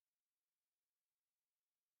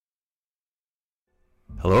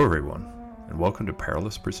Hello everyone, and welcome to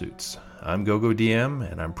Perilous Pursuits. I'm GoGo DM,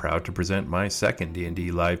 and I'm proud to present my second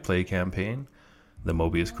D&D live play campaign, The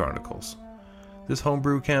Mobius Chronicles. This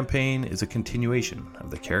homebrew campaign is a continuation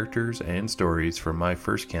of the characters and stories from my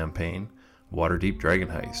first campaign, Waterdeep Dragon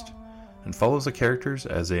Heist, and follows the characters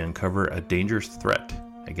as they uncover a dangerous threat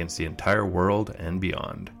against the entire world and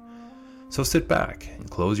beyond. So sit back and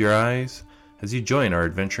close your eyes as you join our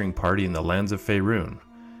adventuring party in the lands of Faerun,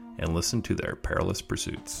 and listen to their perilous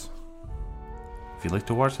pursuits. If you'd like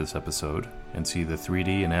to watch this episode and see the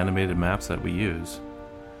 3D and animated maps that we use,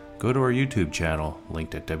 go to our YouTube channel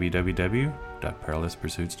linked at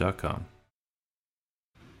www.perilouspursuits.com.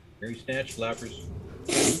 Very snatch flappers.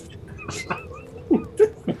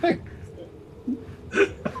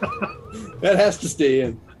 That has to stay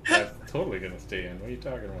in. That's totally gonna stay in. What are you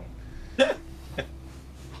talking about?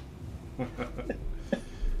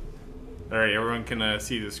 Alright, everyone can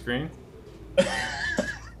see the screen?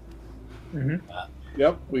 Mm-hmm.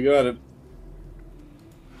 Yep, we got it.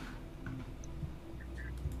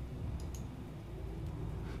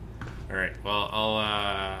 Alright, well,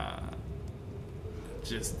 I'll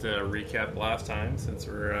just recap last time since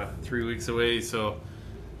we're 3 weeks away. So,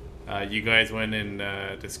 you guys went and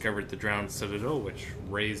discovered the drowned citadel, which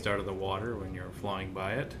raised out of the water when you were flying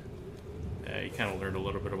by it. You kind of learned a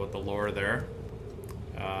little bit about the lore there.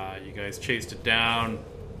 You guys chased it down,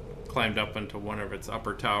 climbed up into one of its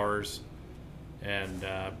upper towers, and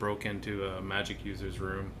broke into a magic user's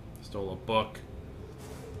room. Stole a book.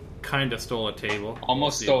 Kind of stole a table.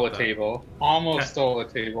 Almost stole a table. Almost stole a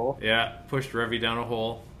table. Yeah, pushed Revy down a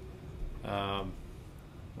hole.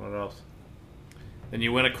 What else? Then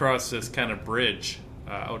you went across this kind of bridge,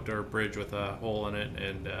 outdoor bridge with a hole in it,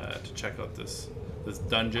 and to check out this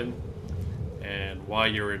dungeon. And while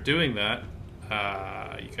you were doing that,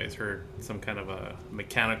 you guys heard some kind of a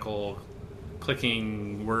mechanical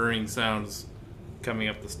clicking, whirring sounds coming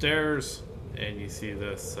up the stairs, and you see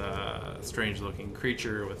this strange-looking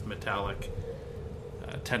creature with metallic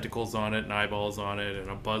tentacles on it and eyeballs on it,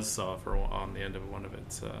 and a buzzsaw on the end of one of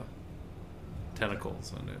its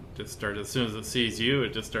tentacles. And it just starts, as soon as it sees you,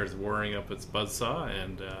 it just starts whirring up its buzzsaw,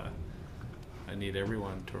 and I need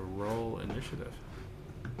everyone to roll initiative.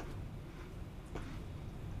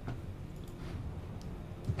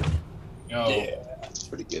 Oh. Yeah, that's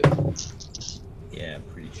pretty good. Yeah,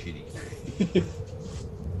 pretty shitty.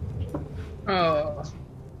 Oh.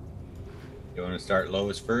 You want to start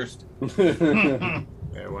lowest first? Yeah,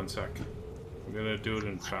 1 sec. I'm gonna do it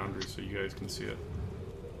in Foundry so you guys can see it.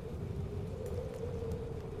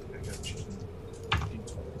 I got you.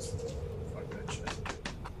 Fuck that shit.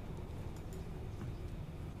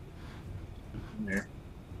 There.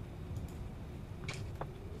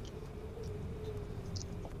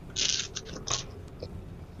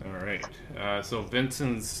 Alright, so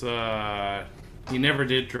Vincent's, he never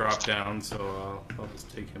did drop down, so I'll just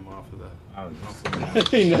take him off of the...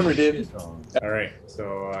 He never did. Alright,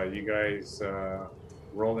 so you guys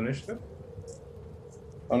roll initiative?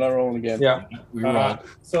 I'm not rolling again. Yeah. We rolled.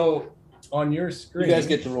 So on your screen, You guys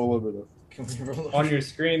get to roll over though. Can we roll? on your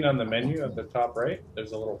screen on the menu at the top right,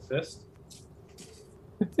 there's a little fist.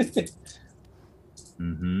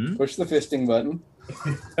 Mm-hmm. Push the fisting button.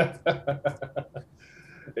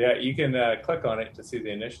 Yeah, you can click on it to see the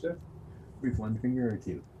initiative. With one finger or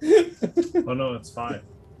two? Oh no, it's fine.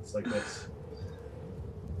 It's like this.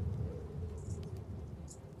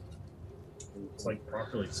 It's like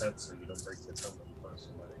properly set so you don't break the thumb when you punch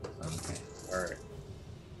somebody. Okay. Alright.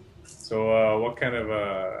 So, what kind of,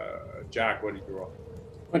 Jack, what did you roll?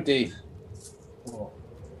 20. Oh.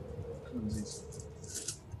 Clumsy.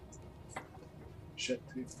 Shit,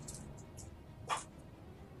 dude.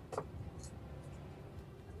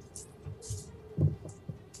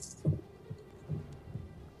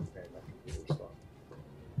 Okay, my computer's slow.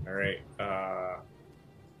 Alright,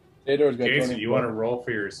 Theodore's got okay, so 20. you want to roll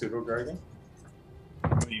for your pseudo-dragon?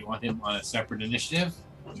 Do you want him on a separate initiative?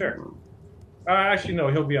 Sure. Actually, no,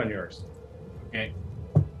 he'll be on yours. Okay.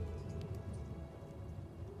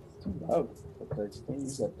 Too loud. That dice. Can't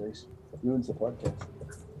use that dice. It ruins the podcast.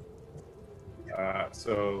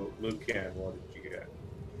 So, Lucan, what did you get?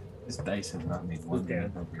 This dice has not made one Okay.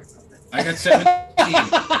 appropriate comment. I got 17.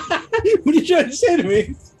 What are you trying to say to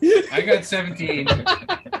me? I got 17.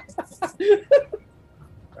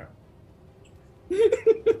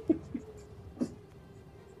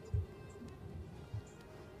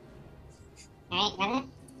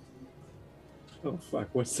 Oh fuck!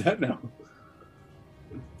 What's that now?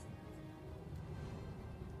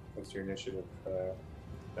 What's your initiative?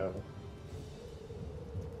 No.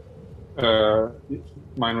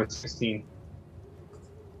 Mine was 16.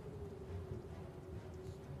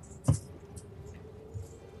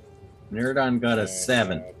 Nerdon got a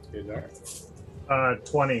 7. Theodore.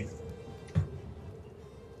 20. I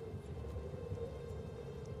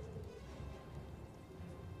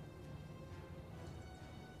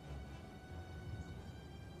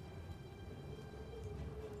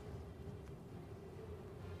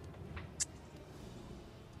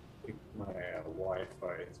think my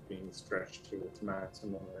Wi-Fi is being stretched to its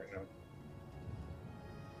maximum right now.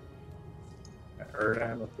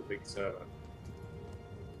 Erdan with the big 7.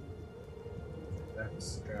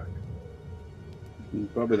 That's Jack.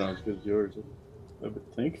 Probably not as good as yours, I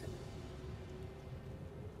would think.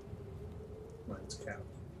 Mine's Cap.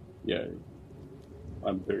 Yeah,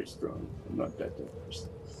 I'm very strong. I'm not that dangerous.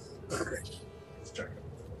 Let's check it.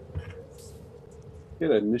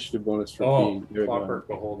 Get an initiative bonus for Oh, being very Clockwork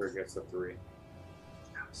Beholder gets a 3.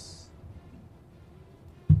 Yes.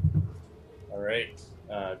 All right.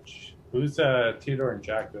 Who's Theodore and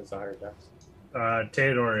Jack? That's the higher dex.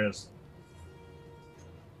 Theodore is.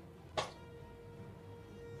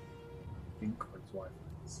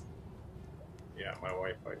 Yeah, my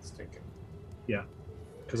Wi-Fi is stinking. Yeah,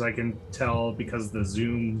 because I can tell because the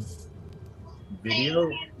Zoom video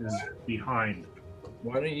is behind.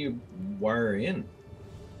 Why don't you wire in?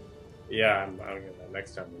 Yeah, I'm gonna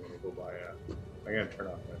next time I'm gonna go by. I'm gonna turn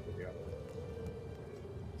off my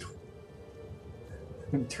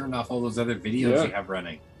video. Turn off all those other videos Yeah. you have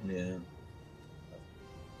running. Yeah.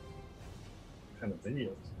 What kind of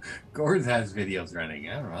videos? Gord has videos running.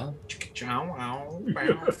 I don't know.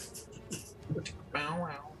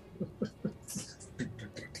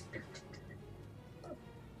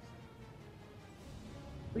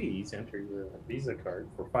 Please enter your Visa card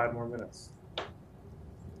for 5 more minutes. All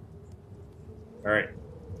right.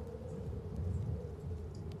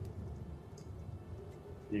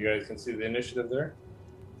 You guys can see the initiative there.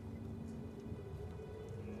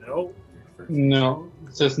 Nope. No,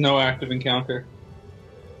 it says no active encounter.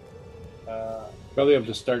 Probably have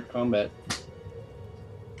to start combat.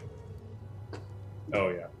 Oh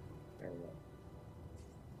yeah. There we go.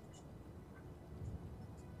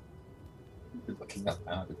 You're looking up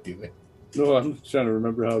how to do it. No, I'm just trying to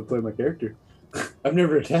remember how to play my character. I've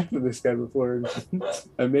never attacked with this guy before.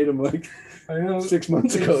 I made him like 6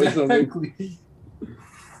 months ago or something.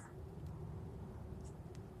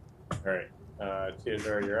 All right.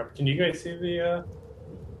 Theodore, you're up. Can you guys see the?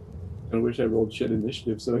 I wish I rolled shit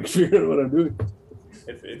initiative so I could figure out what I'm doing.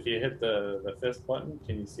 If you hit the fist button,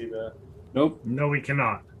 can you see the? Nope. No, we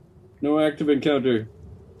cannot. No active encounter.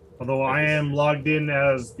 Although I am logged in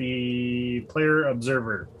as the player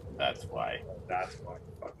observer. That's why. That's why.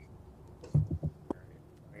 Fuck.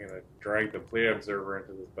 I'm gonna drag the play observer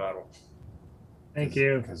into this battle. Thank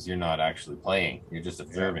you. Because you're not actually playing. You're just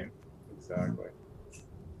observing. Exactly.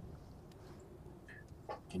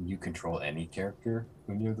 Can you control any character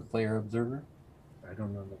when you're the player observer? I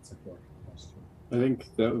don't know. That's a good question. I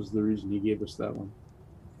think that was the reason he gave us that one.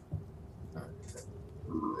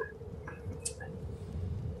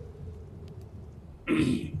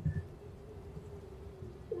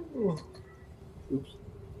 Oops.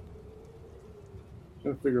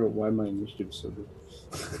 Trying to figure out why my initiative's so good.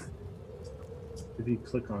 If you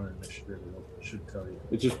click on initiative, it should tell you.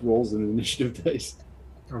 It just rolls an initiative dice.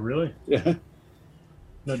 Oh, really? Yeah.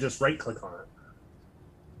 No, just right click on it.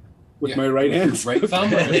 With my right hand. Right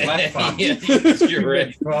thumb or his left thumb? You're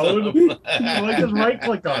right. Probably. Well, just right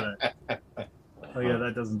click on it. Oh yeah,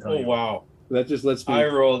 that doesn't tell Oh you. wow! That just lets me. I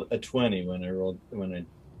rolled a 20 when I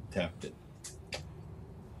tapped it.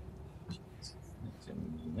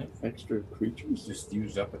 Extra creatures. Just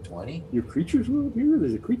used up a 20? Your creatures were up here?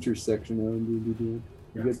 There's a creatures section now in D&D.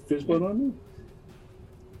 You got Fizzbot on me?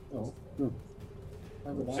 Oh. No.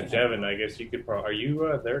 So Devin, I guess you could probably. Are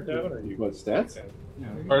you there, Devin? Or are you? What, stats? No,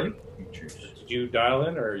 Pardon? Creatures. Did you dial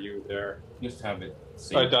in, or are you there? Just have it I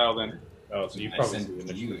saved. dialed in. Oh, so you I probably send see it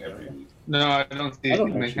the to you initiative. every week. No, I don't see I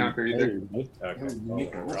don't an actually encounter either. play, right? Okay,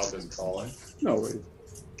 well, I'll just call in. No way.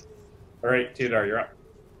 All right, Theodore, you're up.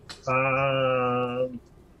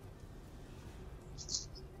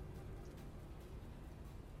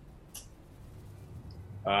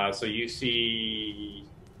 So you see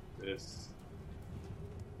this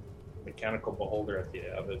mechanical beholder at the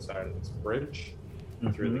other side of this bridge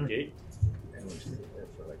through the gate, and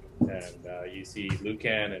you see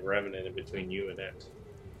Lucan and Revenant in between you and it.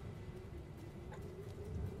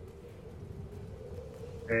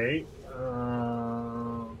 Okay.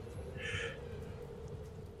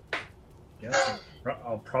 Yes,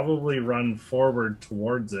 I'll probably run forward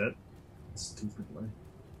towards it. Stupidly.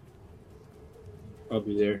 I'll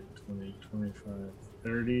be there. 20, 25,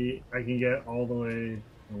 30. I can get all the way.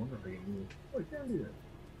 I wonder if I can move. Oh, I can do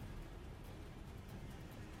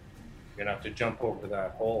You're gonna have to jump over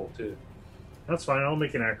that hole too. That's fine. I'll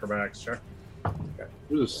make an acrobatics check. It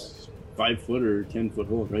was a 5 foot or 10 foot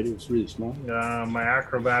hole, right? It was really small. My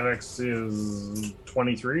acrobatics is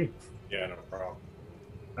 23. Yeah, no problem.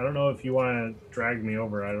 I don't know if you want to drag me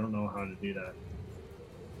over. I don't know how to do that.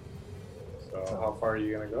 So how far are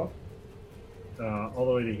you gonna go? All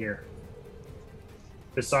the way to here.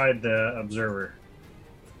 Beside the observer.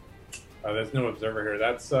 There's no observer here.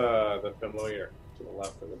 That's the familiar to the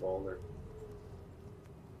left of the boulder.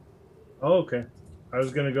 Oh, okay. I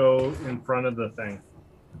was going to go in front of the thing.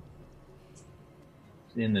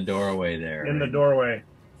 In the doorway there. In the right? doorway.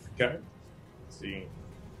 Okay. So you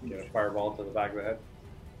can get a fireball to the back of the head.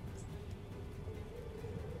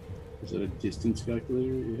 Is it a distance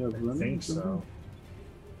calculator you have I running? think or something?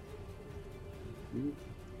 so.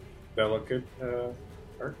 That look good,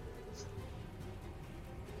 Art?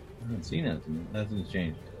 I haven't seen nothing. Nothing's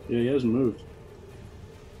changed. Yeah, he hasn't moved.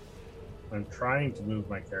 I'm trying to move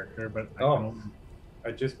my character, but I Oh. don't.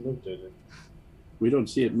 I just moved it. We don't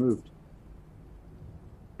see it moved.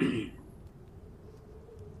 You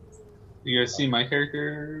guys see my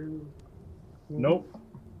character? Nope.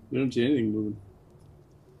 We don't see anything moving.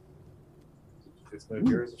 Just move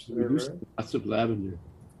yours. We do see lots of lavender.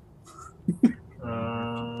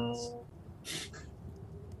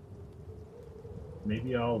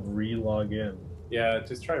 Maybe I'll re-log in. Yeah,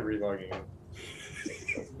 just try relogging in.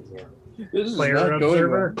 This is Player not going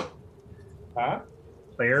observer. well. Huh?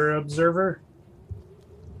 Player observer.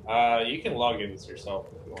 You can log in as yourself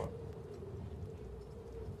if you want.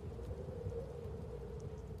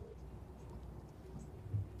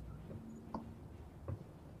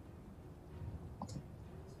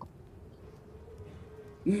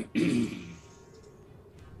 Okay,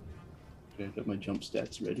 I got my jump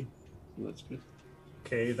stats ready. Well, that's good.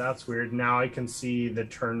 Okay, that's weird. Now I can see the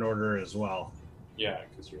turn order as well. Yeah,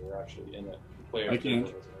 because you were actually in it. Player I can-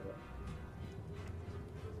 observer wasn't in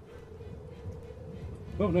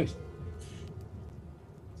it. Oh, nice.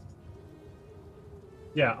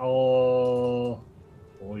 Yeah, I'll.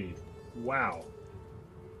 Boy, wow.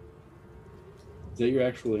 Is that your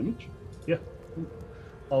actual image?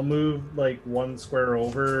 I'll move like 1 square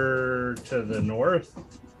over to the north,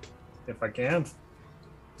 if I can.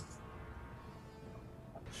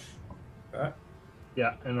 That?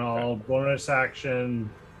 Yeah, and I'll bonus action.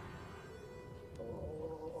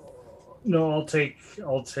 No, I'll take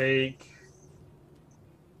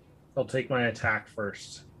my attack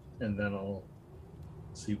first, and then I'll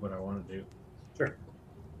see what I want to do. Sure.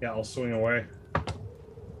 Yeah, I'll swing away.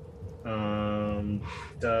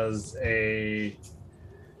 Does a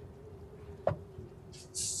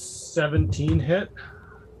 17 hit?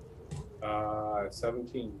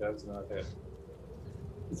 17 does not hit.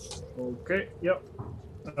 Okay, yep.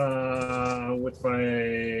 With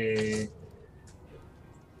my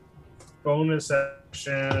bonus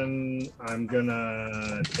action, I'm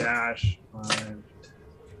gonna dash.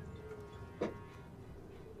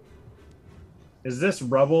 Is this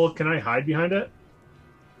rubble? Can I hide behind it?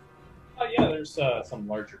 Oh yeah, there's some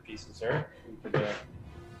larger pieces there. You could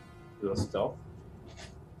do a stealth.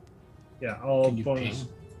 Yeah, I'll Can you bonus.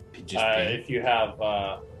 Just ping? If you have,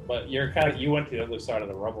 but you went to the other side of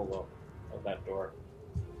the rubble though, of that door.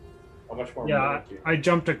 How much more? Yeah, movement do you? I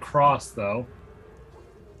jumped across though.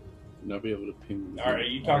 Not be able to ping. Are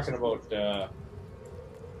you talking about?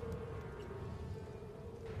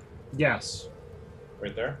 Yes.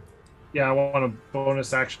 Right there. Yeah, I want a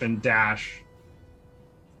bonus action dash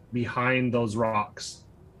behind those rocks.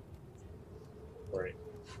 Right.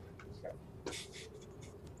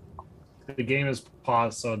 The game is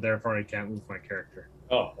paused, so therefore I can't move my character.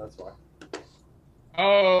 Oh, that's why.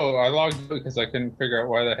 Oh, I logged in because I couldn't figure out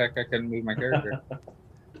why the heck I couldn't move my character.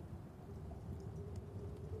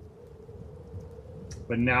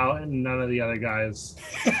 But now none of the other guys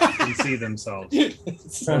can see themselves.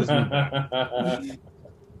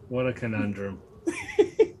 What a conundrum.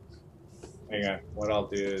 Hang on. What I'll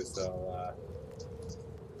do is I'll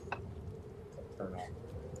turn off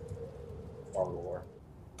Fog of War.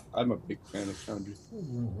 I'm a big fan of Foundry.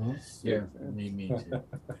 Yeah, me too.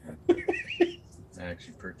 I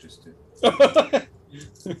actually purchased it.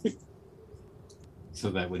 So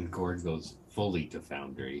that when Gord goes fully to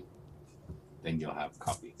Foundry, then you'll have a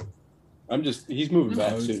copy. He's moving I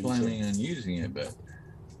back was soon. So. planning on using it, but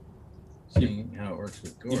seeing how it works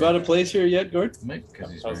with Gord. You bought a place here yet, Gord?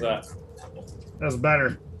 Because he's How's very- that? That's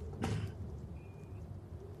better.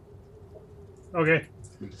 Okay,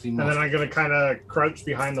 We can see and most. then I'm gonna kind of crouch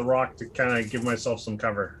behind the rock to kind of give myself some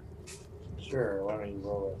cover. Sure. Why don't you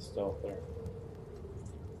roll a stealth there?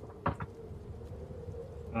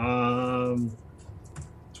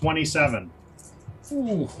 27.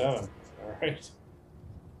 Ooh. 7. All right.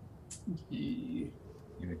 You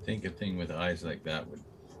would think a thing with eyes like that would.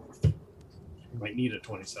 You might need a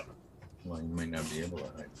 27. Well, you might not be able to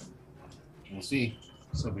hide them. We'll see.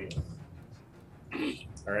 So be it.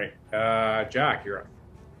 All right. Jack, you're up.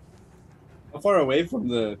 How far away from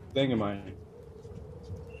the thing am I?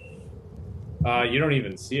 You don't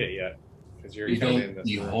even see it yet because you're You kind of in don't. this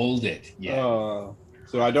You room. hold it. Yeah.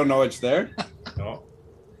 So I don't know it's there? No.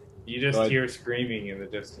 You just Right. hear screaming in the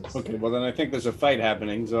distance. Okay, well then I think there's a fight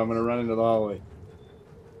happening, so I'm gonna run into the hallway.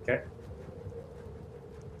 Okay.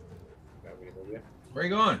 Got me with you. Where are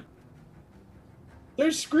you going?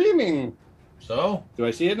 They're screaming! So? Do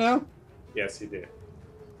I see it now? Yes, you did.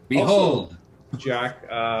 Behold. Jack,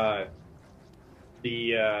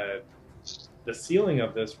 the ceiling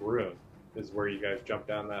of this room is where you guys jump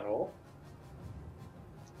down that hole.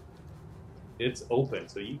 It's open,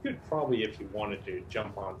 so you could probably, if you wanted to,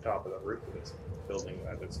 jump on top of the roof of this building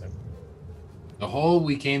that it's in. The hole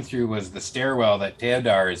we came through was the stairwell that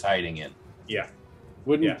Teodar is hiding in. Yeah.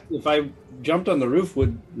 Wouldn't Yeah. if I jumped on the roof?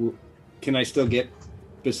 Can I still get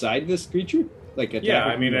beside this creature? Like attack Yeah,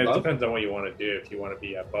 it I mean, from it above? depends on what you want to do. If you want to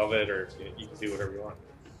be above it, or if you can do whatever you want.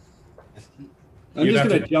 I'm You'd just have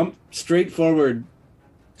gonna to- jump straight forward.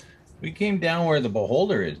 We came down where the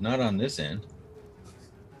beholder is, not on this end.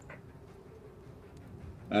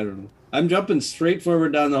 I don't know. I'm jumping straight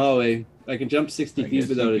forward down the hallway. I can jump 60 I feet guess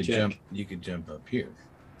without you a could check. jump. You could jump up here.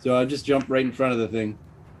 So I'll just jump right in front of the thing.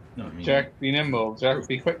 No, I mean, Jack, be nimble. Jack,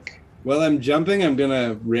 be quick. While I'm jumping, I'm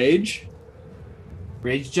gonna rage.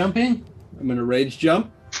 Rage jumping? I'm gonna rage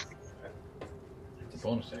jump. it's a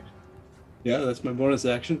bonus action. Yeah, that's my bonus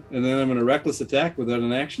action. And then I'm gonna reckless attack without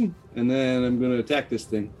an action. And then I'm gonna attack this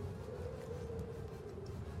thing.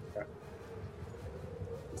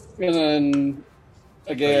 And then I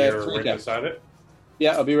So get you're 3 right attacks. beside it.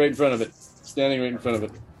 Yeah, I'll be right in front of it. Standing right in front of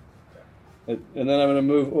it. And then I'm going to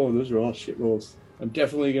move. Oh, those are all shit rolls. I'm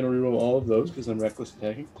definitely going to reroll all of those because I'm reckless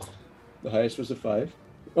attacking. The highest was a 5.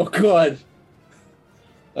 Oh, God.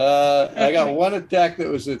 I got one attack that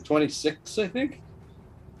was a 26, I think.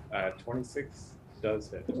 26 does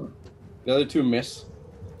hit. The other 2 miss.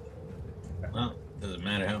 Well, doesn't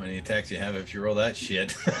matter how many attacks you have if you roll that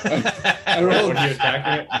shit. I rolled, What are you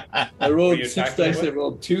attacking it? I rolled you 6 attacking dice. it I with?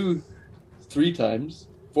 rolled 2, 3 times,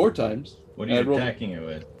 4 times. What are you I rolled- attacking it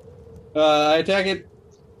with? I attack it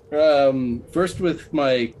first with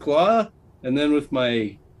my claw and then with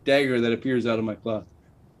my dagger that appears out of my claw.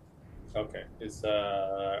 Okay.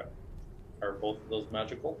 Are both of those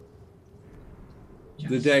magical?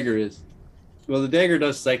 The dagger is. Well, the dagger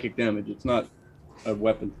does psychic damage. It's not a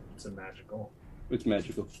weapon. It's a magical. It's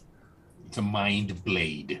magical. It's a mind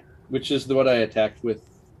blade, Which is what I attacked with,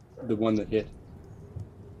 the one that hit.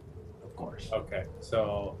 of course. Okay.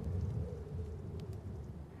 So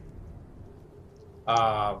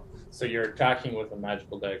you're attacking with a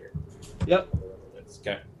magical dagger. Yep. It's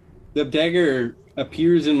okay. The dagger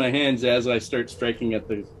appears in my hands as I start striking at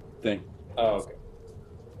the thing. Oh, okay.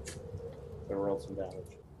 So roll some damage.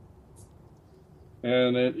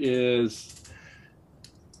 And it is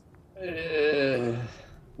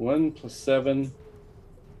 1 plus 7.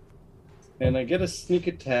 And I get a sneak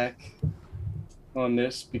attack on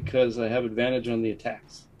this because I have advantage on the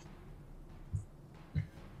attacks.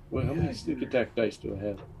 Well, how many sneak attack dice do I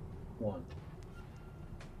have? 1.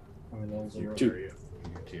 How many levels are 2. you?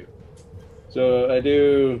 You're 2. So I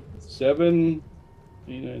do 7,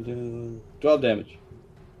 8, 9, 10, 12 damage.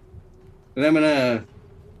 And I'm gonna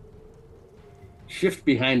shift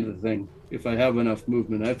behind the thing if I have enough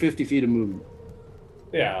movement. I have 50 feet of movement.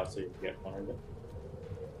 Yeah, so you can get behind it.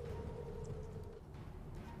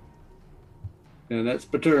 And that's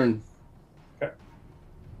per turn.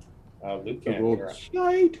 Luke I can. rolled You're up.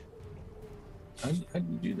 shite. How'd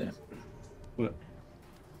you do that?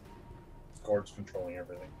 Gord's controlling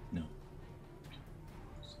everything.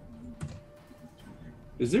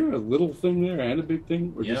 Is there a little thing there and a big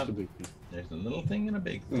thing? Or just Yeah. a big thing? There's a little thing and a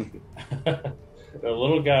big thing. Okay. The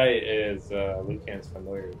little guy is Lucan's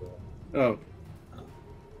familiar with. Oh.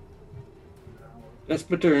 That's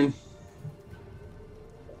per turn.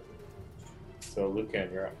 So Lucan,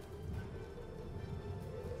 you're up.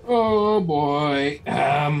 Oh boy.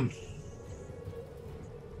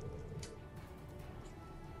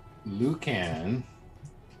 Lucan.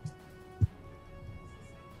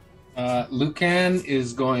 Lucan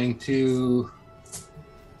is going to.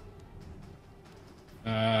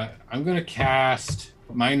 I'm going to cast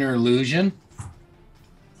Minor Illusion.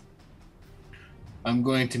 I'm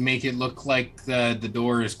going to make it look like the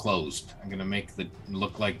door is closed. I'm going to make it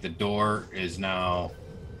look like the door is now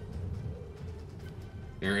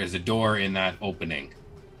There is a door in that opening,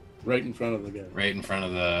 Right in front of the guy. right in front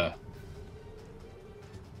of the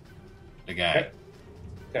guy.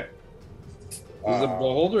 Okay. Does the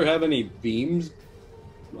beholder have any beams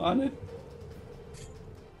on it?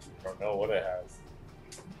 I don't know what it has.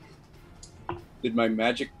 Did my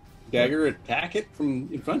magic dagger attack it from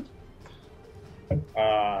in front?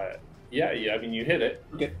 Yeah. I mean, you hit it.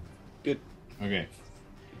 Okay, good. Okay.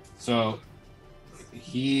 So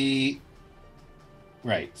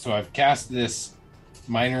so I've cast this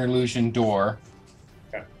minor illusion door.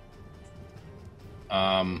 Okay.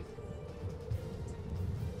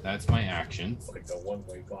 That's my action. It's like a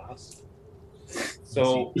one-way glass.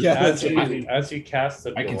 So Yeah, as that's you, as you cast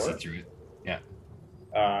the door, I can see through it.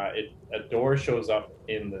 a door shows up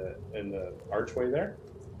in the archway there.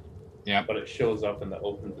 Yeah. But it shows up in the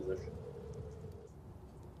open position.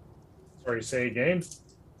 Sorry, say again.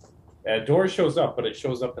 A door shows up, but it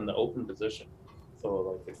shows up in the open position.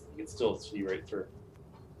 So like you can still see right through.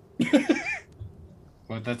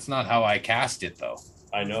 But that's not how I cast it, though.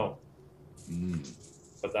 I know,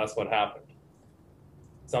 but that's what happened.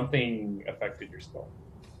 Something affected your spell.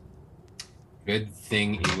 Good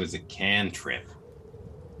thing it was a cantrip.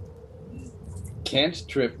 Can't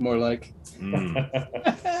trip, more like.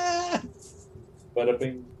 Bada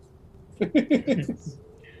bing.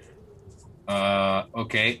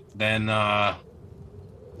 Okay, then I'm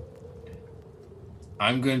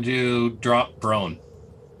going to drop prone.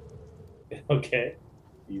 Okay,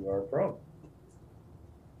 you are prone.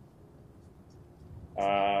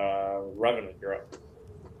 Revenant, you're up.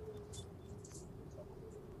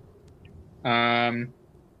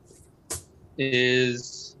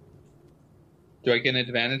 Do I get an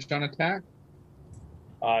advantage on attack?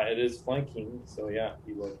 It is flanking, so yeah,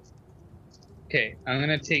 you would. Okay, I'm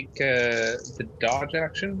gonna take the dodge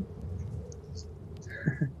action,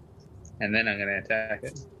 and then I'm gonna attack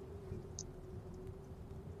it.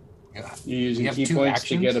 You're using have key two points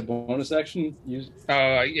actions? to get a bonus action? Use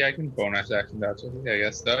Oh, yeah, I can bonus action dodge it, I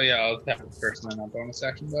guess. So yeah, I'll attack it first and then I'll bonus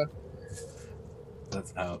action dodge.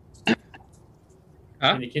 That's how.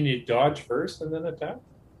 Huh? Can you dodge first and then attack?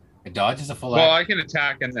 A dodge is a full Well, action. I can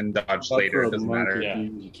attack and then dodge Up later. for It a doesn't monk, matter. Yeah.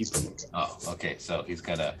 You keep them. Oh, okay. So he's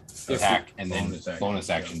got to attack and then bonus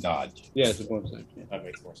action dodge. Yeah, it's a bonus action. Yeah. That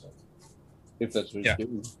makes more sense. If that's what Yeah. you're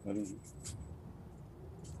doing. I don't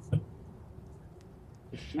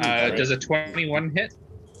know. Does a 21 hit?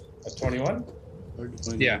 A 21? Hard to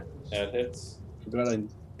find Yeah. out. That hits. Forgot I'm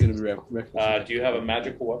gonna be reckless. Do you have a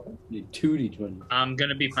magical weapon? Need 2d20. I'm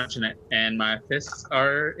gonna be punching it, and my fists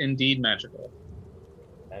are indeed magical.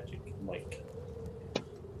 Magic Mike.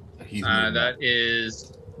 He's moving That up.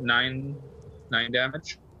 is 9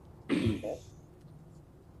 damage. Okay.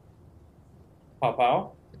 Pow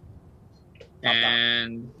pow.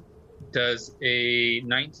 And does a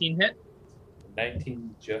 19 hit?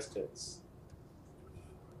 19 just hits.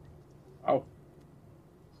 Ow.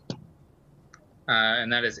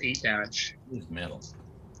 And that is 8 damage. He's metal.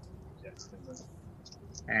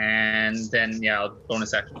 And then, yeah, I'll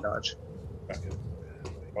bonus action dodge. Okay.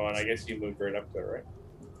 Well, and I guess you moved right up there,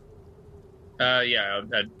 right? Yeah,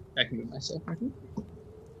 I can move myself. I think.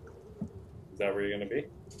 Is that where you're going to be?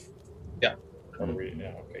 Yeah. Or were you-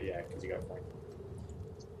 yeah, okay, yeah, because you got flanked.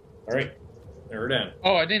 All right. We're done.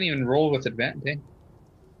 Oh, I didn't even roll with advantage.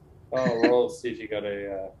 Oh, roll, see if you got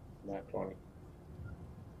a nat 20.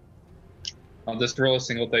 I'll just roll a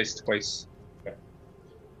single dice twice.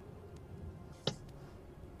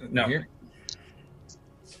 No. Here?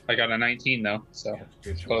 I got a 19 though, so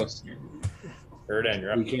close. Erdan,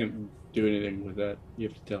 you're up. We can't do anything with that. You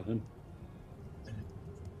have to tell him.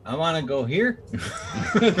 I want to go here.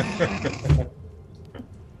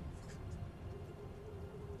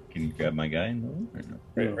 Can you grab my guy? No. Or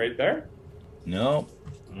no? Right there? No.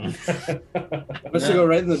 Let's go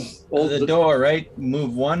right in the old. The door, right?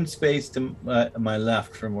 Move one space to my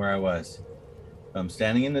left from where I was. I'm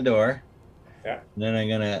standing in the door. Yeah. Then I'm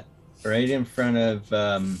gonna right in front of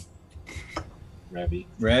Revy.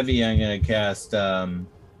 Revy. I'm gonna cast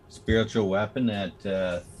spiritual weapon at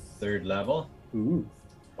 3rd level, Ooh.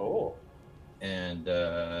 Oh. and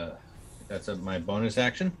that's my bonus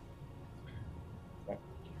action.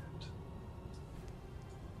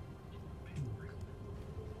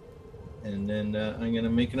 And then I'm gonna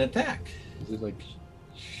make an attack. Is it like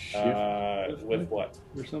shift With what?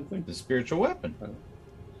 or something? The spiritual weapon,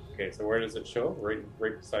 Okay, so where does it show? Right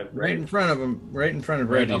beside. right in front of him, right in front of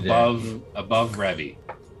Right Revy. there. above Revy.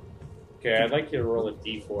 Okay, I'd like you to roll a I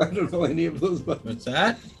d4. don't know any of those buttons. What's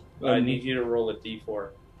that? I need you to roll a d4.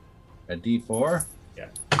 A D4. Yeah.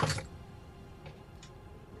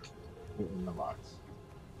 In the box.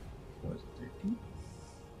 Was it 13?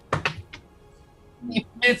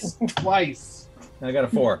 It's twice. I got a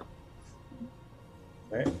 4.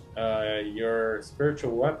 Right. Your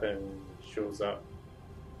spiritual weapon shows up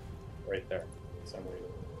right there for some reason.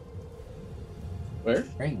 Where?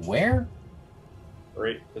 Right, where?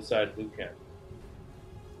 Right beside Lucan.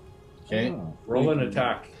 Okay. Oh. Roll an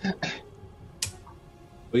attack.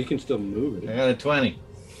 Well, you can still move I it. got a 20.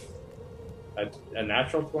 A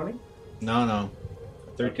natural 20? No.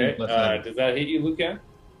 13 Okay. plus 7. Does that hit you, Lucan?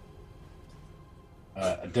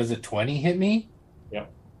 Does a 20 hit me?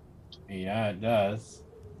 Yep. Yeah, it does.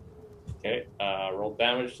 Okay. Roll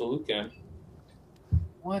damage to Lucan.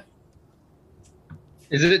 What?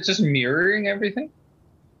 Is it just mirroring everything?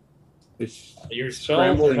 It's Your spells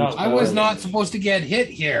Scrambling are not. I was Oh. not supposed to get hit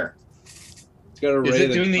here. it's got a ray Is it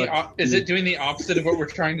that doing the touches is you. it doing the opposite of what we're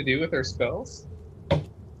trying to do with our spells?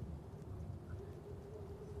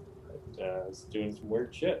 It's doing some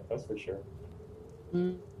weird shit. That's for sure.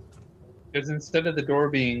 Because instead of the door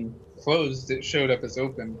being closed, it showed up as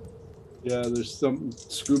open. Yeah, there's some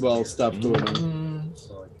screwball stuff going on. Mm.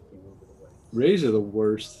 So I can move it away. Rays are the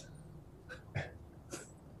worst.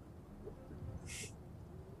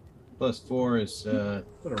 Plus 4 is What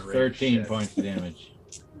a rage 13 shit. points of damage.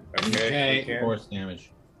 Okay. Lucan. Force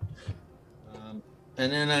damage.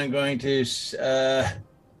 And then I'm going to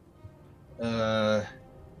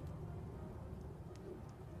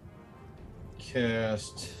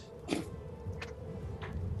cast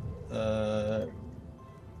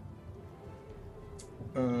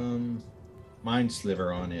Mind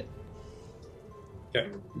Sliver on it. Okay.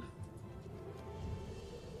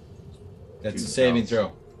 That's a Two saving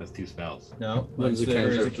spells. throw. That's 2 spells. No, Mind One's a Sliver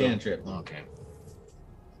is a cantrip, cantrip. Okay.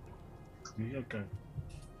 Okay.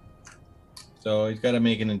 So he's got to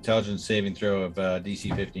make an intelligence saving throw of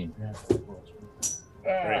DC 15.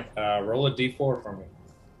 Right. Roll a d4 for me.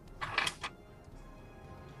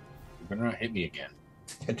 You better not hit me again.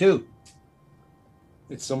 A 2.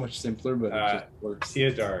 It's so much simpler, but it just works.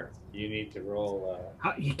 Theodore, you need to roll.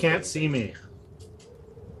 You can't see me.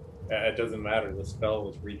 It doesn't matter. The spell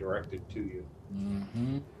was redirected to you.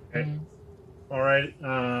 Mm-hmm. Okay. All right.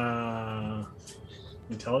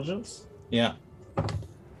 Intelligence? Yeah.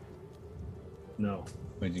 No.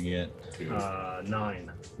 What'd you get?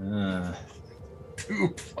 9.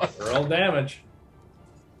 Roll damage.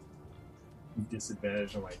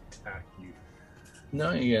 Disadvantage on my attack. You.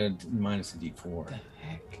 No, you got a minus a D4.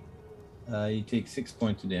 Heck. You take 6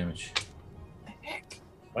 points of damage.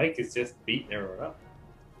 Mike is just beating everyone up.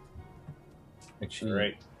 Actually,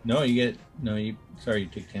 Right. no, you get you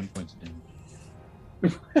take 10 points of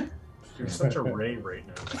damage. You're such a ray right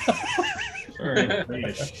now. Sorry. Ray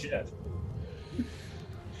as shit.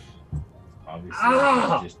 Obviously,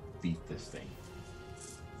 Ah! I just beat this thing.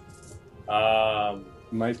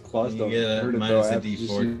 My claws You don't get a hurt it, though. minus I a have to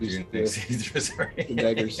just D4 to use your the- next saving throw. Sorry. the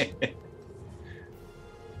daggers.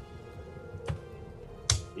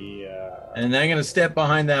 And I'm gonna step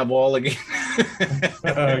behind that wall again.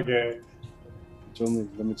 Okay. Which only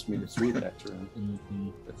limits me to 3 attacks around.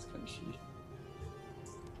 Mhm. That's kind of shitty.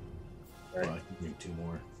 Well, I can bring 2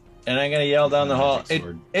 more. And I'm gonna yell down the hall. Magic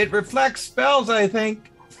sword. It reflects spells, I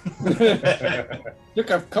think. Took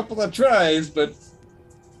a couple of tries, but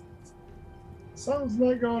Something's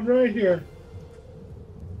not going right here.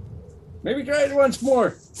 maybe try it once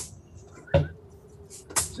more.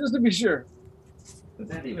 Just to be sure. Does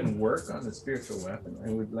that even work on the spiritual weapon? I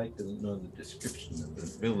would like to know the description of the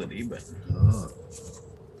ability, but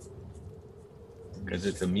because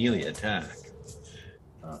it's a melee attack.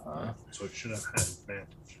 Uh-huh. So it should have had advantage.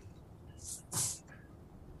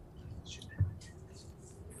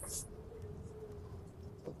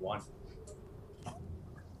 One.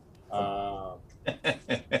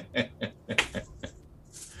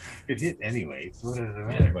 It hit anyway. So what does it Yeah,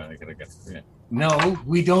 matter? but I gotta get. Yeah. No,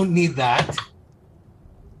 we don't need that.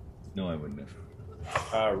 No, I wouldn't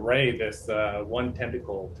have. Ray, this one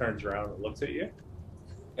tentacle turns around and looks at you.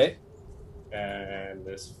 Okay. And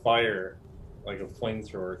this fire, like a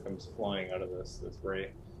flamethrower, comes flying out of this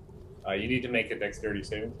ray. You need to make a dexterity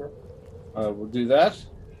saving throw. We'll do that.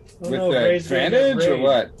 Oh, With no, the Ray's doing advantage or raid.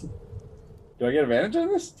 what? Do I get advantage on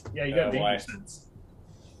this? Yeah, you got danger why? sense.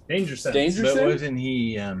 Danger sense. Danger But sense? wasn't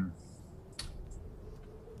he? Didn't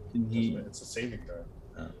he? It's a saving throw.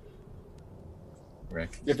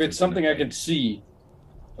 If it's something I can see.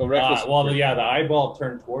 Oh, reckless. Well, yeah, the eyeball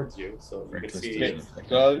turned towards you, so you can Reckless see decision. it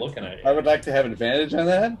So looking at you. I would like to have advantage on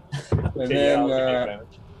that. And Okay, then I'll give you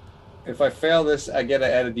advantage. if I fail this, I get to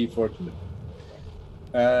add a d4 to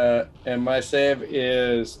it. And my save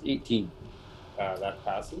is 18. That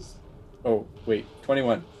passes. Oh, wait,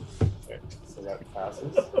 21. Okay, so that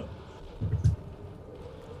passes.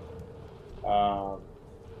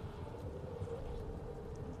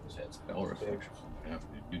 Spell reflection.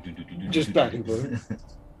 Just back and forth.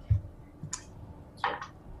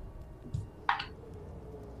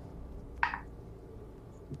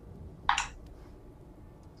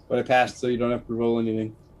 But I passed, so you don't have to roll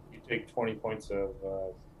anything. You take 20 points of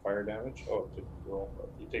fire damage. Oh, to roll.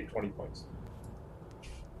 You take 20 points.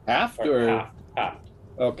 Half or Half.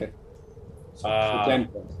 okay. So 10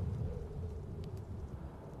 points.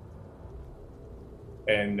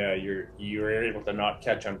 And you're able to not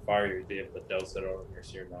catch on fire. You're able to douse it over here,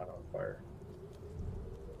 so you're not on fire.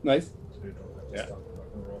 Nice. So you don't have to Yeah. stop the rock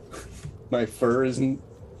and roll. My fur isn't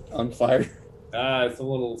on fire. It's a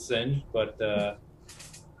little singed, but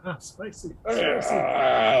Spicy.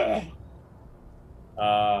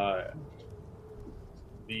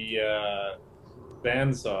 the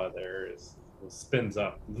bandsaw there spins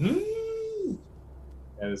up, and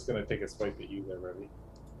it's going to take a swipe at you there, Remy.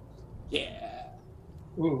 Yeah.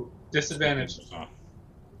 Ooh, disadvantage. Oh,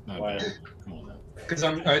 not Why? bad. Come on now. Because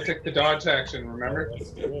I took the dodge action, remember?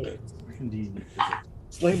 Indeed.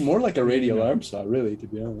 It's like more like a radial arm saw, really, to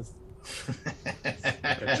be honest.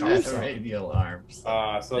 Radial arms.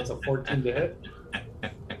 So that's a 14 to hit.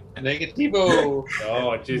 Negativo.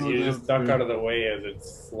 Oh, geez, you just duck out of the way as it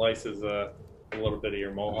slices a little bit of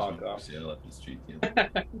your mohawk off. Sale up the street.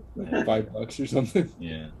 Like $5 or something.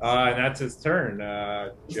 Yeah. And that's his turn.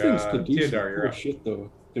 These things could do some Theodore, you're cool up. shit,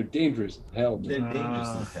 though. They're dangerous as hell, man. They're dangerous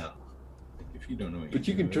as hell. Like, if you don't know what But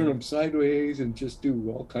you can turn them sideways and just do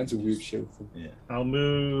all kinds of weird shit with them. Yeah. I'll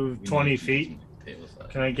move 20 feet.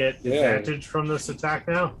 Can I get Yeah. advantage from this attack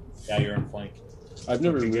now? Yeah, you're in flank. I've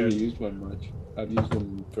never Pretty really good. used one much. I've used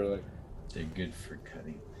them for like, They're good for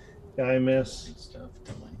cutting I miss. big stuff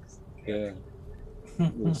to length. yeah,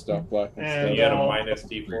 little stop block and And You stuff. got a Yeah. minus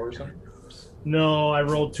D4 or something? No, I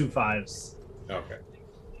rolled 2 5s. Okay.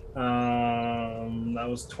 That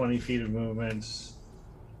was 20 feet of movement.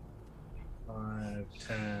 5,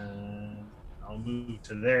 10. I'll move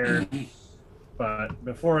to there. But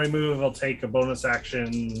before I move, I'll take a bonus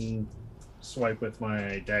action swipe with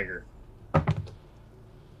my dagger.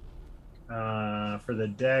 For the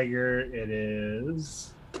dagger, it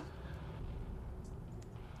is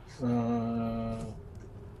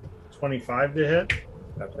 25 to hit.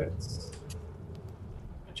 That hits.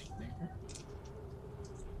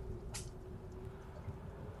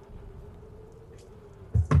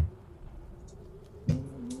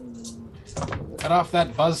 Cut off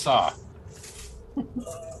that buzzsaw.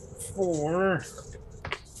 4,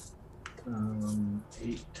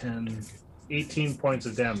 8, 10, 18 points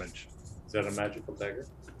of damage. Is that a magical dagger?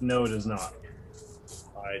 No, it is not.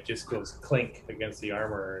 It just goes clink against the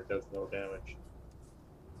armor and does no damage.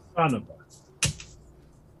 Son of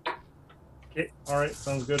a. Okay, alright,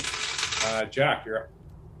 sounds good. Jack, you're up.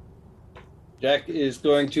 Jack is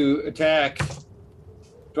going to attack.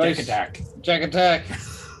 Twice. Attack. Jack attack.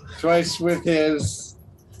 Twice with his.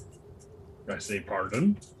 I say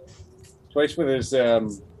pardon. Twice with his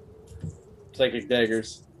psychic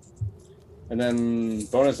daggers. And then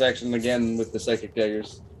bonus action again with the psychic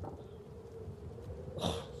daggers.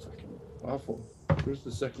 Oh, fucking awful. Where's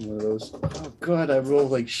the second one of those? Oh god, I roll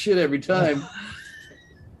like shit every time.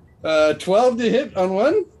 12 to hit on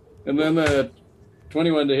one, and then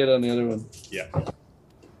 21 to hit on the other one. Yeah.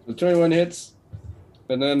 So 21 hits,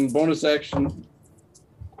 and then bonus action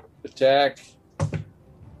attack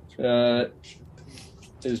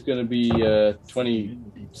is going to be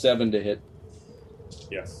 27 to hit.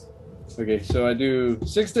 Yes. Okay, so I do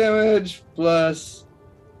 6 damage plus.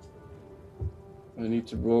 I need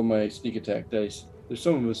to roll my sneak attack dice. There's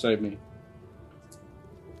someone beside me.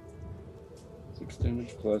 6 damage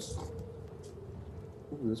plus.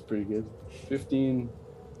 Ooh, that's pretty good. 15.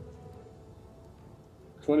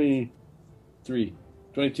 23.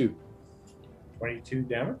 22. 22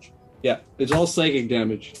 damage? Yeah, it's all psychic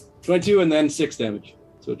damage. 22 and then 6 damage.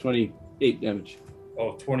 So 28 damage.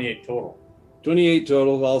 Oh, 28 total. 28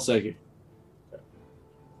 total, all psychic.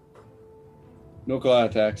 No claw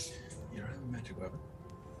attacks. You don't have a magic weapon.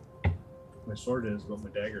 My sword is, but my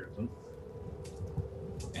dagger isn't.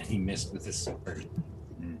 And he missed with his sword.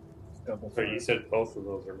 Double So you five. said both of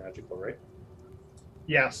those are magical, right?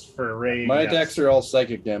 Yes, for Ray. My yes. attacks are all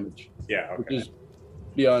psychic damage, Yeah, which okay. is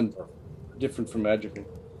beyond different from magical.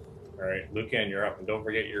 All right, Lucan, you're up. And don't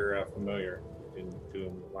forget your familiar. You didn't do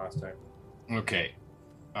him last time. Okay.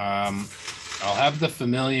 I'll have the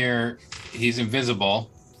familiar. He's invisible.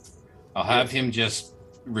 I'll have him just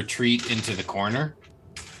retreat into the corner.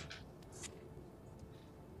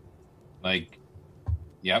 Like,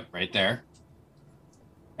 yep, right there.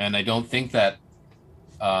 And I don't think that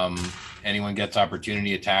anyone gets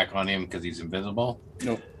opportunity attack on him because he's invisible.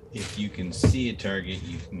 Nope. if you can see a target,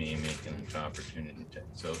 you may make an opportunity attack.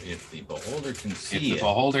 So if the beholder can If see the it,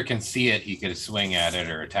 beholder can see it, he could swing at it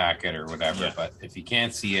or attack it or whatever. Yeah. But if he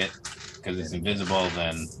can't see it because it's invisible,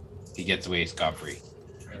 then he gets away scot-free.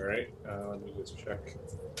 All right. Let me just check.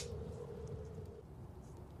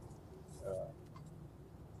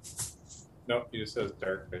 Nope, he just says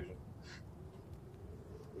dark vision.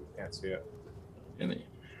 You can't see it. and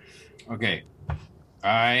Okay.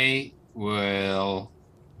 I will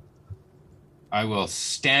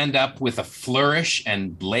stand up with a flourish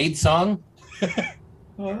and blade song,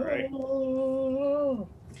 Right.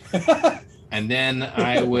 and then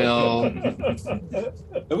I will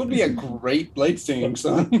That would be a great blade singing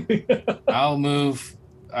song. I'll move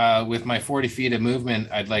with my 40 feet of movement.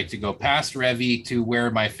 I'd like to go past Revi to where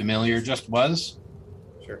my familiar just was,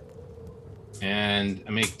 Sure. and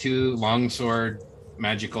I make 2 longsword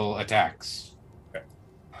magical attacks.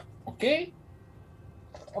 Okay.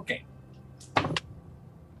 Okay.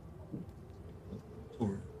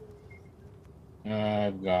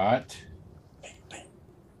 I've got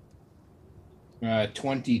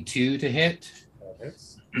 22 to hit, That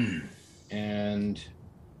hits. and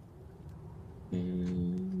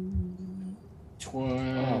Oh,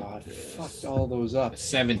 I fucked all those up.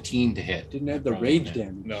 17 to hit. Didn't have the Probably rage hit.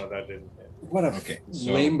 damage. No, that didn't hit. What a Okay,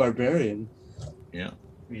 so- lame barbarian. yeah.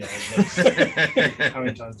 Yeah, like, how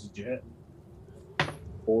many times did you hit?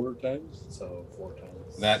 4 times? So 4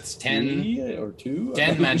 times. That's 10, 3 or 2?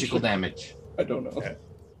 10 magical damage. I don't know. Okay.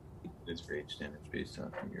 It's rage damage based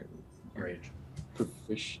on your Rage.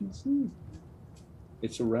 Proficiency?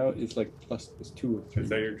 It's around, it's like plus, it's 2 or 3. Is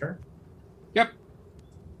that your turn?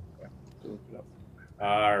 Look it up.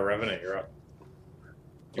 Revenant, you're up.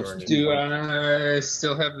 You're in Do initiative. I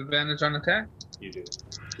still have advantage on attack? You do.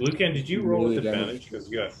 Lucan, did you roll Really with damage. advantage?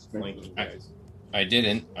 Because you got flanking guys. I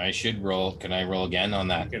didn't. I should roll. Can I roll again on You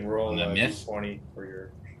that? can roll On the a myth? d20 for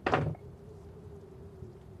your.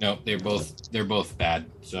 No, they're both bad.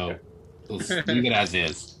 So Okay. let's leave it as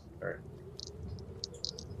is.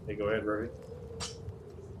 Hey, go ahead, Rory.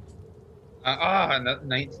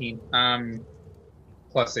 19.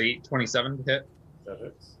 Plus 8, 27 to hit. That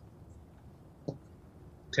hits.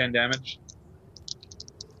 10 damage.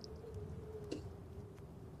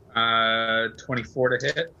 24 to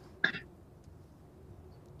hit.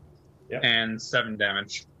 Yep. And 7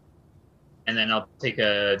 damage. And then I'll take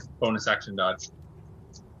a bonus action dodge.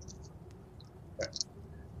 Okay.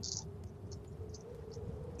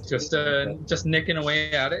 Just nicking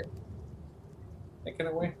away at it. Taking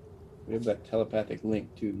it away. We have that telepathic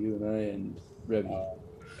link too, you and I and Revi.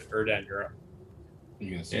 Erdan, you're up.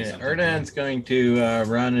 You gonna say Yeah, something? Erdan's going to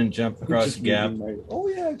run and jump across Just the gap. moving my- oh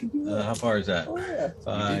yeah, I can do that. How far is that? Oh yeah.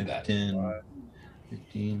 5, that. 10,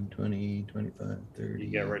 15, 20, 25, 30. You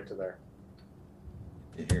get right to there.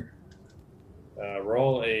 Here.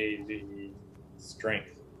 Roll the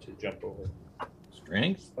strength to jump over.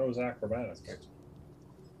 Strength? That was acrobatics.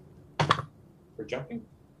 For jumping?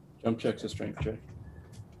 Jump check's a strength check.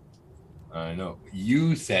 I know.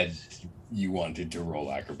 You said you wanted to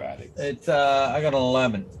roll acrobatics. It's I got an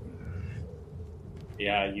 11.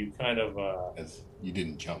 Yeah, you kind of Because you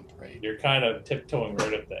didn't jump, right? you're kind of tiptoeing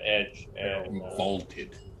right at the edge, and You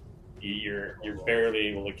vaulted. you're barely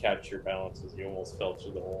able to catch your balance as you almost fell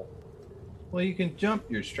through the hole. Well, you can jump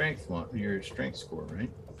your strength score, right?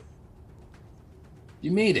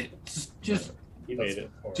 You made it. Just You made it.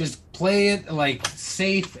 just play it like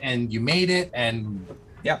safe, and you made it, and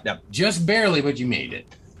Yep. just barely, but you made it.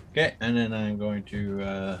 Okay, and then I'm going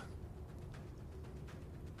to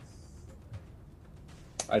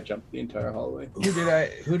I jumped the entire hallway. who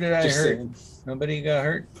did I Just hurt? saying. Nobody got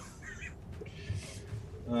hurt?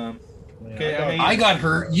 Okay, I mean, I got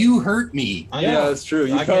hurt. You hurt me. I Yeah, know. that's true.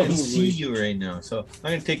 You I can probably see you right now, so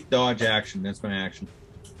I'm gonna take dodge action. That's my action.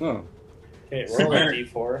 Oh, Okay, roll a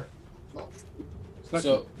d4. it's not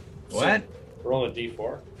So What? Roll a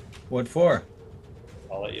d4. What for?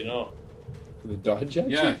 I'll let you know. the dodge action.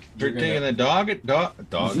 yeah, For taking a dog Dog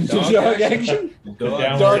action.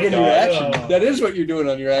 Down Dog with in your dog. action. That is what you're doing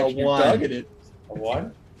on your action. You're one. dogging it. A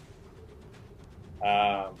 1.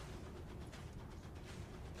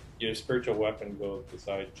 Your spiritual weapon goes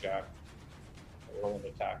beside Jack. Roll an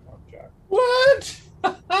attack on Jack. What?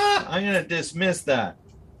 I'm gonna dismiss that.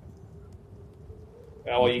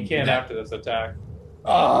 Oh, well, you can't after this attack.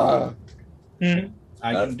 Ah,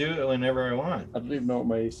 I can do it whenever I want. I don't even know what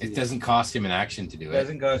my AC It is. doesn't cost him an action to do It it.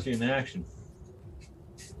 doesn't cost you an action.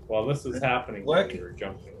 Well, this is happening What? while you were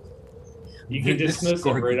jumping. You can This is dismiss it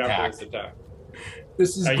Gordon right attack. after this attack.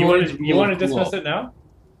 This is You want to dismiss it now?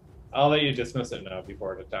 I'll let you dismiss it now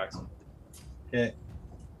before it attacks him. Okay.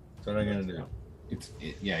 That's what I'm gonna do.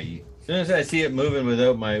 Yeah, As soon as I see it moving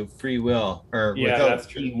without my free will, or Yeah, without that's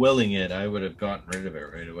true. me willing it, I would have gotten rid of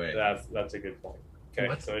it right away. That's a good point. Okay,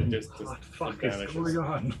 What so it just What the fuck vanishes. is going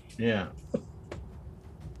on? Yeah.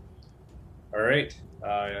 All right.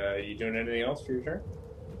 You doing anything else for your turn?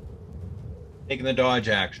 Taking the dodge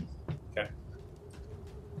action.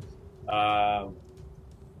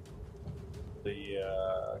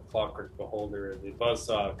 The clockwork beholder, the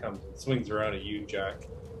buzzsaw comes and swings around at you, Jack.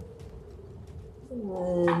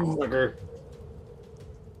 Fucker.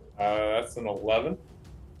 That's an 11.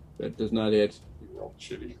 That does not hit. You rolled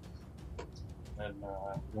shitty. And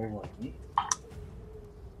More like me.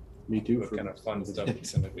 Me too. what kind of fun stuff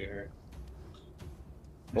he's gonna do here?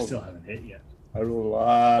 I still haven't hit yet. I rolled a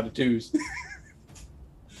lot of twos.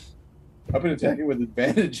 I've been attacking with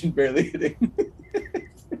advantage and barely hitting.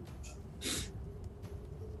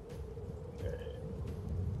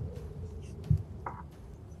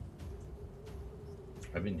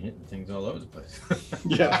 I've been hitting things all over the place.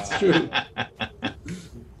 Yeah, it's true.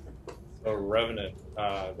 So Revenant,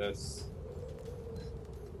 this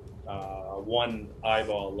one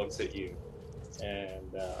eyeball looks at you,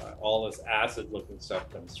 and all this acid-looking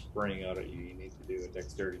stuff comes spraying out at you. You need to do a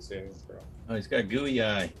dexterity saving throw. Oh, he's got gooey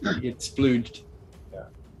eye. It splooged.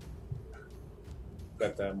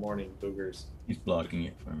 Got that morning boogers. He's blocking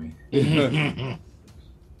it for me.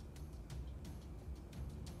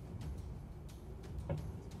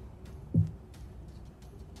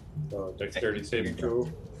 So dexterity saving throw.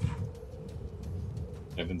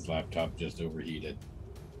 Evan's laptop just overheated.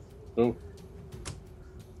 Oh.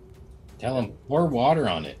 Tell him pour water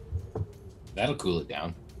on it. That'll cool it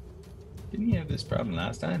down. Didn't he have this problem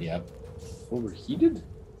last time? Yep. Overheated?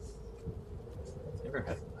 Never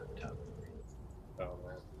had a laptop. Oh,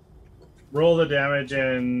 man. Roll the damage,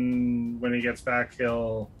 and when he gets back,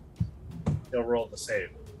 he'll roll the save.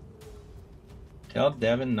 Tell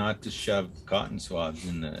Devin not to shove cotton swabs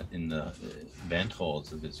in the vent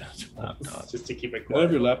holes of his laptop. Just to keep it Don't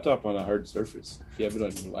have your quiet. laptop on a hard surface. If you have it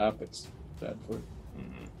on your lap, it's bad for it.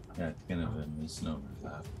 Yeah, it's kind of a misnomer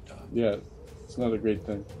laptop. Yeah, it's not a great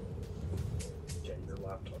thing. Yeah, your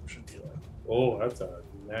laptop should be Oh, that's a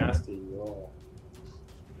nasty roll.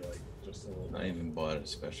 like just a little. I even bought a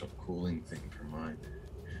special cooling thing for mine.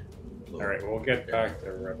 All right, we'll get back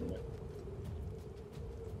to Revenant.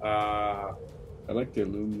 I like the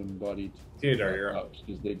aluminum bodied Theodore, you're up.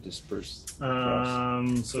 because they disperse.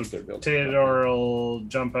 So They're built- Theodore will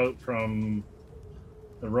jump out from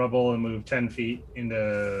the rubble and move 10 feet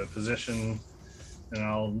into position, and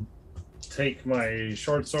I'll take my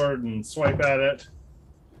short sword and swipe at it.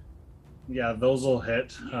 Yeah, those will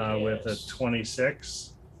hit with a Yes.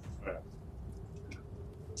 26.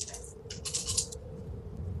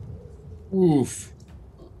 Oof.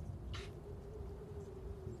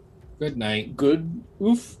 Good night. Good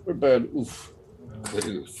oof or bad oof? Good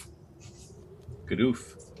oof.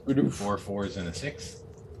 Gadoof. Good oof. 4 4s and a 6.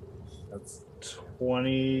 That's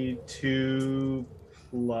 22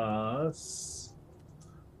 plus.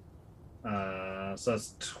 So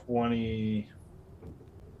that's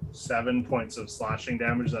 27 points of slashing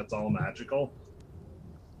damage. That's all magical.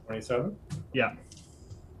 27? Yeah.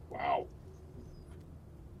 Wow.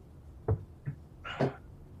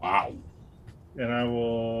 Wow. And I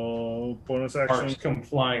will bonus Sparks action. come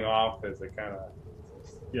flying off as it kind of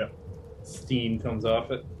steam comes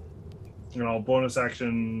off it. And I'll bonus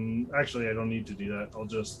action. Actually, I don't need to do that. I'll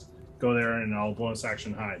just go there and I'll bonus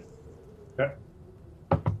action hide. Okay.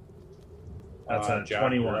 That's a Jack,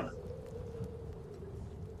 21.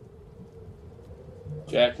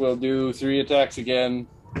 Jack will do 3 attacks again.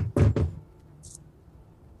 If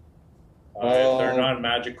they're not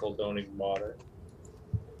magical, don't even bother.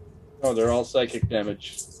 Oh, they're all psychic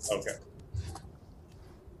damage. Okay.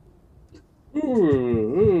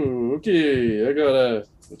 Ooh, okay. I got a.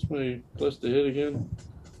 What's my plus to hit again?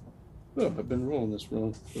 Oh, I've been rolling this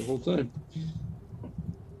wrong the whole time.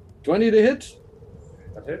 20 to hit.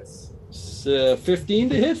 That hits. 15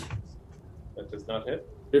 to hit. That does not hit.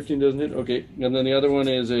 15 doesn't hit. Okay, and then the other one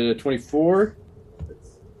is a 24.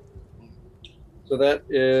 Hits. So that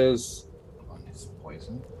is On his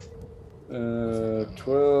poison.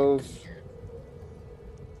 12.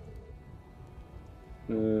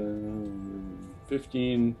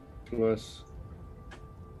 15 plus.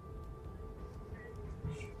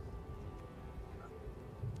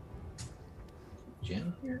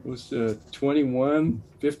 Jim? It was 21.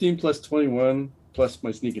 15 plus 21 plus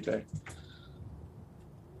my sneak attack.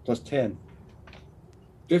 Plus 10.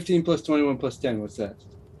 15 plus 21 plus 10. What's that?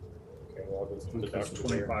 Okay, well, I'll just That's deduct it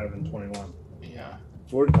there. 25 and 21. Yeah.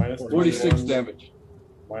 40, Minus 46 21, damage.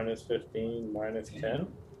 Minus 15, minus 10.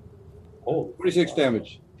 Oh, 26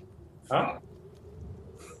 damage. Huh?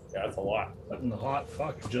 Yeah, that's a lot. What in the hot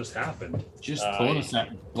fuck just happened? Just told us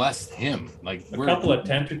that. Bless him. Like A couple of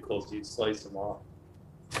tentacles, you slice them off,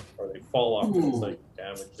 or they fall off. And it's like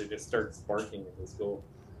damage. They just start sparking and just go.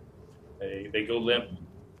 They go limp.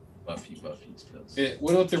 Buffy skills.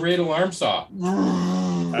 What about the raid alarm saw?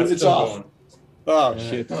 That's It's still off. going. Oh,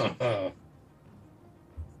 shit.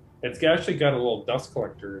 It's actually got a little dust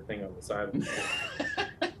collector thing on the side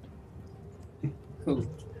of it.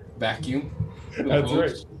 Vacuum. That's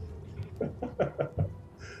right.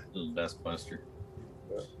 Little dust buster.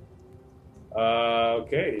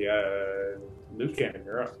 Okay, Lucan,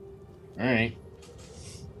 you're up. All right.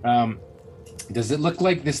 Does it look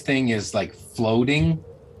like this thing is like floating?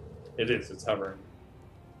 It is. It's hovering.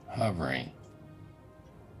 Hovering.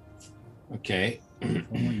 Okay.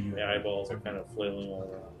 The eyeballs are kind of flailing all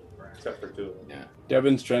around, except for two of them. Yeah.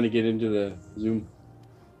 Devin's trying to get into the Zoom.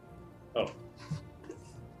 Oh,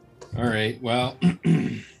 All right. Well,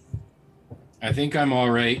 I think I'm all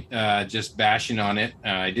right. Just bashing on it.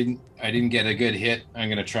 I didn't get a good hit. I'm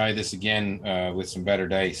gonna try this again with some better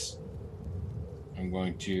dice. I'm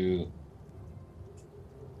going to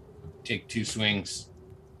take 2 swings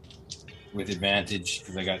with advantage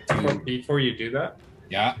because I got 2. before you do that,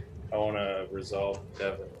 Yeah. I want to resolve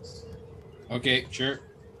Devin's Okay. Sure.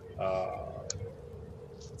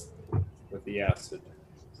 with the acid.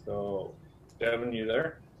 So, Devin, you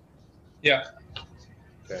there? Yeah.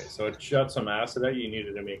 Okay, so it shot some acid at you. You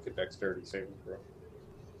needed to make a dexterity saving throw.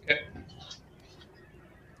 Okay.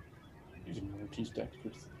 Using more T-stacks.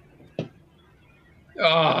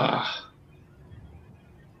 Ah.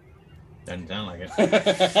 Doesn't sound like it.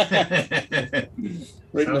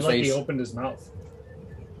 Right in the Sounds like he face. opened his mouth.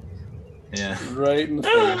 Yeah. Right in the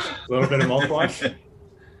face. A little bit of mouthwash.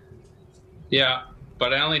 Yeah,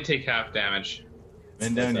 but I only take half damage.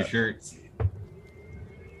 Bend down your that? shirt.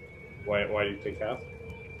 Why do you take half?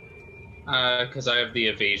 Because I have the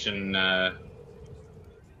evasion.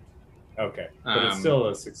 Okay, but it's still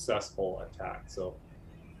a successful attack. So,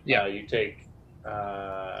 Yeah. you take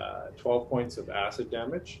 12 points of acid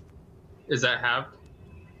damage. Is that halved?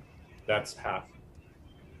 That's half.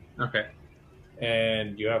 Okay.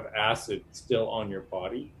 And you have acid still on your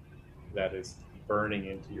body that is burning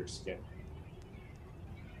into your skin.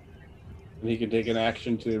 And he can take an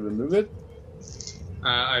action to remove it.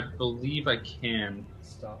 I believe I can.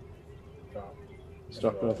 Stop.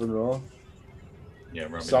 Stop off and roll. Yeah,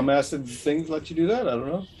 rub it Some in. acid things let you do that. I don't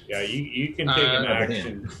know. Yeah, you can take an Rub it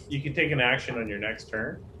action. You can take an action on your next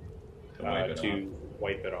turn To wipe it to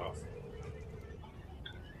wipe it off,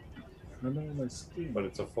 but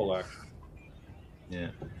it's a full action. Yeah.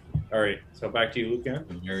 All right, so back to you,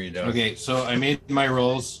 Lucan. There you go. Okay. So I made my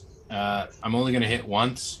rolls. I'm only gonna hit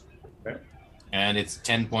once. Okay. And it's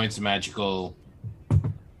 10 points of magical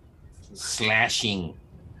slashing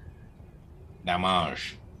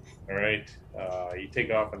damage. All right, you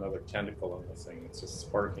take off another tentacle on this thing. It's just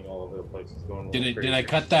sparking all over the place. It's going. a Did little I crazy.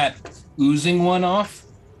 cut that oozing one off?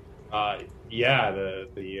 Yeah, the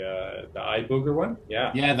eye booger one.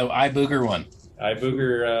 Yeah, Yeah, the eye booger one. eye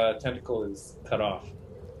booger tentacle is cut off.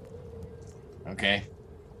 Okay.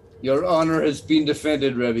 Your honor has been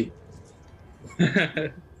defended, Revy.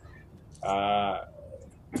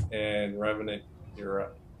 And Revenant, you're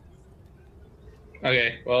up.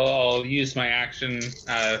 Okay, well, I'll use my action,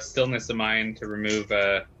 Stillness of Mind, to remove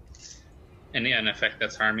an effect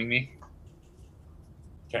that's harming me.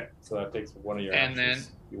 Okay, so that takes one of your And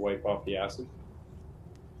actions. You wipe off the acid.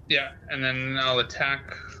 Yeah, and then I'll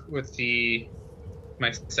attack with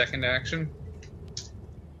my second action.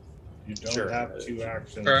 You don't Sure. have 2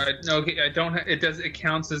 actions. Or no, okay, I don't. It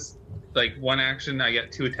counts as like 1 action. I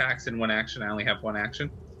get 2 attacks in 1 action. I only have 1 action.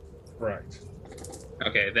 Correct.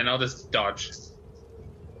 Okay, then I'll just dodge.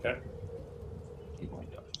 Okay.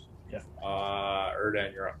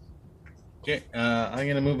 Erdan, you're up. Okay, I'm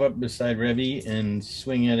gonna move up beside Revy and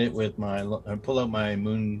swing at it with my. Pull out my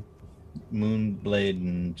moon blade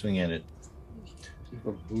and swing at it.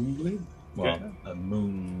 A boom blade? Well, a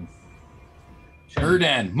moon.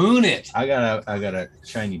 Erdan, moon it. I got a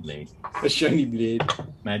shiny blade, A shiny blade.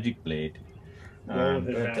 magic blade. Roll with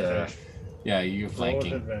But, advantage. Yeah, you're Roll with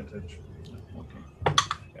flanking. advantage. okay.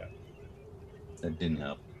 Yeah. That didn't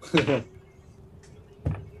help.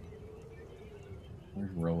 We're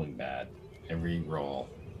rolling bad. Every roll.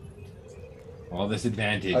 All this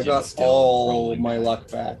advantage. I is got still all rolling my bad.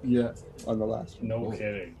 luck back. Yeah, on the last one. No Oh.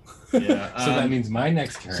 kidding. Yeah. So that means my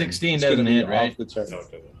next turn. 16 It's gonna doesn't be hit, off right? the chart. No,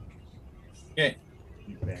 it doesn't.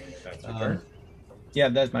 You bang it. That's your turn. Yeah,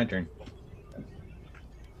 that's my turn.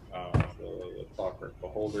 The clock Where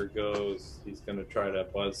Beholder goes, he's going to try to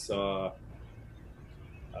buzzsaw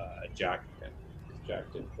Jack again.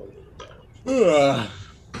 Jack did quite a bit of damage.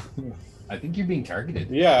 Ugh. I think you're being targeted.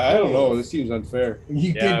 Yeah, I don't know. This seems unfair.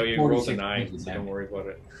 Yeah, you rolled a 46 9, points so of don't damage. worry about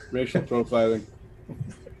it. Racial profiling.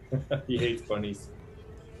 He hates bunnies.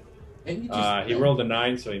 And you just, He rolled a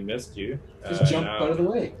 9, so he missed you. just jump now- out of the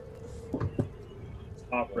way.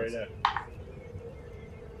 Pop right out.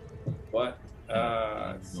 What? What's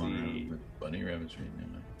Let's going on see. with bunny rabbits right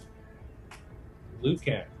now?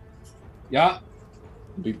 Lucan. Yeah.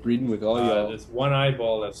 Be breeding with all y'all. This one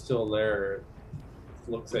eyeball that's still there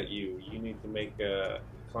looks at you. You need to make a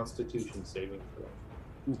Constitution saving throw.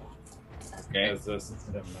 Okay. As this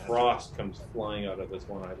frost comes flying out of this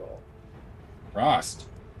one eyeball. Frost.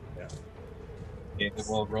 Yeah. Okay,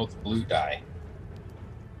 we'll roll the blue die.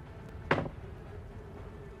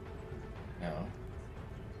 No.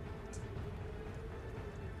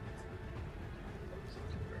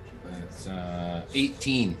 That's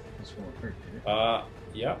 18. This won't hurt, did it?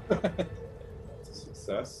 Yeah. That's a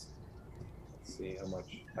success. Let's see how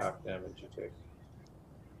much half damage you take.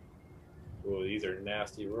 Oh, these are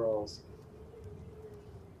nasty rolls.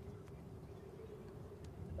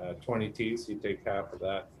 22, so you take half of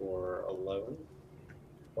that for 11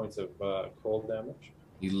 points of cold damage.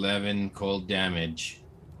 11 cold damage.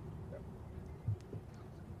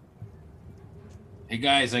 Hey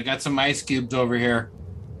guys, I got some ice cubes over here.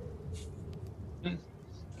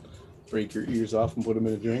 Break your ears off and put them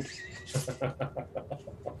in a drink.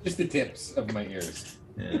 Just the tips of my ears.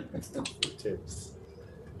 Yeah. Tips.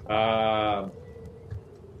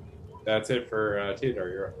 That's it for Theodore.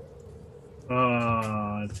 You're up.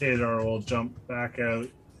 Theodore will jump back out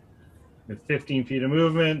with 15 feet of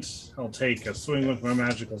movement. I'll take a swing with my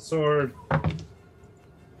magical sword.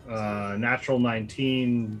 Natural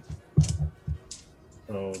 19.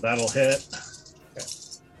 So that'll hit.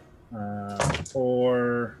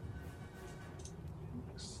 For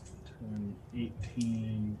 10,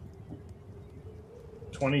 18,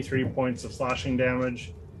 23 points of slashing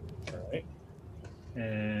damage. All right.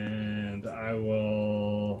 And I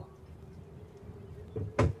will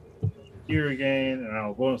here again, and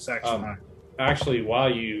I'll bonus action. Actually,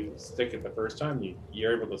 while you stick it the first time,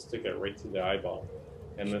 you're able to stick it right through the eyeball,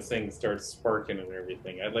 and this thing starts sparking and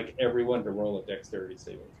everything. I'd like everyone to roll a dexterity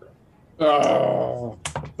saving throw. Oh,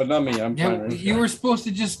 but not me. I'm Yeah, fine. Right? you were supposed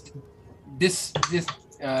to just this.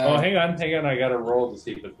 Oh, hang on. I got to roll to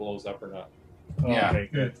see if it blows up or not. yeah. Okay,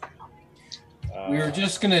 good. We were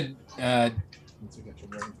just gonna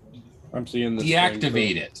I'm seeing this.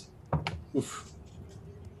 deactivate it. Oof.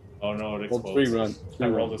 Oh no, it Well, explodes. 3 run. I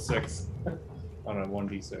rolled a 6 on a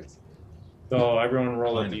 1d6. So everyone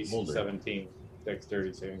roll a Behind the boulder. DC-17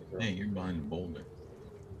 dexterity saving throw. Hey, you're behind the boulder.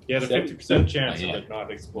 You had a 70%. 50% chance Oh, yeah. of it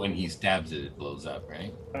not exploding. When he stabs it, it blows up,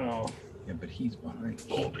 right? Oh, Yeah, but he's behind the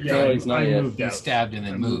boulder. yeah, No, he's not I yet. moved He out. stabbed and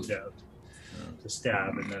I then moved. out to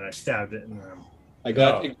stab, and then I stabbed it, and I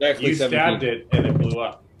got No, exactly you 17. stabbed it and it blew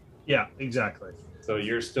up. yeah, exactly. So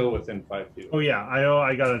you're still within 5 feet. Oh yeah,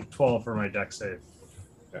 I got a 12 for my deck save.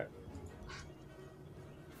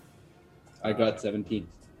 I got 17.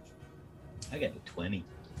 I got a 20.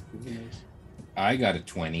 I got a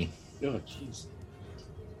 20. Oh, jeez.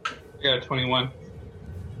 I got a 21.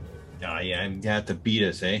 Oh, yeah, you have to beat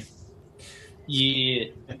us, eh? Yeah.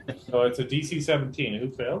 So it's a DC-17. Who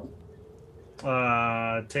failed?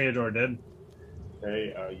 Theodore did.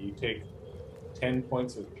 Okay, you take 10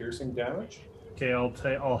 points of piercing damage. Okay,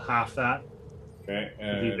 I'll half that, Okay,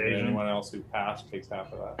 and evasion. anyone else who passed takes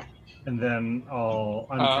half of that. and then I'll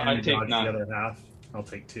I uncanny take dodge none. the other half. I'll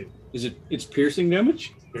take 2. It's piercing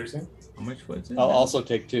damage? Piercing? How much was it? I'll also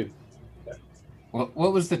take 2. What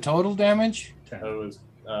was the total damage? 10. That was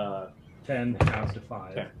 10 half to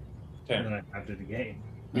 5. 10. And 10. then I halved it again.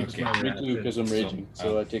 Okay. My Me rat too, because I'm So, raging,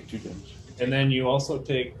 so I take 2 damage. And then you also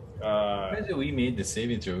take Imagine we made the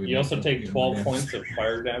saving throw. you also take 12 points of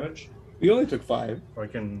fire damage. We only took 5. So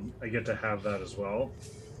I get to have that as well,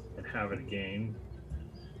 and have it again.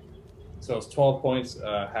 So it's 12 points,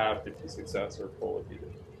 half if you success or full if you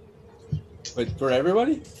did. But for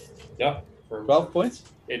everybody? Yep. For 12 points?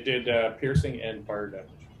 It did piercing and fire damage.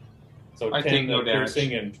 So I 10 take no damage.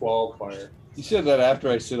 piercing and 12 fire. You said that after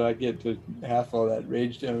I said I get to half all that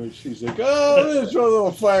rage damage. She's like, oh, let's throw a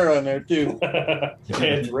little fire on there, too.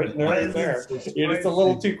 It's written Why right is there. it so You're just a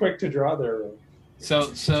little too quick to draw there.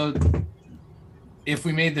 So if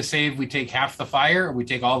we made the save, we take half the fire, or we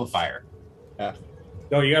take all the fire?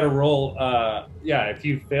 No, you got to roll. Yeah, if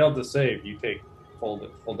you failed to save, you take full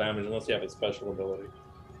damage unless you have a special ability.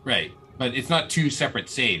 Right, but it's not 2 separate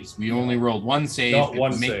saves. We only rolled 1 save. Not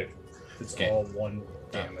one Make- save. It's Okay. all one.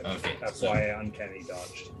 damage. okay, That's so- why I uncanny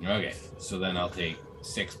dodged. Okay, so then I'll take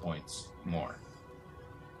 6 points more.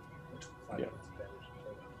 Yeah.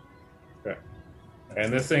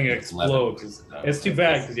 And this thing explodes. It's too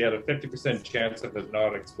bad because you had a 50% chance of it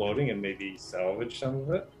not exploding and maybe salvage some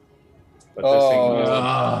of it. But this thing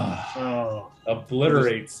just Oh,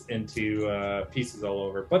 obliterates into pieces all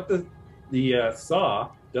over. But the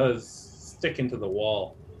saw does stick into the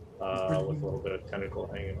wall with a little bit of tentacle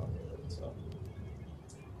hanging on it.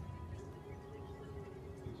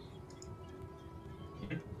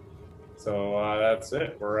 So that's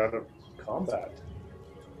it. We're out of combat.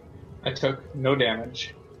 I took no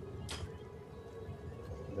damage.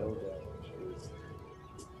 No damage.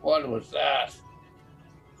 What was that?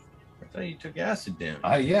 I thought you took acid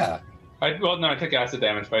damage. Yeah. I took acid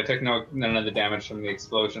damage, but I took none of the damage from the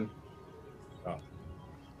explosion.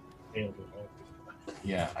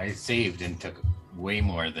 Yeah, I saved and took way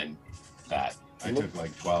more than that. I took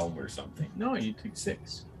like 12 or something. No, you took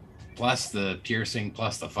 6. Plus the piercing,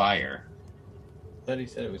 plus the fire. I thought he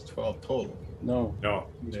said it was 12 total. No, No,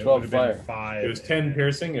 it was it 12 would've been fire. 5. it was 10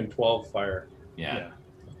 piercing and 12 fire. Yeah.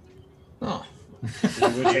 Oh.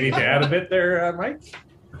 You need to add a bit there, Mike?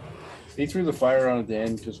 He threw the fire on at the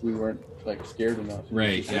end because we weren't like scared enough.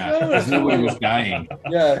 Right, yeah. Because nobody was dying.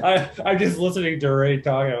 Yeah, I'm just listening to Ray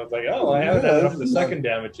talk. I was like, oh, I haven't Yeah, had enough this of the is second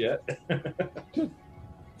damage yet.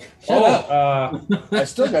 Shut up. Uh, I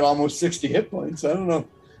still got almost 60 hit points. I don't know.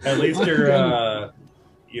 at least your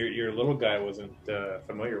little guy wasn't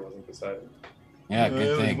familiar, wasn't beside him. Yeah, It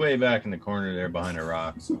good was thing. way back in the corner there behind a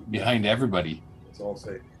rock. So. Behind everybody. It's all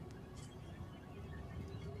safe.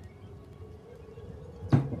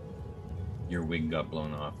 Your wig got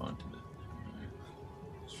blown off onto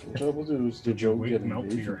the. Trouble is Did your Joe wig get melt to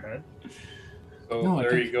invasion. your head? So No, I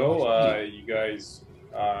there think- you go. You guys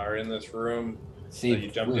are in this room that Saved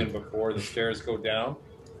you jumped in wood. before. The stairs go down,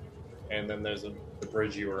 and then there's the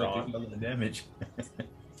bridge you were on, the damage.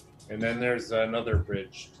 and then there's another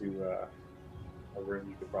bridge to a room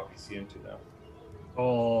you could probably see into now.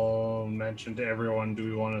 I'll mention to everyone, do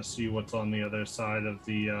we want to see what's on the other side of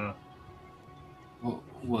the... Well,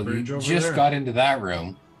 you Bridge over just there. got into that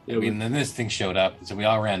room. Yeah, and then this thing showed up, so we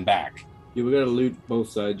all ran back. Yeah, we gotta loot both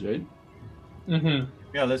sides, right? Mm-hmm.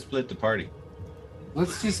 Yeah, let's split the party.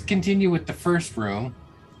 Let's just continue with the first room,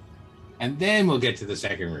 and then we'll get to the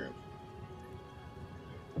second room.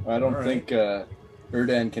 I don't Alright. think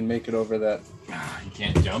Erdan can make it over that You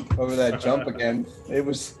can't jump. jump again. It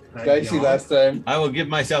was Thank dicey you. last time. I will give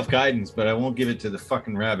myself guidance, but I won't give it to the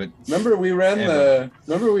fucking rabbit. Remember we ran Ever.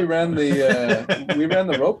 we ran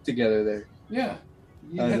the rope together there Yeah.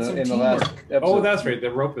 You in had some the teamwork. last episode. Oh, that's right.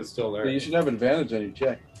 The rope is still there. So you should have advantage on your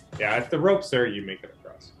check. Yeah, if the rope's there, you make it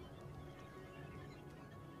across.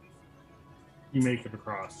 You make it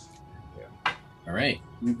across. All right.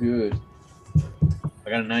 You good. I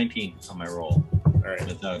got a 19 on my roll All right,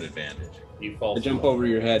 without advantage. you fall. I jump slow. over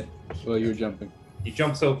your head while you're jumping. You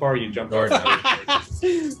jump so far, you jump Or over.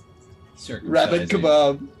 Rabbit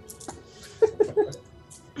kebab.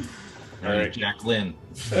 All All right, right. Jacqueline.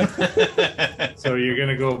 So you're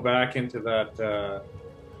gonna go back into that.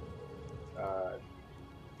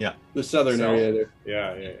 The southern So- area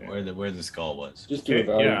there. Yeah. where the skull was. Just do a Okay,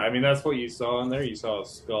 value. yeah, I mean that's what you saw in there. You saw a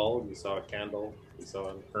skull, you saw a candle, you saw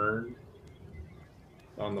an urn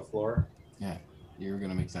on the floor. You were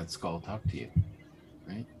gonna make that skull talk to you,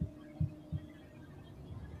 right?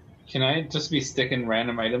 Can I just be sticking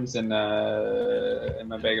random items in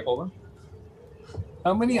my bag of holding?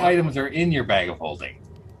 How many items are in your bag of holding?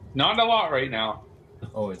 Not a lot right now.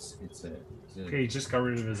 Oh, it's a. Okay, he just got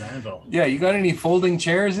rid of his anvil. Yeah, you got any folding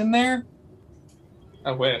chairs in there?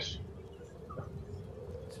 I wish.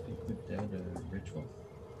 Speak with dead ritual.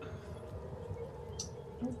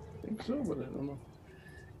 I think so, but I don't know.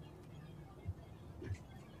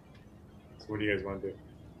 So what do you guys want to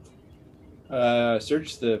do?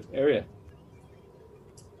 Search the area.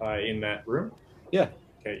 In that room? Yeah.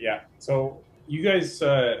 Okay, yeah. So you guys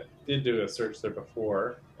did do a search there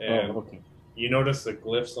before, and Oh, okay. you noticed the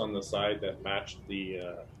glyphs on the side that matched the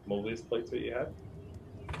Mobius plates that you had,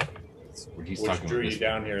 Where he's which talking drew about you this.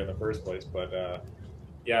 down here in the first place. But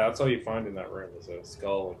yeah, that's all you find in that room is a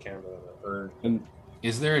skull, a candle, and an urn.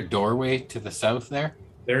 Is there a doorway to the south there?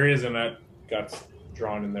 There is, and that got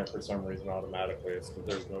drawn in there for some reason automatically.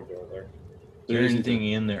 There's no door there. Is there anything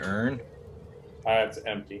in the urn? It's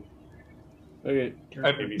empty. Okay.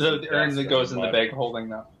 Maybe The some urn gas that goes in the blood. bag of holding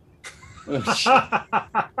now.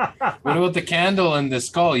 What about the candle and the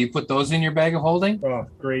skull? You put those in your bag of holding? Oh,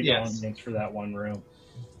 great Yes. ornaments for that one room.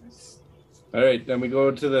 All right, then we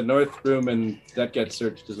go to the north room, and that gets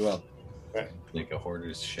searched as well. Like a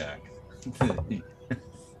hoarder's shack.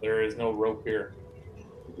 There is no rope here.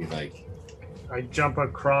 It'd be like, I jump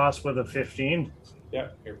across with a 15, Yeah,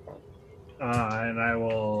 you're fine. and I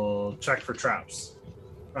will check for traps.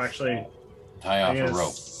 Actually, tie I off a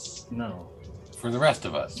guess- rope No, for the rest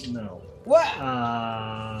of us. no. What?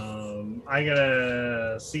 I'm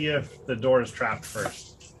gonna see if the door is trapped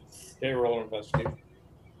first. Okay, roll an investigation.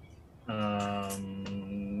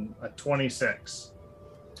 A 26.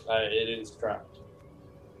 It is trapped.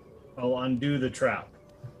 I'll undo the trap.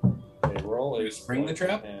 Okay, roll You a spring the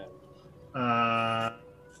trap? and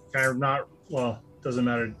Kind of not. Well, doesn't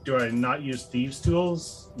matter. Do I not use thieves'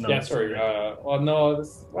 tools? No. Yeah, sorry. Well, no.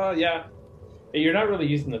 Well, yeah. You're not really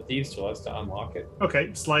using the thieves tool. That's to unlock it.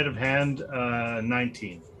 Okay, sleight of hand.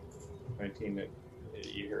 19. 19.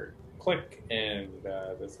 You heard click, and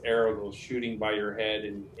this arrow goes shooting by your head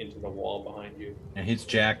and into the wall behind you. And hits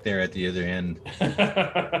Jack there at the other end.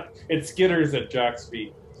 It skitters at Jack's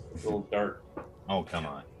feet. It's a little dart. Oh, come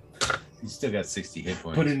on. He's still got 60 hit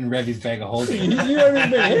points. Put it in Revy's bag of you holding.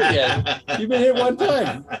 haven't been hit yet. You've been hit one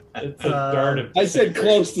time. It's a dart of I said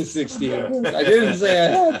close to 60 hit points. I didn't say I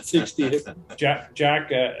had 60 hit points. Jack,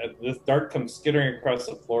 this dart comes skittering across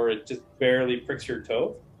the floor. It just barely pricks your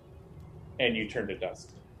toe, and you turn to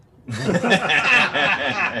dust.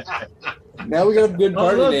 Now we got a good Oh,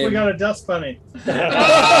 party look, name. we got a dust bunny.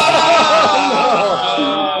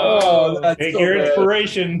 Oh, that's Take so your bad.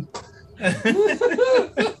 inspiration.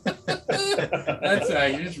 That's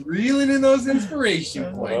you're just reeling in those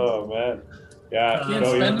inspiration points. Oh man, yeah. Can't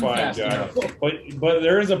No, spend you're them fine, fast Jack. enough. But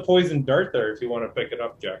there is a poison dart there if you want to pick it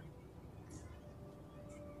up, Jack.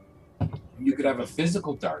 You could have a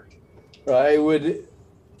physical dart. I would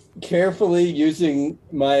carefully, using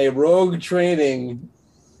my rogue training,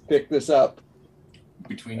 pick this up.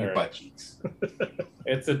 Between your All butt right. cheeks.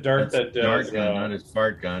 It's a dart that does Dart gun, not his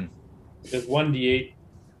fart gun. does 1d8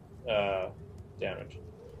 damage.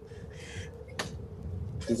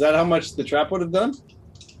 Is that how much the trap would have done?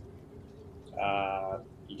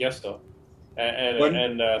 You guess so. And One-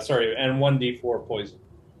 and 1d4 poison.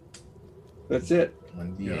 That's it.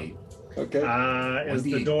 1d8. Okay. Is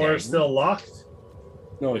the 1d8 door dagger. still locked?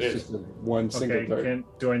 No, it it's is. just a one single Okay.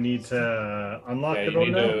 dart. Do I need to unlock Yeah, the you door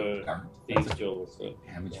need now? to Dart. these skills.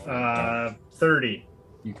 Damage for a dart. 30.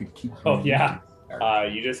 You could keep. Oh yeah.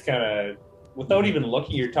 Dart. You just kind of, without even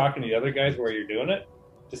looking, you're talking to the other guys while you're doing it.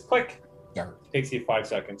 Just click. Dart. Takes you 5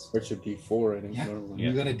 seconds, Which would be 4, I think. Yeah. normally.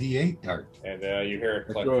 You got a d8 dart. and you hear it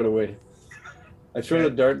I click. throw it away. I throw Okay.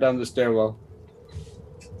 the dart down the stairwell.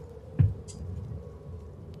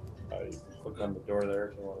 You can click on the door there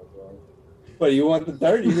if you want to join. But you want the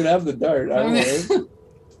dart? You can have the dart. I don't know.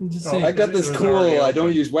 I'm just Oh, saying. I got it this was cool, already I open.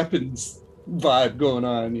 don't use weapons vibe going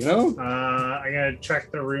on, you know? I'm going to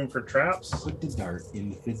check the room for traps. Put the dart in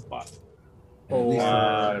the fizz bot.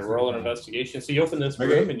 Oh, Roll an investigation. So you open this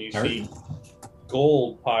Okay. room and you Dart. see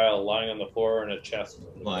gold pile lying on the floor in a chest.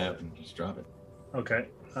 Fly up and just drop it. Okay.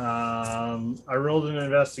 I rolled an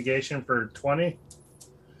investigation for 20.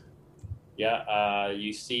 Yeah,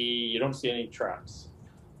 you don't see any traps.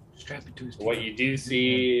 Strap it to his What you do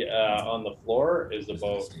see on the floor is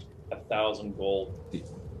about 1,000 gold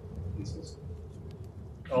pieces.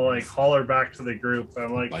 I'll like holler back to the group.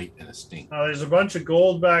 I'm like, bite and a sting. oh, there's a bunch of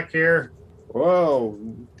gold back here. Whoa.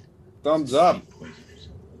 Thumbs up.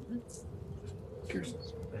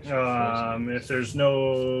 Pierces. If there's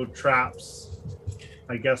no traps,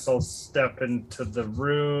 I guess I'll step into the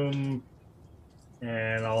room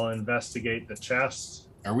and I'll investigate the chest.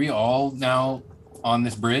 Are we all now on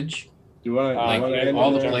this bridge? Do you want to Like, Like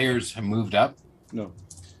all the players have moved up. No.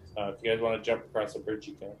 If you guys want to jump across the bridge,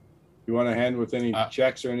 you can. You want a hand with any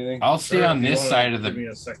checks or anything? I'll stay Sure, on if you this wanna side of Give the. me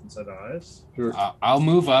a second set of eyes. Sure. I'll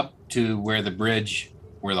move up to where the bridge,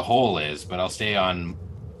 where the hole is, but I'll stay on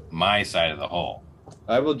my side of the hole.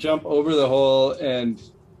 I will jump over the hole and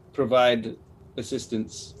provide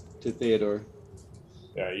assistance to Theodore.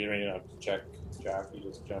 Yeah, you don't even have to check, Jack. You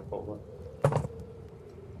just jump over.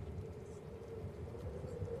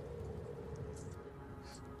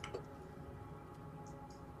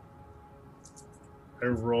 I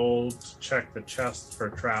rolled to check the chest for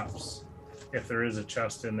traps, if there is a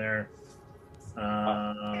chest in there.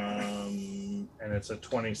 And it's a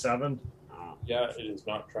 27. Yeah, it is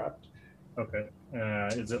not trapped. Okay.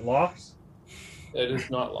 Is it locked? It is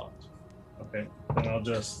not locked. Okay. And I'll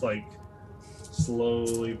just like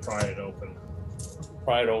slowly pry it open.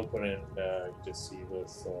 Pry it open and you just see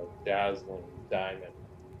this dazzling diamond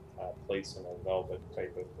placed in a velvet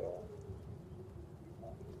type of.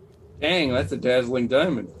 Dang, that's a dazzling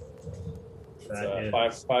diamond. It's That is-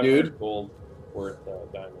 500 gold worth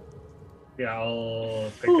diamond. Yeah,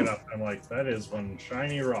 I'll pick it up. I'm like, that is one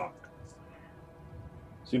shiny rock.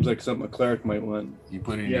 Seems like something a cleric might want. You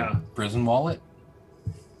put it in Yeah. your prison wallet?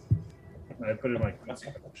 I put it in my queen's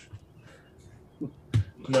pouch.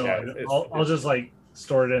 No, Yeah, it's- I'll just like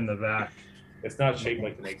store it in the back It's not shaped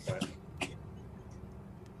like an eggplant.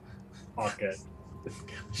 pocket.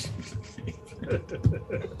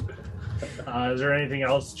 Is there anything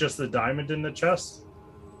else? Just the diamond in the chest?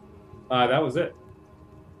 That was it.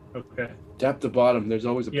 Okay. Tap the bottom. There's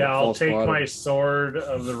always a Yeah, I'll false take bottom. my sword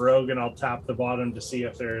of the rogue and I'll tap the bottom to see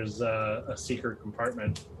if there's a secret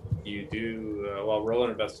compartment. You do roll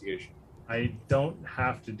an investigation. I don't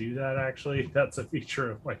have to do that actually. That's a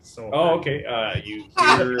feature of my sword. Oh, okay. You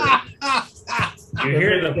hear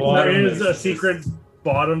the If bottom. there is a secret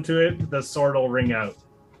bottom to it, the sword will ring out.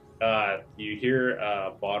 You hear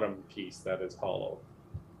a bottom piece that is hollow.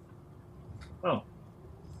 Oh,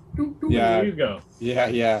 Yeah. there you go.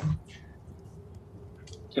 Yeah.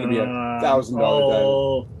 It's gonna be a $1,000 diamond.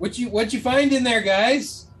 Oh, What'd you find in there,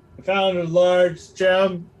 guys? I found a large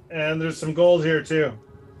gem, and there's some gold here too.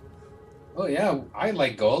 Oh yeah, I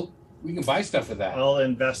like gold. We can buy stuff with that. I'll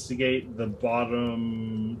investigate the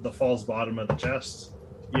false bottom of the chest.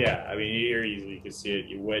 Yeah, I mean, here you can see it.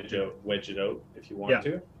 You wedge it out if you want Yeah.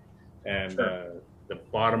 to, and Sure. the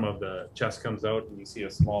bottom of the chest comes out, and you see a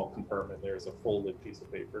small compartment. There's a folded piece of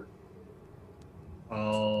paper.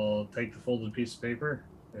 I'll take the folded piece of paper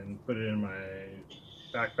and put it in my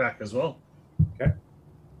backpack as well. Okay.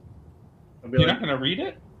 I'll be You're like, not going to read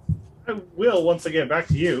it? I will once I get back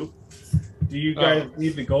to you. Do you guys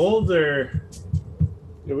need the gold, or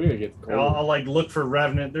Yeah, we're gonna get gold. I'll like look for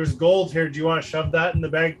revenant? There's gold here. Do you want to shove that in the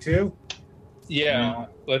bag too? Yeah.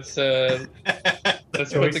 Let's put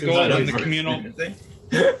Choices the gold on in the communal.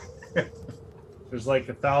 There's like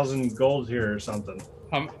 1,000 gold here or something.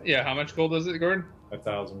 How much gold is it, Gordon?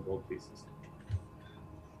 1,000 gold pieces.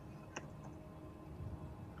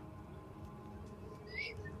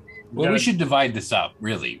 Well, Yeah. we should divide this up,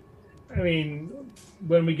 really. I mean,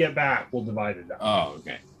 when we get back, we'll divide it up Oh,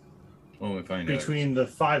 okay. When we find out. between the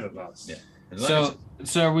 5 of us. Yeah. As long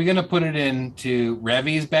So are we gonna put it into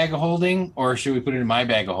Revy's bag of holding, or should we put it in my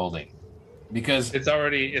bag of holding? Because It's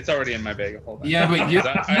already in my bag of holding. yeah, but you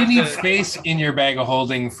I need have to- space in your bag of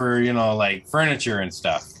holding for like furniture and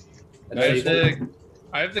stuff.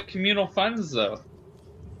 I have the communal funds though.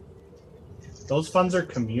 Those funds are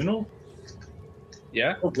communal?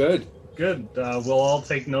 Yeah. Oh, good. Good. We'll all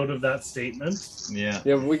take note of that statement. yeah.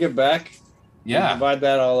 Yeah, when we get back, Yeah, divide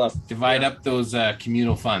that all up. divide up those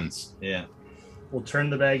communal funds. Yeah. We'll turn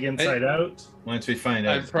the bag inside out. Once we find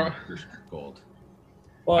out there's gold.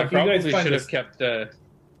 Well, I if you guys probably find should this, have kept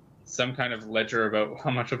some kind of ledger about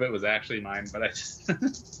how much of it was actually mine, but I just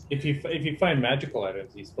if you find magical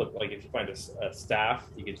items, you split. Like if you find a staff,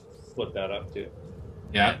 you can split that up too.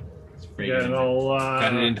 Yeah, It's pretty Yeah, and I'll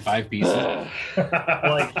cut it into 5 pieces.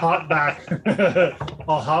 like hop back.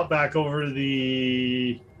 I'll hop back over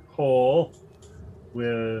the hole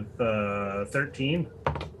with 13,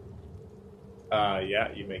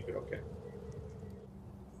 Yeah, you make it okay.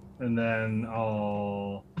 and then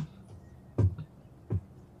I'll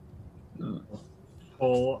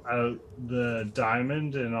pull out the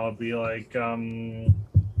diamond, and I'll be like,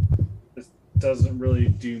 this doesn't really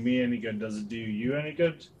do me any good. Does it do you any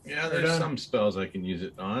good? Yeah, Right there's on. some spells I can use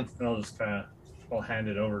it on. And I'll just kind of, I'll hand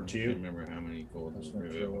it over I to can't you. remember how many gold That's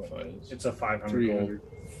not sure Revivify what is. It's a 500 gold. 300.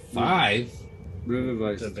 5.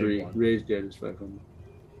 Revivize It's a big 3. one. Raised dead is 500.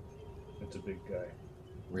 It's a big guy.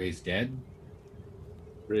 Raised dead.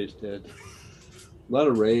 Raised dead. A lot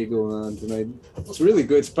of Ray going on tonight. It's really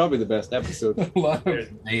good. It's probably the best episode.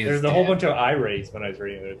 There's a whole bunch of eye rays when I was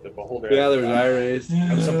reading it. The beholder. Yeah, there was eye rays.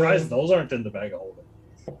 I'm surprised those aren't in the bag of holding.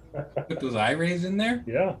 Put those eye rays in there.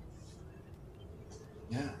 Yeah.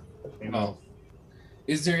 Yeah. Maybe. Well,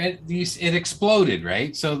 is there it exploded,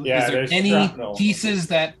 right? So Yeah, is there there's any shrapnel. pieces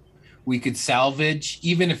that we could salvage,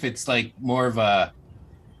 even if it's like more of a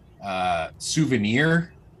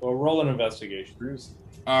souvenir? Well, roll an investigation.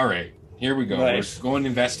 All right, here we go. Nice. We're going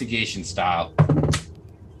investigation style.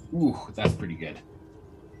 Ooh, that's pretty good.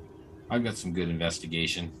 I've got some good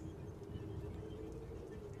investigation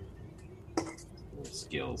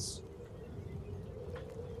skills.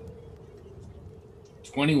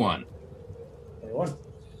 21. 21.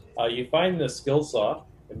 You find the skill saw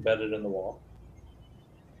embedded in the wall.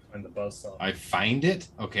 And the buzzsaw. I find it.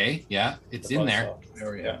 Okay, yeah, it's The in buzz there. saw. We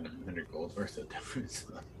already have 100 gold worth of difference.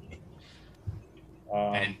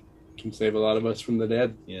 And Can save a lot of us from the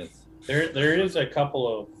dead. Yes. There is a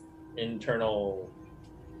couple of internal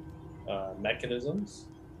mechanisms.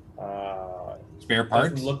 spare parts.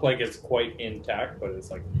 Doesn't look like it's quite intact, but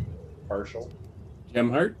it's like partial. Gem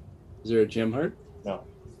heart? Is there a gem heart? No.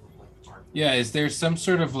 Yeah, is there some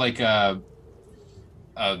sort of like a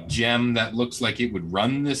gem that looks like it would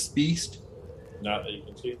run this beast? Not that you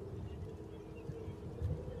can see.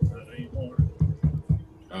 Not anymore.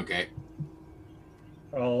 Okay.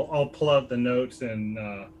 I'll pull out the note and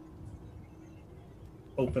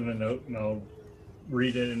open the note, and I'll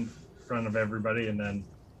read it in front of everybody, and then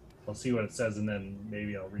I'll see what it says, and then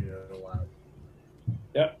maybe I'll read it aloud.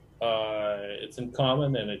 Yep. It's in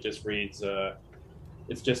common, and it just reads,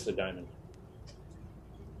 it's just a diamond.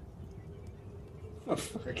 Oh,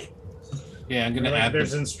 fuck. Yeah, I'm gonna Like, add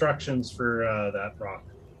there's this. instructions for that rock.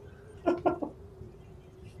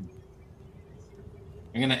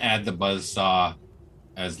 I'm gonna add the buzzsaw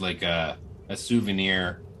as like a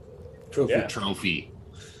souvenir Trophy. Yeah. trophy.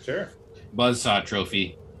 Sure. Buzzsaw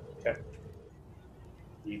trophy.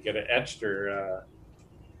 You get it etched or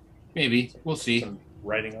Maybe. We'll see. some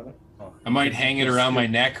writing on it. I might hang it around my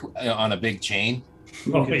neck on a big chain.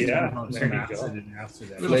 Oh, Get yeah. some There you acid go. and after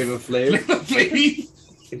that. Flavor Flav. Maybe.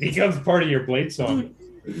 It becomes part of your blade song.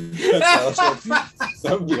 That's awesome.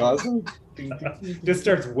 That would be awesome. Just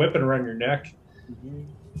starts whipping around your neck.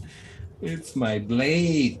 It's my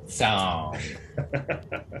blade song.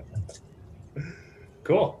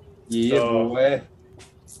 Cool. Yeah, So- boy.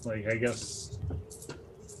 Like, I guess.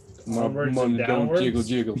 My Onwards money and don't downwards? jiggle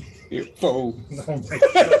jiggle. Yeah, foe. Oh my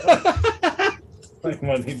god. My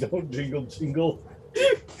money don't jingle jingle.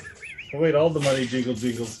 Wait, all the money jingle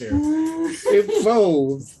jingles here. It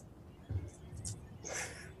folds.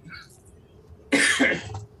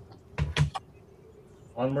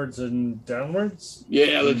 Onwards and downwards?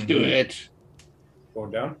 Yeah, let's do it.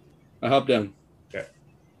 Going down. I hop down.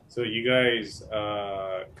 So you guys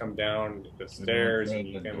come down the stairs and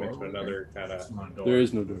you come into another kind of Not a door. There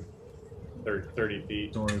is no door. 30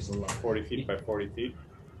 feet, Door is a lock. 40 feet by 40 feet.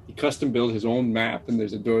 He custom built his own map, and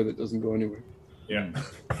there's a door that doesn't go anywhere. Yeah.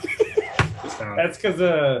 Sound. That's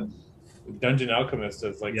because Dungeon Alchemist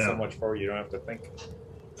does like Yeah. so much for you. You don't have to think.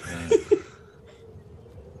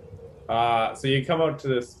 So you come out to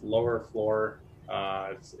this lower floor.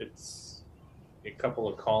 It's a couple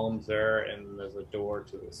of columns there, and there's a door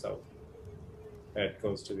to the south that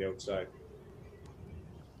goes to the outside.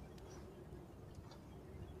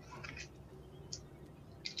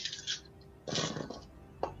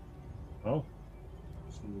 Oh.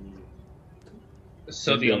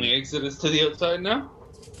 So the only exit is to the outside now?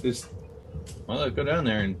 It's, Well, let's go down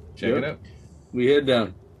there and check Yep. it out. we head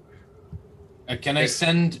down. Can I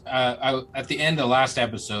send at the end of last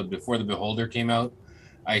episode before the Beholder came out?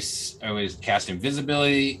 I was cast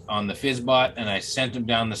invisibility on the Fizzbot and I sent him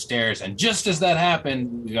down the stairs. And just as that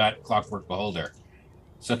happened, we got Clockwork Beholder.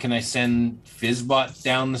 So can I send Fizzbot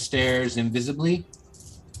down the stairs invisibly?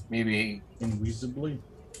 Maybe Invisibly?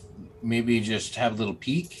 just have a little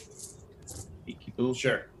peek. Peeky boo.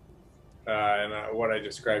 Sure. And what I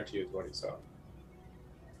described to you is what he saw.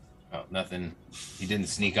 Oh, nothing. He didn't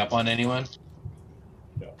sneak up on anyone.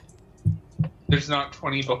 There's not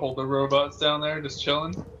 20 Beholder robots down there just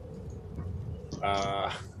chilling?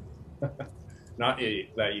 Not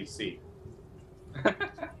that you see.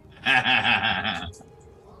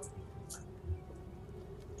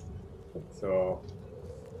 So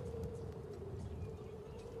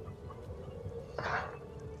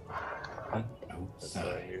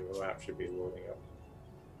your map should be loading up.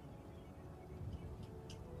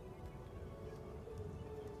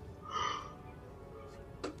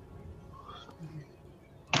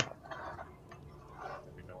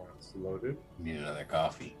 Let me know when it's loaded. Need another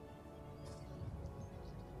coffee.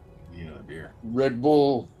 Need another beer. Red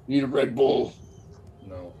Bull. Need a Red Bull.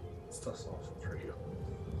 No. Stuff's awful for you.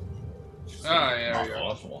 Ah, yeah, there you go.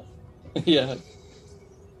 Awful. Yeah.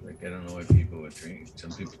 Like, I don't know why people would drink.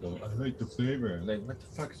 Some people don't. I like the flavor. Like, what the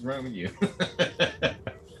fuck is wrong with you?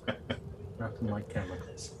 Nothing like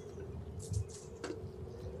chemicals.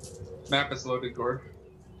 Map is loaded, Gord.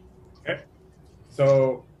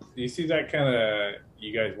 So you see that kind of,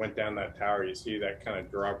 you guys went down that tower, you see that kind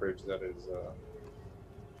of drawbridge that is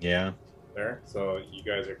Yeah. there. So you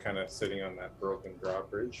guys are kind of sitting on that broken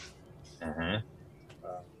drawbridge. Uh-huh.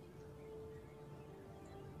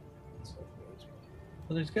 So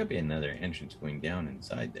Well, there's got to be another entrance going down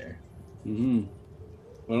inside there. Mm-hmm.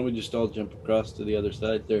 Why don't we just all jump across to the other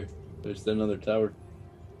side there? There's another tower.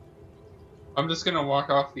 I'm just gonna walk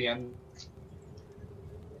off the end.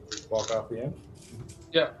 walk off the end.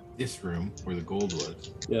 This room where the gold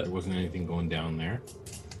was. Yeah. There wasn't anything going down there.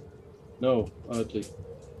 No, oddly.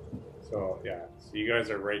 So yeah, so you guys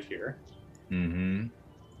are right here. Mm-hmm.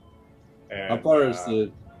 And, How far is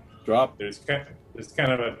the drop? There's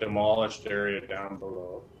kind of a demolished area down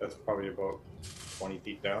below. That's probably about 20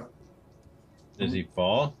 feet down. Does he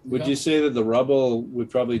fall? Would you say that the rubble would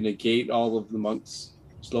probably negate all of the monks'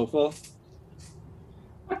 slow fall?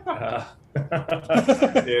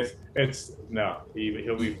 It's no.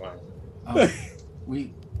 He'll be fine.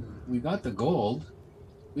 We got the gold.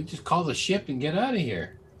 We just call the ship and get out of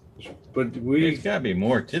here. But There's got to be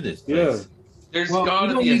more to this place. yeah. There's Well, got we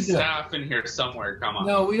to don't be a need to- staff in here somewhere. Come on.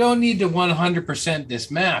 No, we don't need to 100% this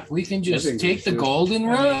map. We can just think we take the should. gold and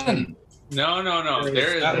run. No.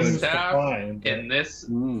 There is That a was staff fine, but in this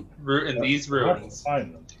Mm. in these we'll have to rooms.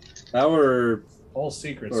 find them. Our All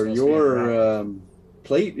secrets. or must be around. your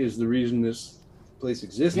plate is the reason this place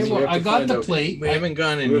exists. Yeah, We well, have I to got find the out- plate. We haven't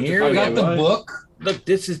gone We in have to here. I find got out the why. book, Look,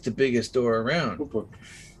 this is the biggest door around. What book?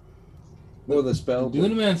 Oh, the spell book.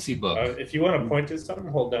 Dunamancy book. If you want to point to something,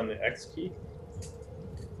 hold down the X key.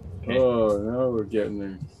 Oh, now we're getting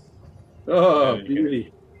there. Oh, Yeah,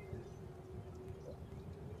 beauty.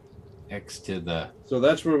 X to the So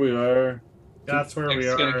that's where we are. That's where we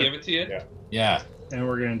It's gonna are, give it to you. Yeah. yeah. and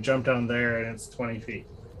we're gonna jump down there, and it's 20 feet.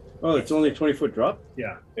 Oh, it's only a 20-foot drop?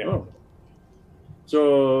 Yeah. Yeah. Oh.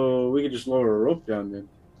 So we could just lower a rope down then.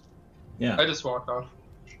 Yeah. I just walked off.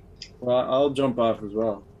 Well, I'll jump off as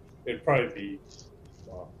well. It'd probably be.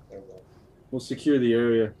 Well, never mind. We'll secure the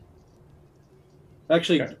area.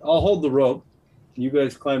 Actually, Okay. I'll hold the rope. You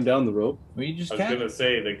guys climb down the rope. Well, you just I was can't. gonna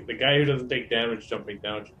say the guy who doesn't take damage jumping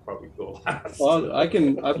down should probably go last. Well,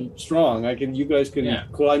 I'm strong. You guys can Yeah.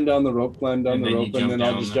 climb down the rope, climb down And the then you rope, and jump then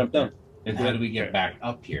I'll down just the- jump down. And how do we get Okay. back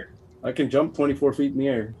up here? I can jump 24 feet in the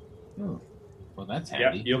air. Well, that's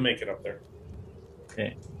Yeah, handy. you'll make it up there.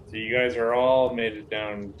 Okay. So you guys are all made it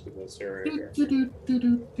down to this area here.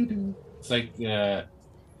 It's like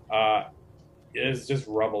It's just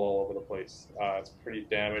rubble all over the place. It's pretty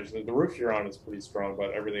damaged. The roof you're on is pretty strong,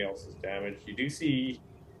 but everything else is damaged. You do see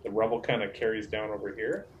the rubble kind of carries down over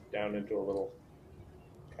here, down into a little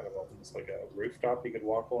kind of almost like a rooftop you could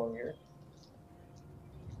walk along here.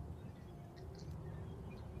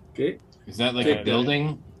 Okay. is that like Yeah. a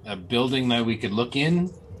building? A building that we could look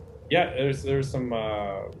in? Yeah, there's some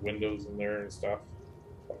windows in there and stuff.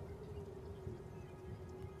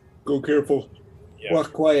 Go careful. Yeah,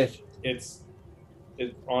 Walk quiet.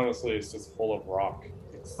 it honestly it's just full of rock.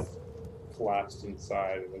 It's collapsed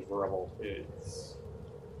inside and there's rubble. It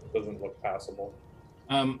doesn't look passable.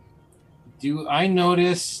 Do I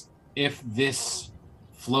notice if this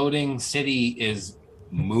floating city is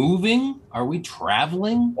moving? Are we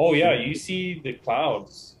traveling? Oh yeah, you see the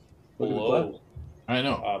clouds Look at the below I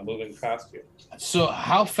know. moving past you. So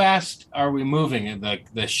how fast are we moving?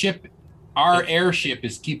 The ship, our airship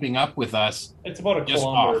is keeping up with us. It's about a Just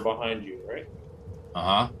kilometer off. behind you, right? Uh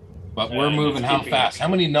huh. But we're And moving it's how keeping fast? up. How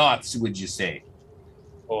many knots would you say?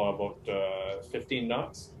 Oh, about 15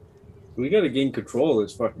 knots. We got to gain control of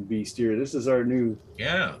this fucking beast here. This is our new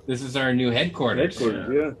Yeah. This is our new headquarters.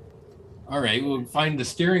 headquarters. Yeah. All right, we'll find the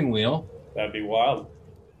steering wheel. That'd be wild.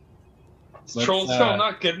 Is Let's, Troll Skull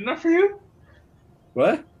not good enough for you?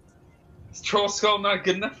 What? Is Troll Skull not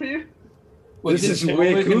good enough for you? Well, This did- is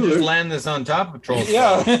way We can just cooler. land this on top of Troll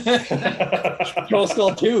Skull. Yeah. Troll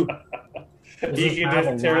Skull 2. You can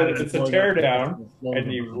just tear it. It's a tear down,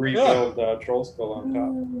 and you rebuild Troll Skull on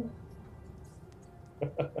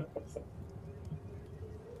top.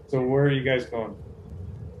 So where are you guys going?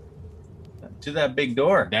 To that big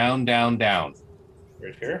door. Down, down, down.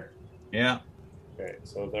 Right here. Yeah. Okay,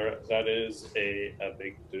 so that is a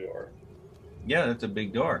big door. Yeah, that's a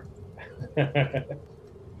big door. Let's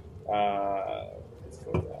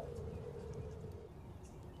go with that.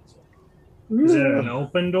 Is it an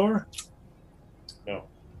open door? No,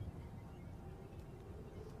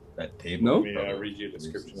 That table. No? let me read you a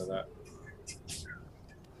description of that.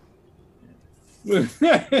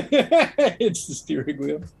 It's the steering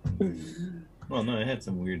wheel. Well, no, it had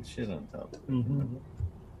some weird shit on top. Mm-hmm.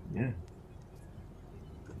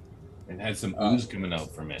 It had some ooze coming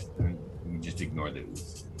out from it. We just ignore the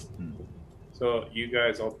ooze. So you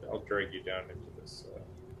guys, I'll drag you down into this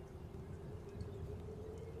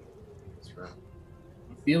room.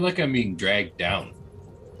 I feel like I'm being dragged down.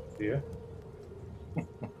 Do you?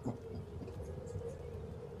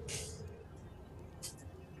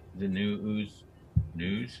 The new ooze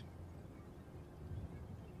news.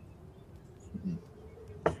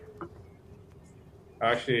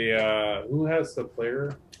 Actually, who has the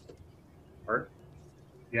player art?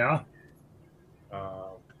 Yeah.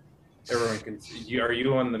 Everyone can see. Are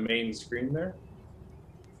you on the main screen there?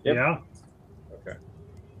 Yep. Yeah. Okay.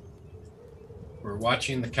 We're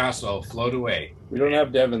watching the castle float away. We don't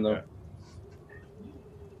have Devin, though.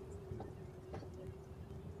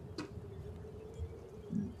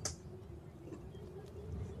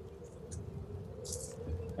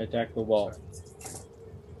 Attack the wall.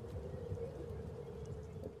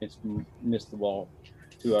 It's missed the wall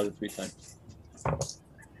 2 out of 3 times.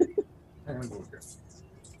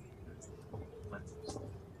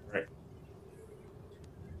 Right.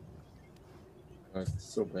 Oh, it's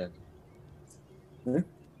so bad. Huh?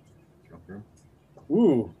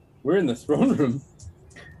 Ooh, we're in the throne room.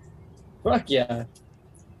 Fuck yeah.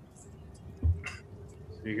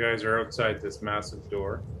 So you guys are outside this massive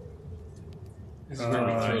door. This is where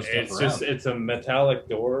we throw stuff It's around. just it's a metallic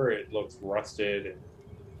door. It looks rusted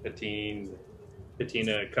and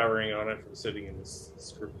patina covering on it from sitting in this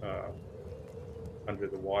under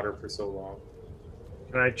the water for so long.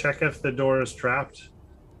 Can I check if the door is trapped?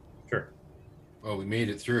 Sure. Oh, we made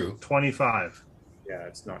it through. 25. Yeah,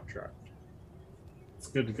 it's not trapped. It's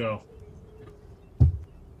good to go.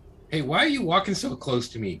 Hey, why are you walking so close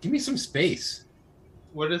to me? Give me some space.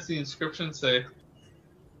 What does the inscription say?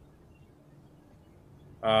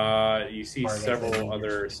 You see Fart several outside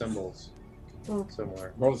other symbols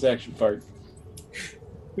similar. Bonus action fart.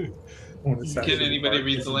 Can anybody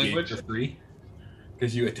read the language? For free?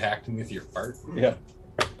 Because you attacked him with your fart? Yeah.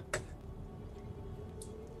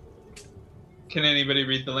 Can anybody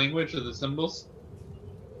read the language or the symbols?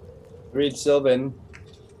 Read Sylvan.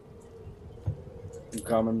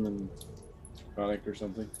 Common and Chronic or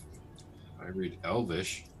something. I read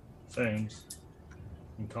Elvish. Same.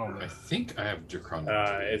 In I common. think I have Draconic.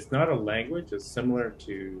 It's not a language. It's similar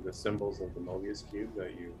to the symbols of the Mobius cube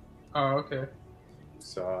that you Oh, okay.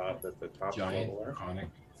 saw up at the top Giant, level there. Draconic,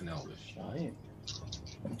 and Elvish. Giant.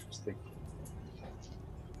 Interesting.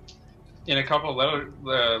 In a couple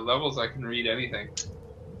levels, I can read anything.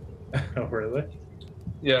 Oh, really?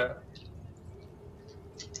 Yeah.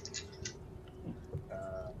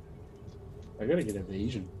 I gotta get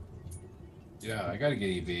evasion. Yeah, I gotta get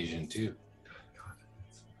evasion too.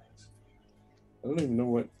 I don't even know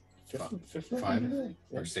what fifth level? 5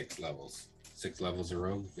 Yeah. or 6 levels. 6 levels a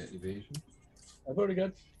rogue, get evasion. I've already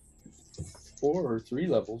got 4 or 3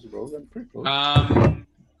 levels of rogue. I'm pretty close.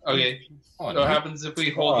 Okay. Oh, What nice. happens if we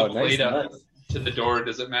hold Oh, the nice blade up nuts. to the door?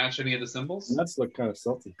 Does it match any of the symbols? Nuts look kind of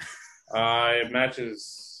salty. It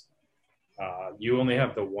matches. You only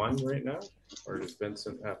have the one right now, or does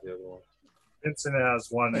Vincent have the other one? Vincent has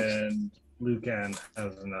one and Lucan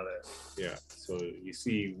has another. Yeah. So you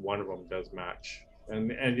see, one of them does match,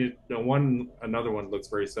 and another one looks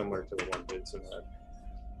very similar to the one Vincent had.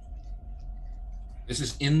 This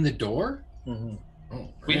is in the door? Mm-hmm. Oh,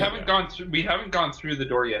 We right. haven't gone through. We haven't gone through the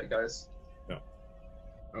door yet, guys. No.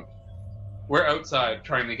 Oh. We're outside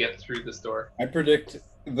trying to get through this door. I predict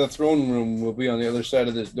the throne room will be on the other side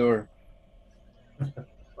of this door.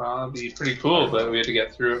 Well, it'd be pretty cool, but we had to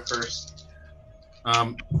get through it first.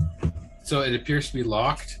 So it appears to be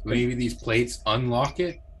locked. Maybe these plates unlock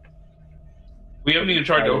it. We haven't even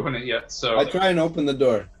tried to open it yet, so I try and open the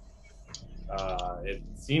door. It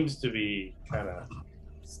seems to be kind of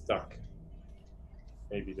stuck.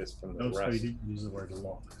 Maybe just from the Notice how you rest. didn't use the word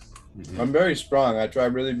lock. I'm very strong. I try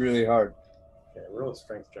really, really hard. Okay, roll a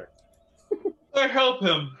strength check. I help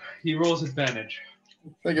him. He rolls advantage.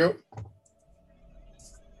 Thank you.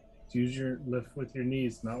 Use your lift with your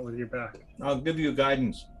knees, not with your back. I'll give you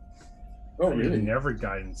guidance. Oh, You're really? never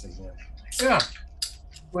guidance again. Yeah.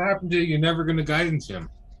 What happened to you? You're never going to guidance him.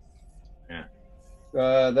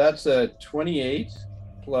 That's a 28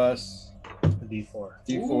 plus A D4.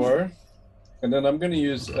 D4. And then I'm going to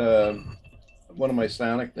use one of my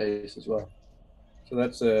psionic dice as well. So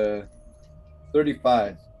that's a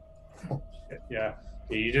 35. Yeah.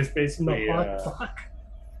 You just basically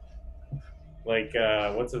like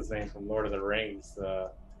what's his name from Lord of the Rings?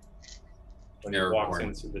 When he walks Aragorn.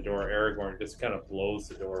 into the door, Aragorn just kind of blows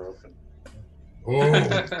the door open. Oh.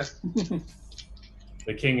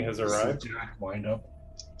 The king has arrived. Wind up.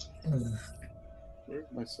 Where's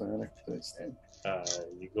my psionic dice?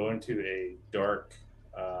 You go into a dark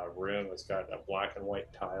room. It's got a black and white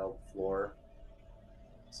tiled floor.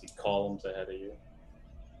 You see columns ahead of you.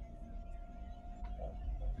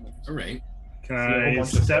 All right. Can See a whole I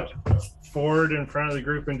bunch of step stuff. forward in front of the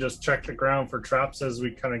group and just check the ground for traps as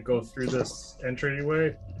we kind of go through this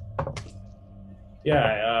entryway?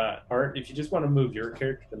 Yeah, Art, if you just want to move your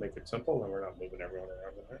character to make it simple, then we're not moving everyone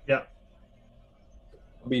around in there. Yeah.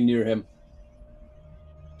 I'll be near him.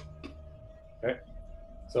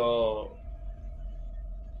 So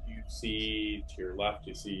you see to your left,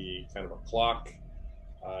 you see kind of a clock.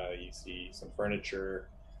 You see some furniture.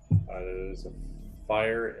 There's a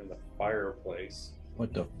fire in the fireplace.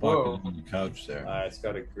 What the fuck Whoa. is on the couch there? It's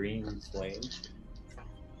got a green flame.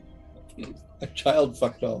 A child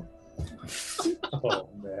fucked all. Oh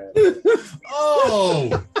man!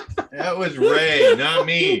 Oh! That was Ray, not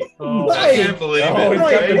me. Oh, I can't believe Oh, it. he's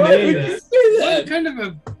got the Why would name. you say What that? kind of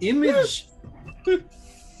a image?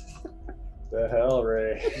 The hell,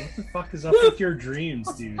 Ray. what the fuck is up with your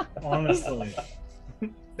dreams, dude? Honestly.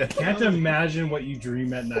 I can't imagine what you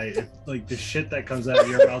dream at night. If, like the shit that comes out of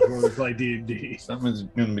your mouth when we play D&D. Someone's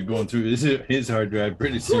gonna be going through his hard drive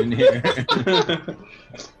pretty soon here.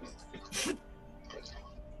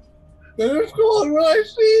 That's called what I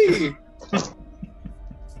see.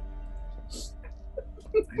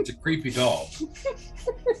 It's a creepy doll.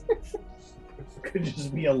 Could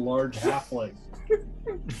just be a large halfling.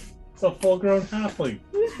 It's a full-grown halfling.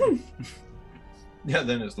 Yeah,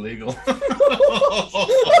 then it's legal.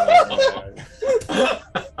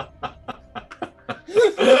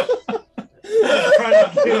 Trying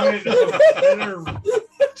to give it a better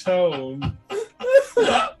tone.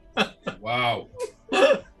 Wow.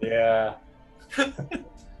 Yeah.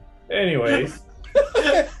 Anyways,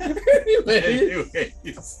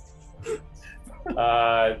 Anyways.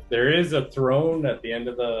 there is a throne at the end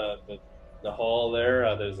of the hall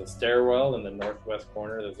there. There's a stairwell in the northwest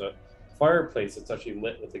corner. There's a fireplace that's actually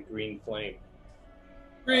lit with a green flame.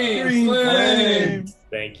 Green flame.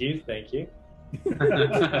 Thank you.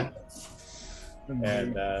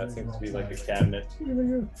 And seems to be like a cabinet.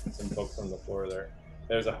 Some books on the floor there.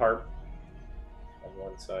 There's a harp on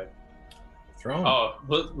one side. Throne. Oh,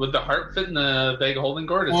 would the harp fit in the bag of holding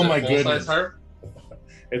gourd? Is Oh it my a full-size goodness. harp?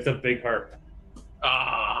 It's a big harp.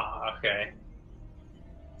 Ah, okay.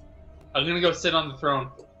 I'm gonna go sit on the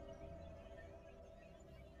throne.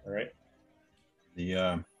 All right.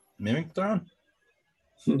 The mimic throne?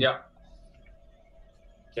 Yeah,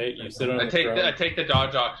 Okay, you sit on I the take throne. I take the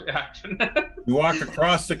dodge action. You walk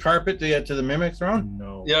across the carpet to get to the mimic throne?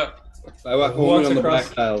 No. Yeah. I walk Who only walks on the across-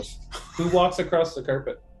 black tiles. Who walks across the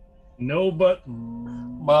carpet? No, but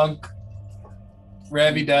Monk.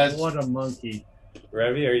 Ravi does. what a monkey.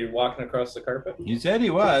 Ravi, are you walking across the carpet? He said he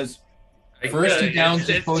was. First he downs it's,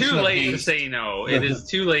 his it's potion too of late to haste. say no. It is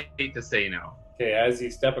too late to say no. Okay, as you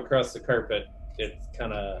step across the carpet, it's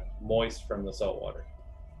kind of moist from the salt water.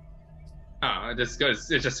 Oh, it just goes.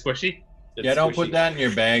 It's just squishy. It's Yeah, don't squishy. put that in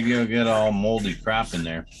your bag. You'll get all moldy crap in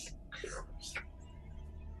there.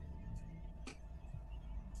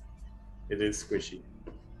 It is squishy.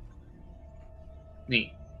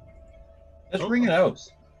 Neat. Let's bring it out.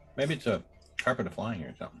 Maybe it's a carpet of flying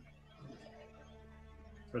or something.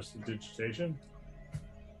 Prestidigitation.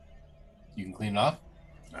 You can clean it off.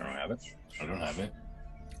 I don't have it. I don't have it.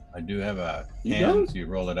 I do have a You can, don't? so you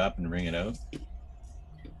roll it up and bring it out.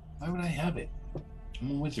 Why would I have it?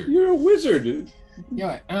 I'm a wizard. You're a wizard.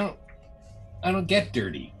 Yeah, I don't get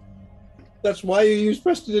dirty. That's why you use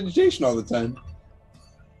prestidigitation all the time.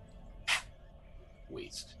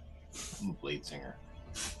 Waste. I'm a blade singer.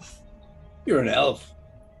 You're an elf.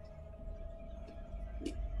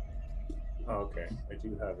 Okay, I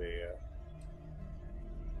do have a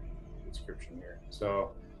description here.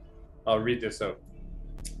 So I'll read this out.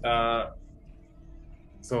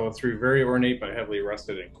 So through very ornate but heavily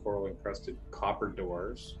rusted and coral encrusted copper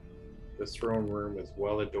doors, this throne room is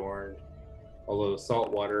well adorned, although the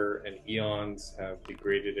salt water and eons have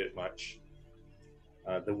degraded it much.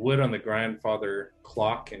 The wood on the grandfather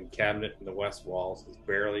clock and cabinet in the west walls is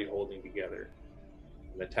barely holding together.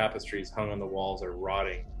 And the tapestries hung on the walls are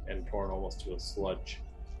rotting and torn almost to a sludge.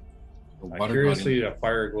 The water Curiously, a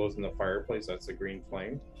fire glows in the fireplace. That's the green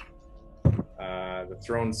flame. The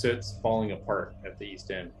throne sits falling apart at the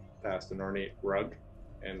east end, past an ornate rug,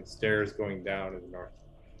 and stairs going down in the north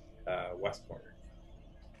west corner.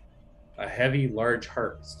 A heavy, large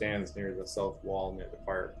harp stands near the south wall near the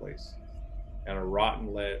fireplace, and a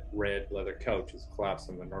rotten red leather couch is collapsed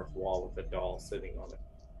on the north wall with a doll sitting on it.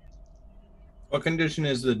 What condition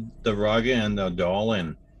is the rug and the doll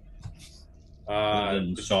in?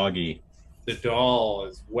 Soggy. The doll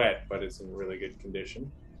is wet, but it's in really good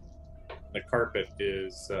condition. The carpet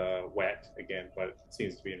is wet again, but it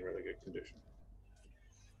seems to be in really good condition.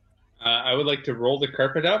 I would like to roll the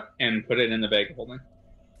carpet up and put it in the bag of holding.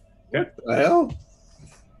 The hell?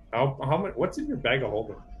 How much? What's in your bag of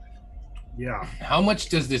holding? Yeah, How much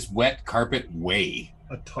does this wet carpet weigh?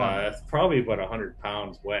 a ton. It's probably about 100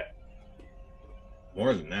 pounds wet.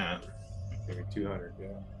 More than that. Maybe 200. Yeah.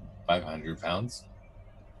 500 pounds.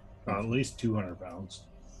 At least 200 pounds.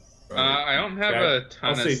 I don't have Yeah, a ton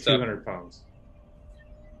I'll of say stuff. 200 pounds.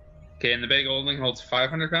 Okay, and the bag of holding holds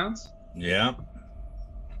 500 pounds. Yeah.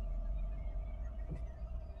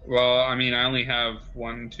 Well, I mean, I only have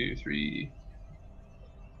 1, 2, 3,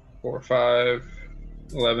 4, 5,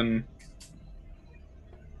 11.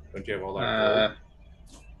 Don't you have all that Uh, gold?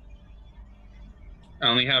 I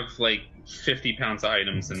only have like 50 pounds of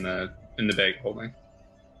items in the bag holding.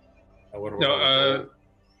 What about No, all that gold?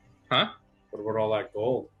 huh? What about all that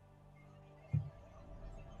gold?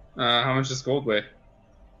 How much does gold weigh?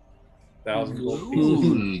 1,000 gold pieces.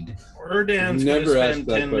 Good. Erdan's Never gonna asked spend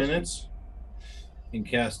that 10 question. minutes and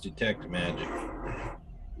cast Detect Magic.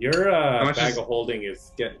 Your much bag is- of holding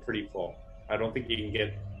is getting pretty full. I don't think you can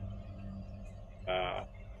get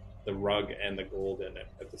the rug and the gold in it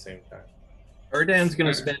at the same time. Erdan's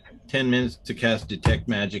gonna spend 10 minutes to cast Detect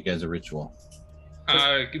Magic as a ritual.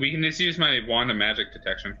 We can just use my wand of magic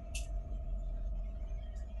detection.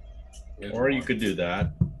 Or you could do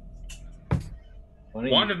that. Why don't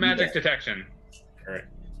you Wand of do magic that? detection. All right.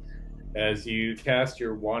 As you cast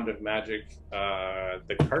your wand of magic,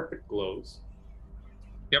 the carpet glows.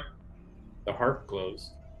 Yep. The harp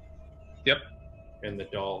glows. Yep. And the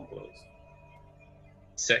doll glows.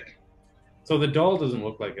 Sick. So the doll doesn't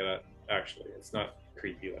look like it, actually. It's not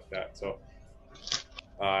creepy like that. So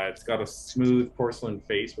it's got a smooth porcelain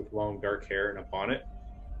face with long dark hair and a bonnet.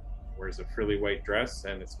 Wears a frilly white dress,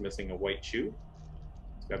 and it's missing a white shoe.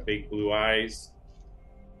 It's got big blue eyes.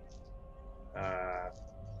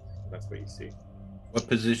 That's what you see. What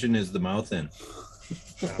position is the mouth in?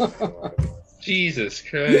 Jesus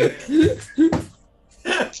Christ.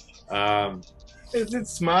 Is it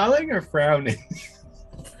smiling or frowning?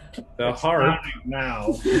 The harp.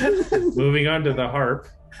 Now, Moving on to the harp.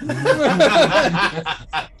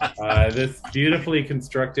 This beautifully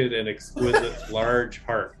constructed and exquisite large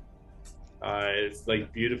harp. It's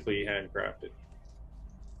like beautifully handcrafted,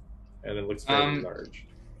 and it looks very large.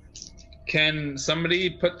 Can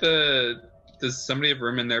somebody does somebody have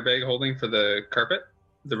room in their bag holding for the carpet?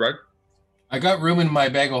 The rug? I got room in my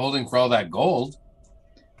bag of holding for all that gold.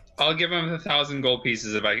 I'll give him 1,000 gold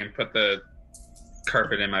pieces if I can put the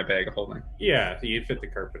carpet in my bag of holding. Yeah, you fit the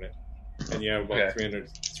carpet in, and you have about Okay.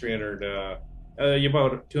 300. You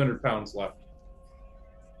about 200 pounds left.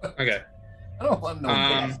 Okay. I don't want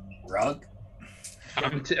no rug.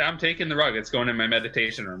 I'm taking the rug. It's going in my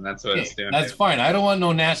meditation room. That's what it's doing. That's fine. I don't want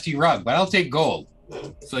no nasty rug, but I'll take gold.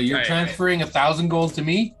 So you're Right, transferring 1,000 gold to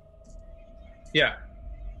me? Yeah.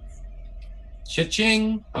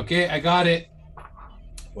 Cha-ching. Okay, I got it.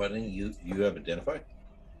 Why don't you have Identify?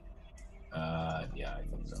 Yeah, I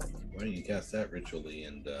think so. Why don't you cast that ritually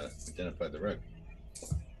and identify the rug?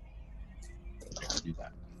 I can do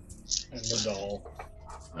that. and the doll.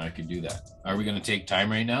 I could do that. Are we going to take time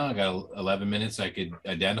right now? I got 11 minutes. I could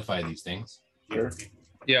identify these things. Sure.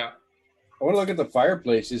 Yeah. I want to look at the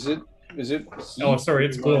fireplace. Is it? Oh, sorry,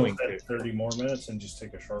 it's glowing. Set 30 more minutes and just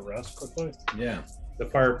take a short rest quickly. Yeah. The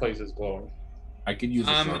fireplace is glowing. I could use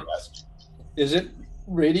a short rest. Is it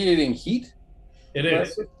radiating heat? It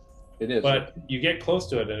is, It is. but you get close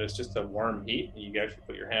to it, and it's just a warm heat. You actually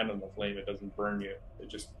put your hand on the flame; it doesn't burn you. It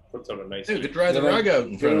just puts out a nice. Hey, we heat. could dry the Then rug out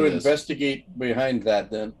in I'm front going of to this. investigate behind that.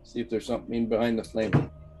 Then see if there's something behind the flame.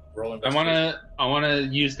 Roll I wanna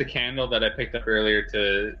use the candle that I picked up earlier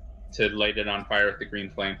to light it on fire with the green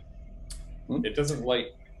flame. It doesn't light.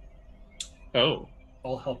 Oh.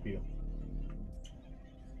 I'll help you.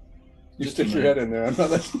 You Just stick a your minute. head in there. I'm not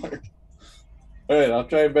that smart. All right, I'll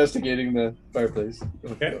try investigating the fireplace.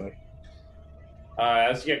 Okay.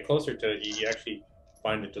 As you get closer to it, you actually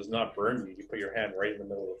find it does not burn you. You put your hand right in the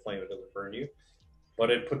middle of the flame; it doesn't burn you,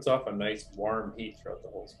 but it puts off a nice warm heat throughout the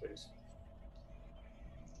whole space.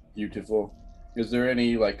 Beautiful. Is there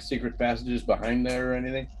any like secret passages behind there or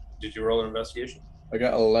anything? Did you roll an investigation? I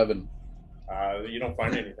got 11. You don't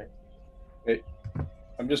find anything.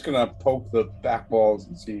 I'm just gonna poke the back walls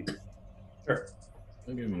and see. Sure.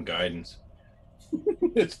 I'll give him guidance.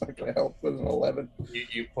 It's not gonna help with an 11.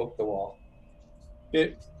 You poke the wall.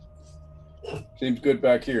 It seems good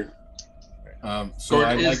back here. So Gord,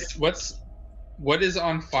 I like. what is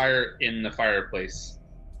on fire in the fireplace?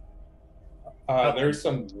 There's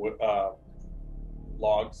some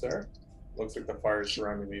logs there. Looks like the fire is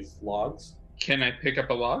surrounding these logs. Can I pick up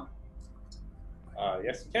a log?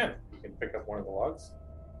 Yes, you can. You can pick up one of the logs.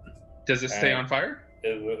 Does it stay Uh, on fire?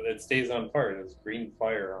 It stays on fire. There's green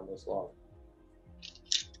fire on this log.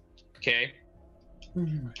 Okay.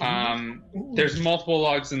 There's multiple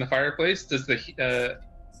logs in the fireplace. Does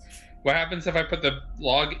what happens if I put the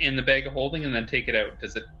log in the bag of holding and then take it out?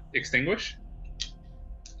 Does it extinguish?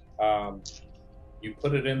 You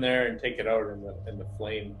put it in there and take it out, and the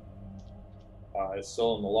flame is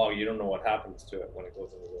still in the log. You don't know what happens to it when it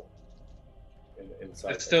goes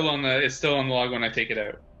inside. It's still on the log when I take it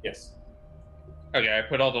out. Yes. Okay, I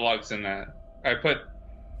put all the logs in that. I put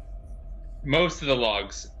most of the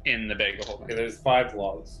logs in the bag of Okay, holding. there's 5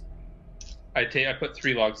 logs. I put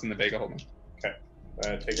 3 logs in the bag of holding.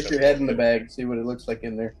 Takes Stick up your head in the bag. See what it looks like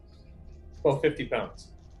in there. Well, 50 pounds.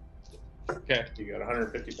 Okay. You got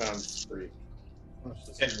 150 pounds free.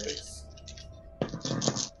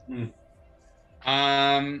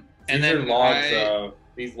 And These then are logs.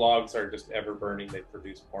 These logs are just ever burning. They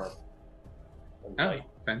produce warmth and Oh, light.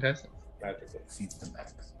 fantastic. Magically. Seats the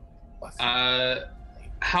max.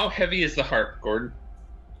 How heavy is the harp, Gordon?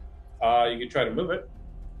 You can try to move it.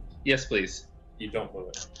 Yes, please. You don't move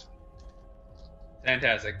it.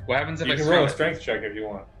 Fantastic. What happens if You I can strum roll a it? strength check if you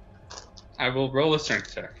want. I will roll a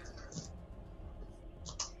strength check.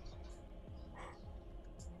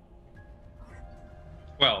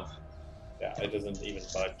 $12. Yeah, it doesn't even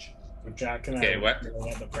budge. Jack and Okay, I what? are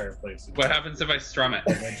at the fireplace. What happens if I strum it?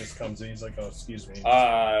 And then just comes in. He's like, "Oh, excuse me."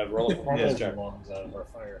 Roll a performance Pulls check. the lungs out of our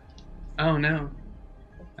fire. Oh no.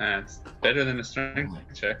 It's better than a strength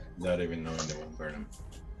check. Not even knowing they won't burn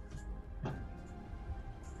him.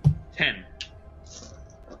 10.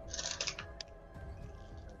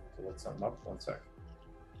 Look something up. 1 sec.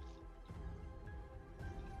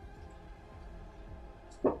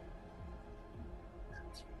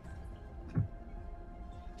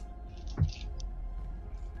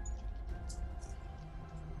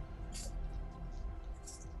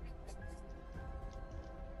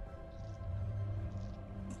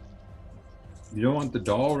 You don't want the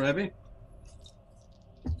doll, Revy?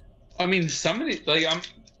 I mean,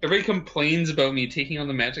 everybody complains about me taking all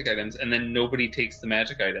the magic items, and then nobody takes the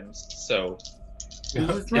magic items. So, I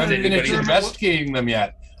haven't Does finished anybody- investigating them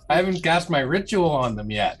yet. I haven't cast my ritual on them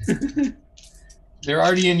yet. They're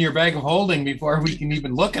already in your bag of holding before we can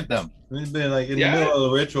even look at them. He'd been like in Yeah. the middle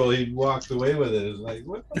of the ritual, he walked away with it. It's like,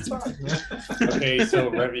 what the fuck? Okay,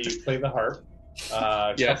 so Revy, you play the harp.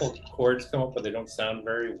 A Yes. couple chords come up, but they don't sound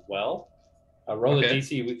very well. Roll Okay. a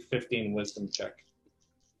DC with 15 wisdom check.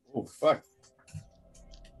 Oh fuck!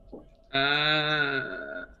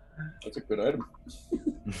 uh, That's a good item.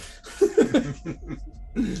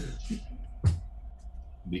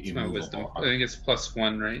 my wisdom. I think it's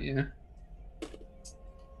 +1, right? Yeah.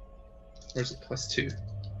 Or is it +2?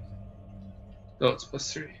 Oh, it's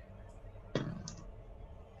 +3.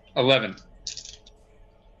 11.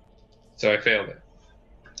 So I failed it.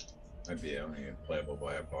 Might be only playable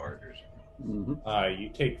by a bard or something. Mm-hmm. You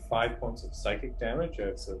take 5 points of psychic damage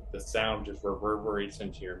as the sound just reverberates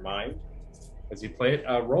into your mind as you play it.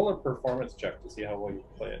 Roll a performance check to see how well you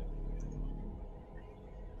play it.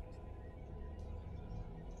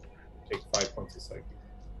 Take 5 points of psychic.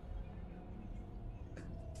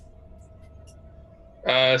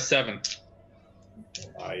 7.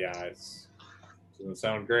 Yeah, it doesn't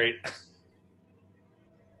sound great.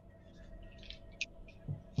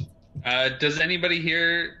 Does anybody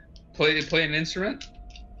here play an instrument?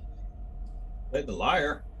 Play the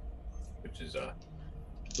lyre, which is a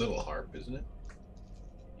little harp, isn't it?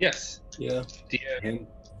 Yes. Yeah. Do you-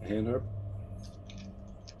 Hand harp.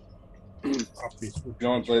 You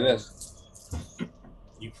want to play this?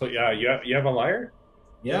 You play. You have a lyre?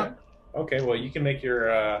 Yeah. Okay, well, you can make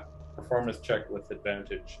your performance check with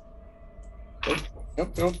advantage.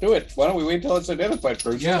 Nope, don't do it. Why don't we wait till it's identified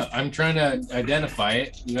first? Yeah, I'm trying to identify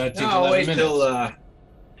it. You gotta take No, I'll 11 wait minutes. till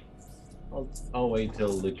I'll wait till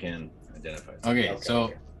Lucan identifies. Okay,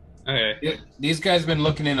 so Okay. these guys have been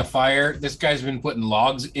looking in a fire. This guy's been putting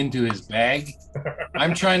logs into his bag.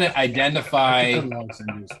 I'm trying to identify. Lungs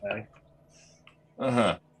into his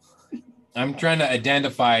bag. I'm trying to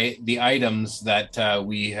identify the items that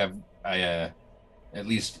we have at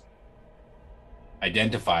least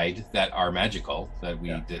identified that are magical. That we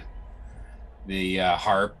did. The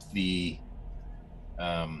harp, the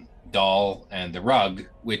doll, and the rug,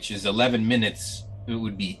 which is 11 minutes. It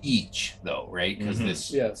would be each, though, right? Because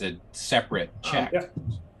this Yeah. it's a separate check. Yeah.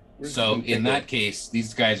 So in that case,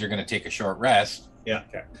 these guys are going to take a short rest. Yeah.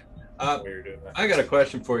 Okay. Uh, You're doing that. I got a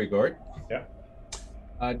question for you, Gord. Yeah.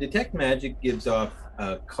 Detect Magic gives off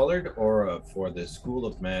a colored aura for the school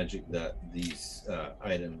of magic that these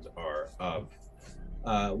items are of.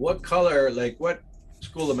 What color, like what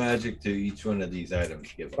school of magic do each one of these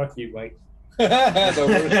items give off? Fuck you, Mike.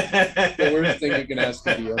 the worst thing you can ask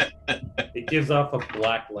of you. It gives off a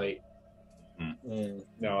black light. Mm.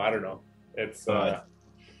 No, I don't know. It's and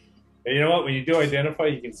you know what? When you do identify,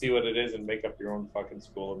 you can see what it is and make up your own fucking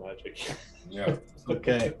school of magic. Yeah.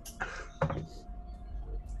 Okay.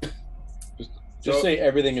 Just say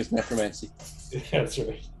everything is necromancy. That's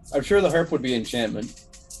right. I'm sure the harp would be enchantment.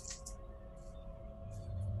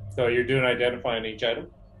 So you're doing identify on each item.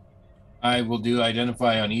 I will do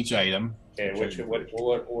identify on each item. Okay,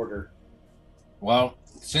 what order? Well,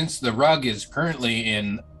 since the rug is currently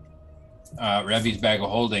in Revy's bag of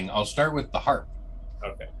holding, I'll start with the harp.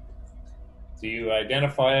 Okay. So you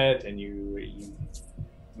identify it and you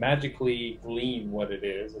magically glean what it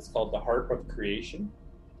is. It's called the Harp of Creation.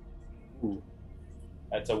 Ooh.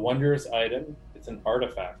 That's a wondrous item. It's an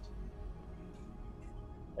artifact.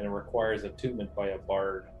 And it requires attunement by a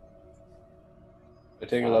bard. I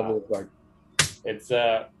take a level of bard. It's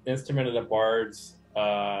an instrument of the bards. It's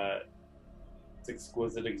an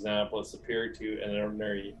exquisite example. It's superior to an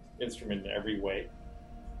ordinary instrument in every way.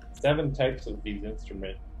 7 types of these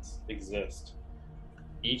instruments exist,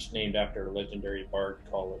 each named after a legendary bard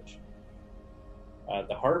college.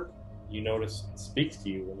 The harp, you notice, speaks to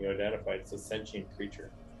you when you identify it. It's a sentient creature.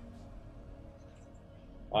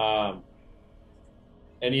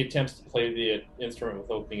 Any attempts to play the instrument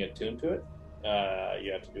without being attuned to it,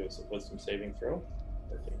 you have to do a wisdom saving throw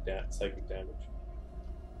or take psychic damage.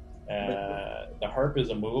 The harp is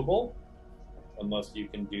immovable unless you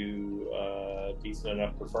can do a decent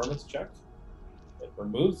enough performance check. It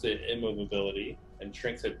removes the immovability and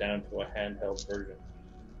shrinks it down to a handheld version.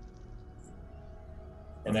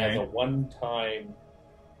 And as a one-time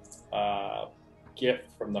gift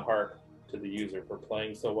from the harp to the user for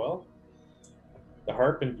playing so well, the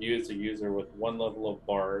harp imbues the user with 1 level of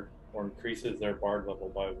bard or increases their bard level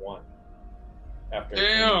by 1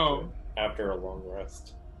 after a long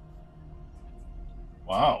rest.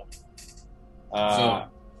 Wow. So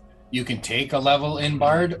you can take a level in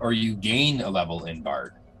bard or you gain a level in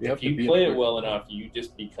bard. If you play it well enough, you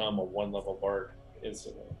just become a 1-level bard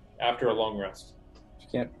instantly after a long rest. You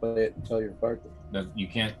can't play it until you're bard. No, you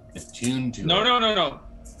can't attune to it. No.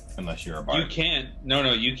 Unless you're a bard. You can.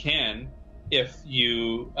 No, you can if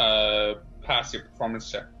you pass your performance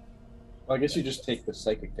check. Well, I guess you just take the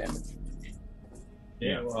psychic damage.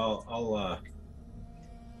 Yeah, well, I'll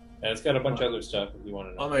And it's got a bunch of other stuff if you want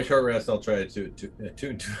to know. on my short rest, I'll try to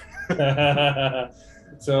attune to.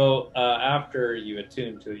 So after you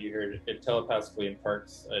attune to it, you hear it telepathically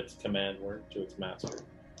imparts its command word to its master.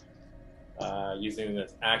 Using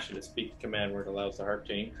this action to speak the command word allows the harp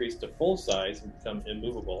to increase to full size and become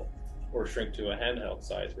immovable, or shrink to a handheld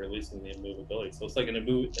size, releasing the immovability. So it's like an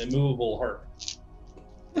immovable harp.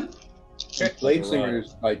 Blade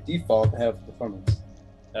singers by default have performance.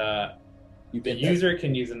 The user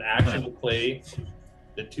can use an action to play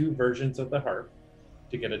the 2 versions of the harp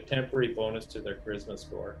to get a temporary bonus to their charisma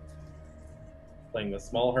score. Playing the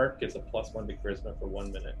small harp gives a +1 to charisma for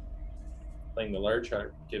 1 minute. Playing the large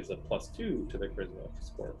harp gives a +2 to the charisma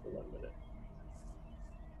score for 1 minute.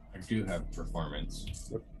 I do have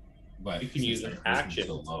performance, but You can use an since action.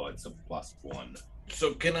 so low, it's a +1.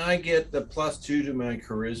 So can I get the +2 to my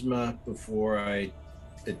charisma before I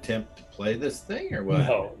attempt to play this thing, or what?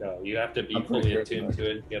 No, you have to be I'm pretty fully sure attuned it's to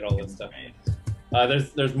it and get all this stuff.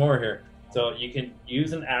 There's more here. So you can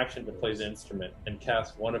use an action to play the instrument and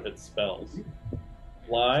cast one of its spells.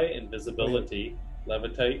 Fly, invisibility,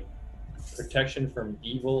 levitate, protection from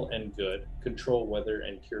evil and good, control weather,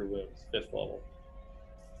 and cure wounds, 5th level.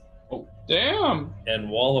 Damn. And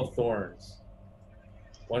Wall of Thorns.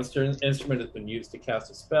 Once an instrument has been used to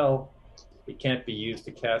cast a spell, it can't be used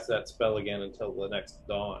to cast that spell again until the next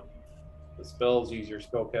dawn. The spells use your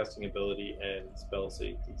spellcasting ability and spell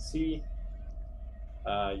save DC.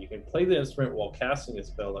 You can play the instrument while casting a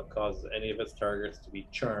spell that causes any of its targets to be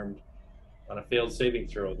charmed on a failed saving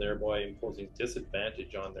throw, thereby imposing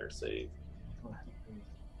disadvantage on their save.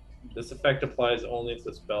 This effect applies only if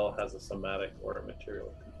the spell has a somatic or a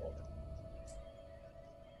material component.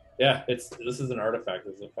 Yeah, this is an artifact.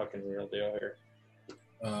 This is a fucking real deal here.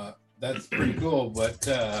 That's pretty cool, but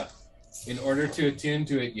in order to attune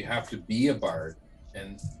to it, you have to be a bard.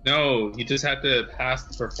 And No, you just have to pass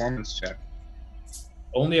the performance check.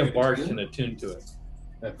 Only a bard can attune to it.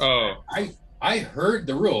 Oh. I heard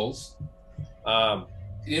the rules.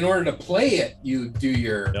 In order to play it, you do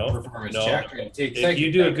your performance check. And take If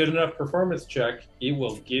you do a good enough performance check, it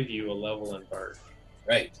will give you a level in bard.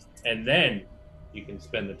 Right. And then you can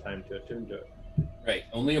spend the time to attune to it. Right.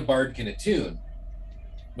 Only a bard can attune.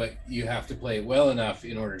 But you have to play it well enough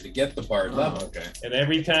in order to get the bard level. Okay. And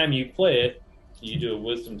every time you play it, you do a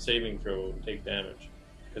wisdom saving throw and take damage.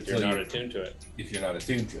 Because you're not attuned to it. If you're not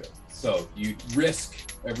attuned to it. So you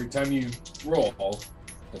risk, every time you roll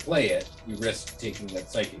to play it, you risk taking that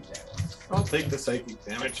psychic damage. I'll take the psychic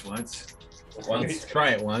damage once.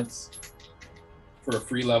 Try it once. For a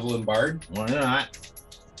free level in bard? Why not?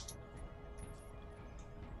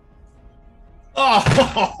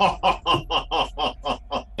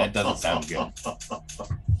 That doesn't sound good.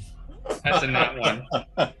 That's a nat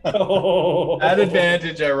 1. At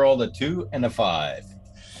advantage, I rolled a 2 and a 5.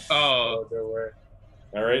 Oh.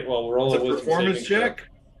 All right, well, we'll roll It's a a wisdom performance saving throw. check.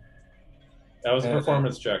 That was a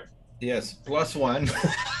performance check. Yes, +1.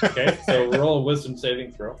 Okay, so roll a wisdom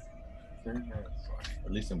saving throw.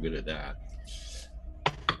 At least I'm good at that.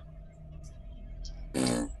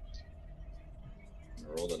 I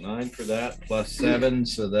rolled a 9 for that, +7,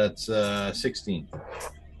 so that's 16.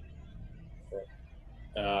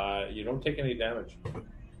 You don't take any damage.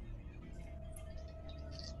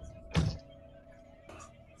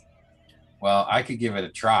 Well, I could give it a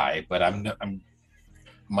try, but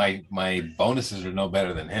my bonuses are no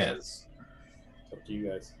better than his. It's up to you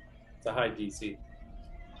guys. It's a high DC.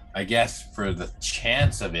 I guess for the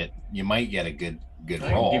chance of it, you might get a good I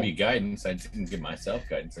can roll. give you guidance. I didn't give myself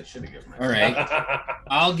guidance. I should have given myself. All right,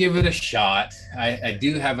 I'll give it a shot. I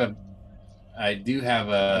do have a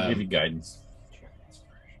I'll give you guidance.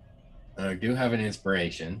 I do have an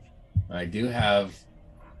inspiration. I do have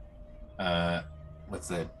what's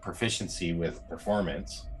the proficiency with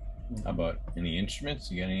performance. How about any instruments?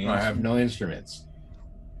 You got any? I have no instruments.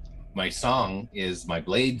 My song is my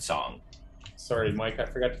blade song. Sorry, Mike, I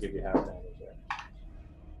forgot to give you half damage there.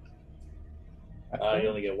 You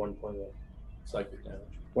only get 1 point of psychic damage.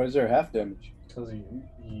 Why is there half damage? Because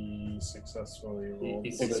he successfully rolled.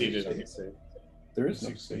 He succeeded in the save. There He is no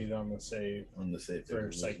succeeded on the save On the safe.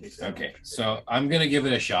 for psychic. Okay, so I'm gonna give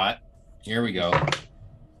it a shot. Here we go.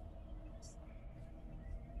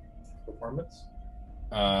 Performance?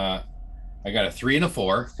 I got a 3 and a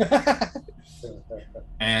 4,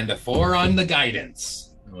 and a 4 on the guidance,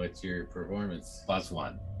 What's your performance?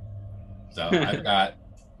 +1. So I've got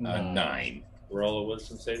a 9. Roll a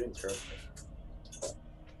wisdom saving throw.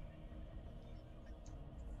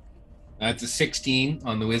 That's a 16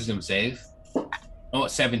 on the wisdom save. Oh,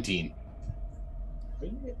 17.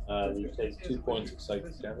 You take 2 points of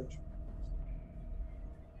psychic damage.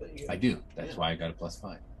 I do. That's why I got a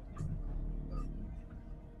 +5.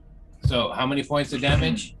 So how many points of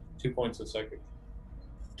damage? 2 points of psychic.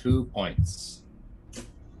 2 points.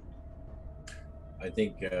 I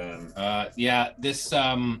think. Yeah, this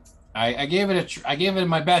I gave it I gave it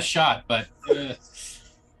my best shot, but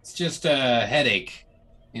it's just a headache,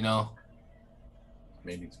 you know.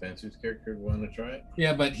 Maybe Spencer's character would want to try it.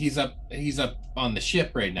 Yeah, but he's up on the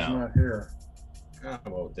ship right He's now. not here.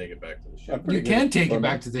 We'll take it back to the ship. I'm pretty You good can at take it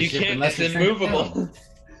performance. back to the You ship can't. unless It's we shrink it immovable. down.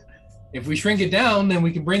 If we shrink it down, then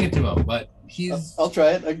we can bring it to him. But he's I'll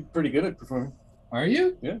try it. I'm pretty good at performing. are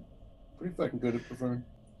you? Pretty fucking good at performing.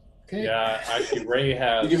 Okay. Yeah, actually, Ray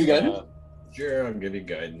has. You give me guidance? Sure, I'll give you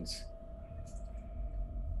guidance.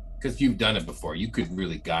 Because you've done it before. You could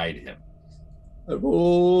really guide him. I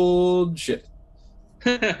rolled shit.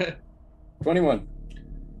 21.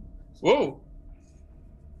 Whoa.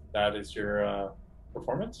 That is your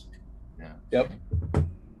performance. Yeah. Yep.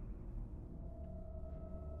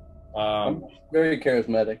 Um, Very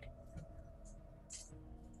charismatic.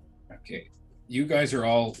 Okay. You guys are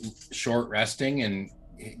all short resting and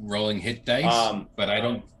rolling hit dice, but I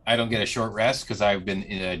don't get a short rest because I've been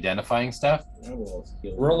identifying stuff. I will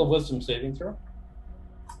heal roll a wisdom saving throw.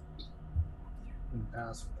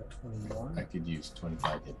 Pass with the I 21. could use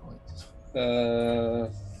 25 hit points.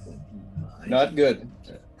 Not good.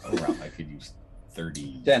 Oh, well, I could use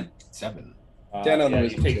 37. 10. 10 on the You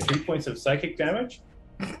wisdom take save. 3 points of psychic damage,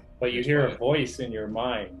 but you hear a voice in your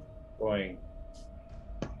mind going,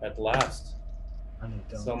 "At last, Honey,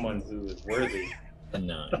 don't. someone who is worthy." a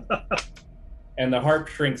 9. And the harp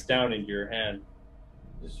shrinks down into your hand.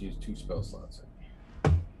 Just use 2 spell slots.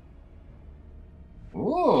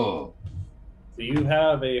 Ooh. So you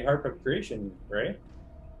have a harp of creation, right?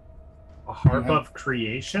 A harp of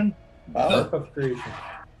creation? Wow. Harp of creation,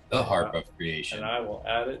 The harp of creation. and I will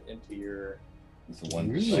add it into your. It's a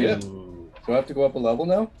wonder. Shit. Ooh. Do I have to go up a level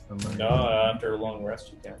now? No, after a long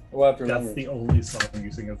rest, you can. Oh, after That's longer. the only song I'm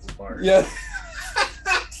using as a bar. Yeah.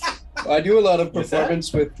 I do a lot of What's that?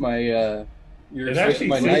 performance with my It with actually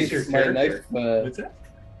my suits knife, your my character. knife What's that?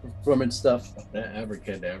 performance stuff. That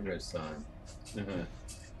abracadabra song.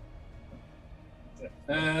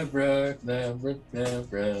 Abracadabra.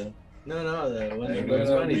 No, the one that Abracadabra. Bugs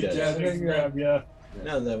Bunny does. Grab ya.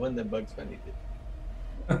 No, the one that Bugs Bunny did.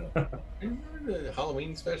 Remember the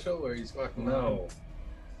Halloween special where he's walking around? No.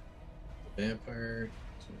 Vampire.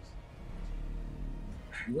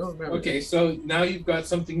 You don't remember? Okay, so now you've got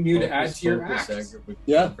something new to add to your act.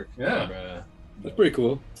 Yeah. Yeah. That's pretty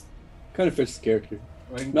cool. Kind of fits the character.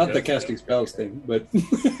 Not the casting spells thing, but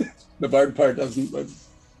the bard part doesn't. But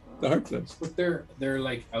the harp does. But they're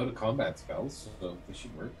like out of combat spells, so they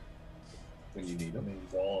should work when you need I them. mean,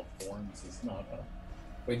 Wall of Thorns is not a.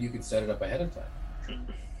 But you could set it up ahead of time,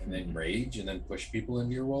 and then rage, and then push people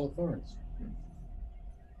into your wall of thorns.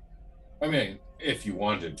 I mean, if you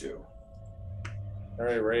wanted to. All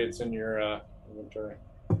right, Ray, it's in your inventory.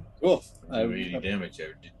 Cool. I don't do any damage. I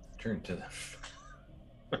would turn to them.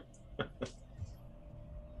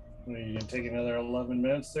 You can take another 11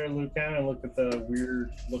 minutes there, Lucan, and look at the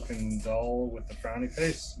weird-looking doll with the frowny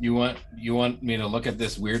face. You want me to look at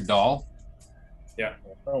this weird doll? Yeah,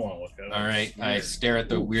 I don't want to look at it. All right. It's I weird. stare at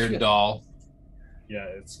the Oh, weird shit. doll. Yeah,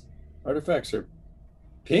 it's Artifacts are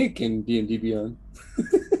pink in D&D Beyond.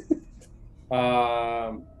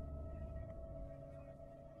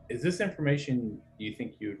 Is this information you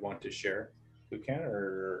think you would want to share, Lucan,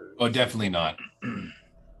 or? Oh, definitely not. Are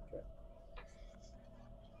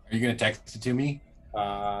you gonna text it to me?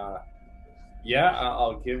 Yeah,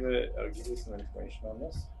 I'll give you some information on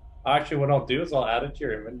this. Actually, what I'll do is I'll add it to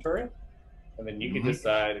your inventory, and then you can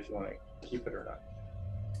decide if you want to keep it or not,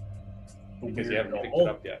 because you haven't picked it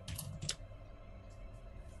up yet.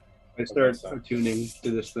 I start so. attuning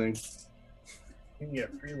to this thing. You can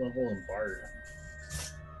get free level in Bard.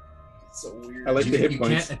 It's so weird. I like the hit You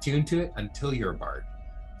points. can't attune to it until you're a bard.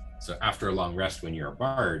 So after a long rest, when you're a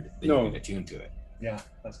bard, then No. you can attune to it. Yeah,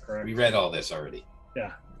 that's correct. We read all this already.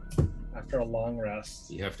 Yeah. After a long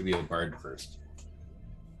rest, You have to be a bard first.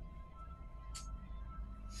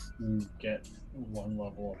 you get 1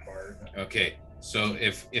 level of Bard. Okay, so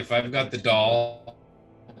if I've got the doll,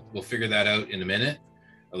 we'll figure that out in a minute.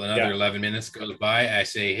 Another Yeah. 11 minutes goes by. I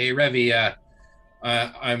say, "Hey, Revy,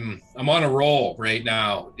 I'm on a roll right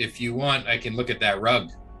now. If you want, I can look at that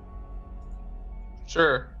rug."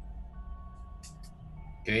 Sure.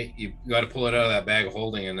 Okay, you got to pull it out of that bag of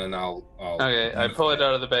holding, and then I'll. Okay, I pull it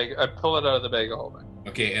out of the bag. I pull it out of the bag of holding.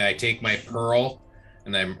 Okay, and I take my pearl,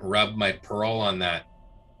 and I rub my pearl on that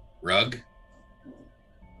rug.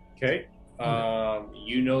 Okay.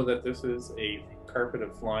 You know that this is a carpet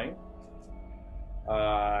of flying.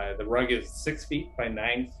 The rug is 6 feet by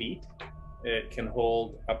 9 feet. It can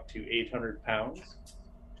hold up to 800 pounds.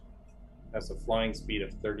 Has a flying speed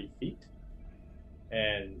of 30 feet.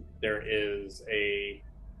 And there is a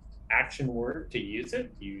action word to use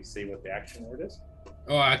it. Do you say what the action word is?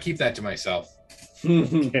 Oh, I'll keep that to myself.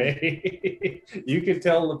 Okay. You can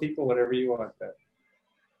tell the people whatever you want then.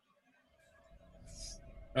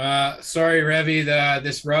 Sorry, Revy.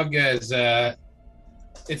 This rug is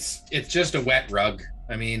it's just a wet rug.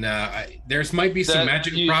 I mean, there's might be some That-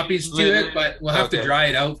 magic you- properties to you- it, but we'll have to okay. dry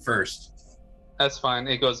it out first. That's fine.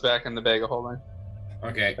 It goes back in the bag of holding.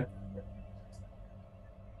 Okay.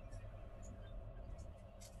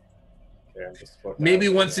 Okay, I'm just about to Maybe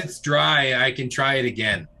add once that. it's dry, I can try it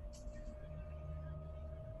again.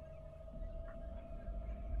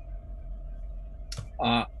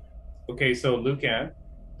 Okay, so Lucan,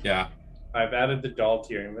 Yeah. I've added the doll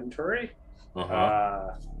to your inventory.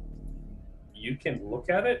 Uh-huh. You can look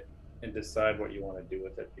at it and decide what you want to do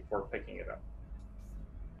with it before picking it up.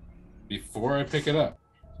 Before I pick it up,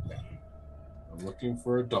 I'm looking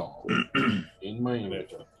for a doll in my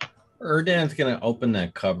inventory. Erdan's gonna open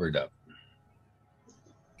that cupboard up.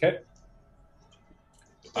 Okay.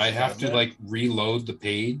 I have to like reload the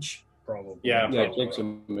page. Probably. Yeah, Yeah, it probably. takes a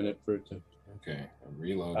minute for it to. Okay, I'm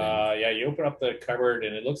reloading. Yeah, you open up the cupboard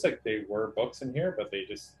and it looks like there were books in here, but they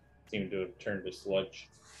just seem to have turned to sludge.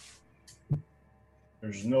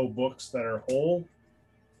 There's no books that are whole.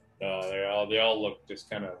 No, they all look just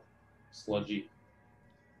kind of sludgy.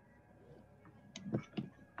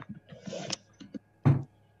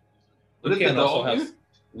 What did the doll do?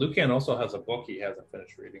 Lucan also has a book he hasn't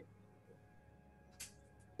finished reading.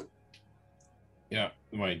 Yeah,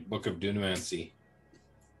 my book of Dunamancy.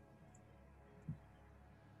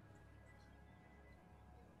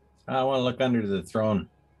 I want to look under the throne.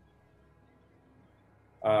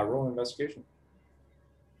 Roll investigation.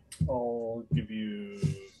 I'll give you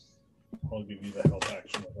the help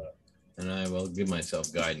action with that. And I will give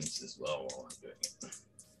myself guidance as well while I'm doing it.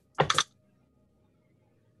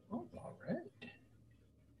 Oh, all right.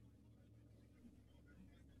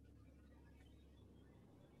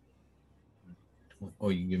 Oh,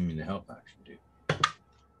 you give me the help action too.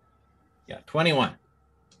 Yeah, 21.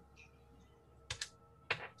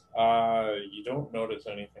 You don't notice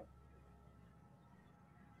anything.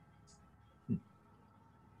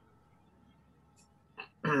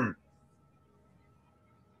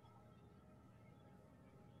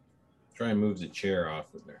 Try and move the chair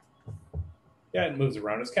off of there. Yeah, it moves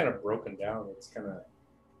around. It's kind of broken down. It's kind of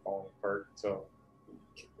falling apart. So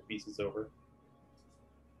kick the pieces over.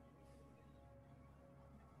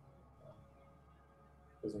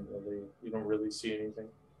 You don't really see anything.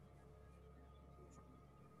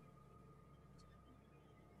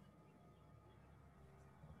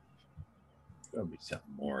 There'll be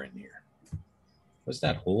something more in here. What's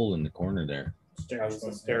that hole in the corner there? How's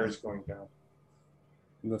the stairs going down?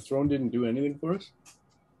 And the throne didn't do anything for us?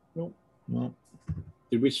 Well,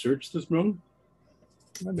 Did we search this room?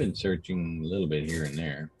 I've been searching a little bit here and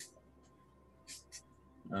there.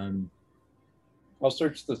 I'll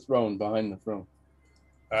search the throne behind the throne.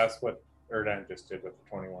 That's what Erdan just did with the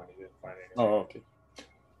 21. He didn't find anything. Oh, okay.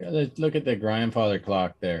 Yeah, let's look at the grandfather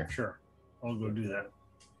clock there. Sure. I'll go do that.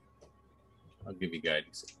 I'll give you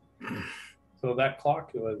guidance. So that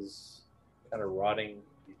clock was kind of rotting.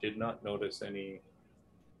 You did not notice any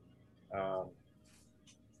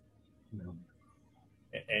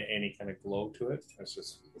any kind of glow to it.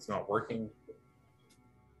 It's not working.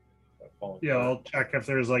 Yeah, I'll check if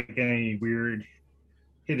there's like any weird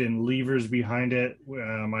hidden levers behind it.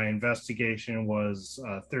 My investigation was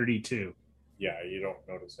 32. Yeah, you don't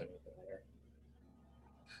notice anything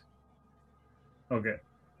there. Okay.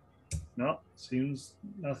 No, seems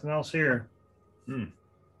nothing else here. Did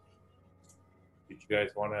you guys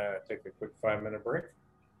want to take a quick 5-minute break?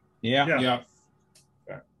 Yeah. Yeah.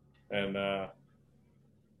 And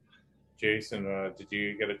Jason, did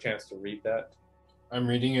you get a chance to read that? I'm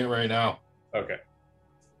reading it right now. Okay.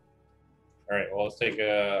 All right. Well, let's take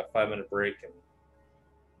a 5-minute break, and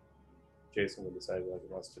Jason will decide what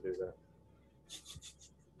he wants to do there.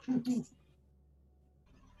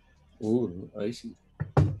 Oh, I see.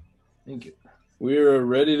 Thank you. We're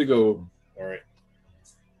ready to go. All right.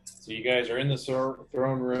 So you guys are in the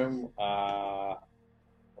throne room. What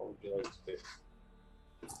would you like to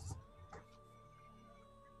do?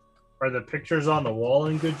 Are the pictures on the wall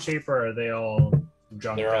in good shape, or are they all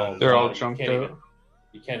junked They're all out? They're all you chunked can't out. even-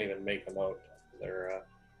 You can't even make them out. They're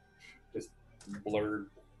just blurred,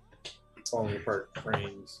 falling apart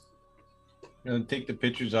frames. Take the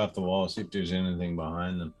pictures off the wall, see if there's anything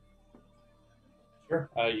behind them. Sure.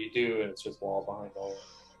 You do, and it's just wall behind all.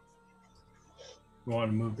 You want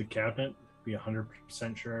to move the cabinet? Be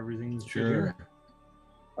 100% sure everything's Sure.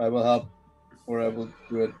 I will help, or I will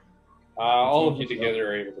do it. All of you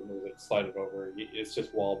together are able to move it, slide it over. It's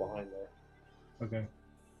just wall behind there. Okay.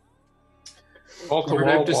 Gord,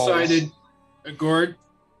 I've decided. Gord,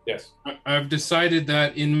 Yes. I've decided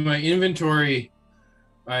that in my inventory,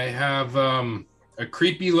 I have a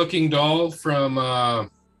creepy-looking doll from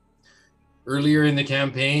earlier in the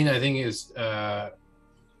campaign. I think it's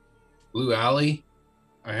Blue Alley.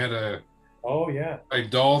 I had a Oh yeah.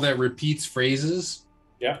 doll that repeats phrases.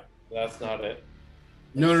 Yeah. That's not it.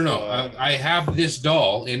 No. I have this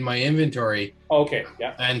doll in my inventory, Okay.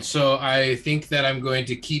 Yeah. and so I think that I'm going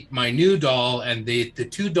to keep my new doll, and the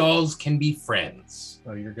two dolls can be friends.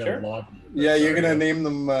 Oh, you're gonna Sure. log. Yeah, you're gonna name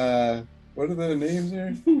them. What are the names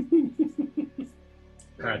here?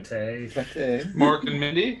 Pate. Pate. Mark and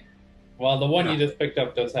Mindy? Well, the one you just picked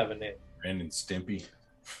up does have a name. Ren and Stimpy,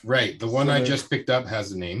 Right, the one So I they're- just picked up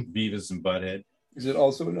has a name. Beavis and Butthead. Is it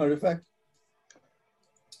also an artifact?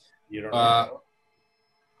 You don't know.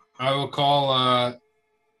 I will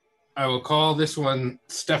call this one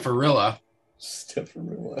Stepharilla,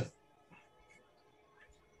 Stepharilla.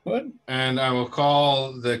 What? and I will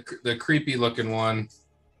call the creepy looking one.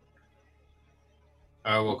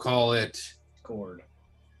 I will call it. Gord.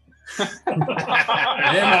 Then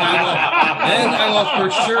I will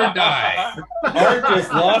for sure die. Art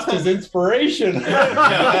just lost his inspiration.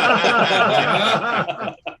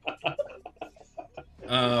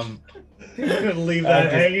 You couldn't leave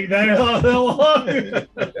that hanging there all that long.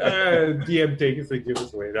 DM takes the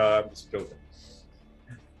giveaway. Wait, I'm just joking.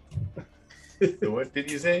 So what did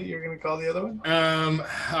you say you're going to call the other one?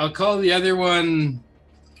 I'll call the other one.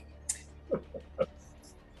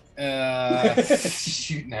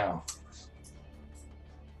 Shoot now.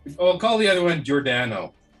 I'll call the other one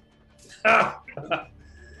Giordano.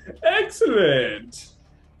 Excellent.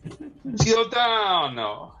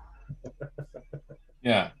 Giordano.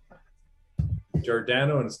 Yeah.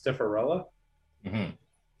 Giordano and Steffarella. Mhm.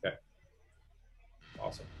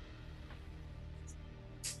 Awesome.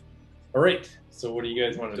 All right. So, what do you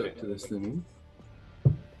guys want to Up to do? this thing.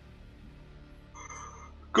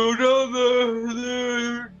 Go down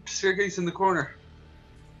the staircase in the corner.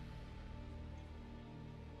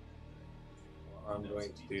 I'm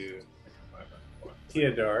going to do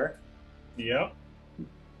Theodore. Yep.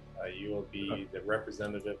 You will be the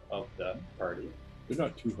representative of the party. They're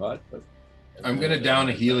not too hot, but I'm gonna down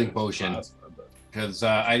a healing potion because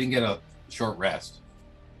I didn't get a short rest.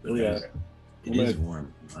 yeah, It is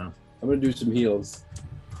warm. Wow. I'm gonna do some heals,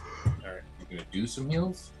 You're gonna do some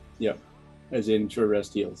heals? as in short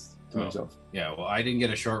rest heals to Oh. myself. Yeah. Well, I didn't get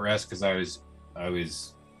a short rest because I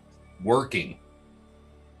was working.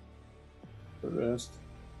 Short rest.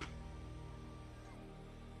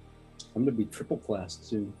 I'm gonna be triple classed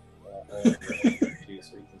soon. So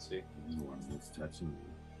you can see. It is warm. It's touching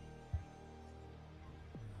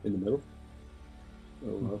In the middle?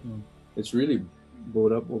 Oh, well. It's really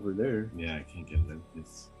bowed up over there. Yeah, I can't get it.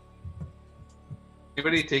 It's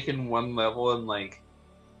Anybody taken one level in like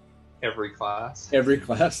every class? Every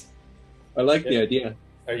class. I like the idea.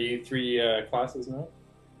 Are you 3 classes now?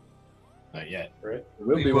 not yet. Right? It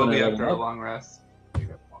will We be will when be I after a level up. long rest. You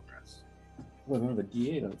got long rest. Oh, I don't have a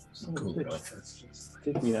D8 on. Son of a Cool. bitch.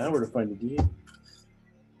 Take me an hour to find a D8.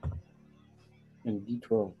 And a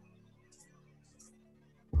D12.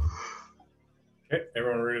 Okay,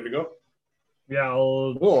 everyone ready to go? Yeah,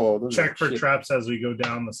 I'll Oh, those check are for shit. traps as we go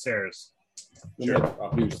down the stairs. Sure.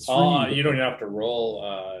 Do three. You don't even have to roll.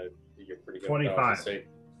 You're pretty good. 25.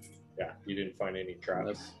 Yeah, you didn't find any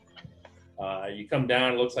traps. You come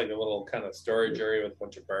down. It looks like a little kind of storage area with a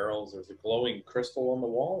bunch of barrels. There's a glowing crystal on the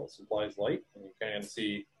wall that supplies light, and you can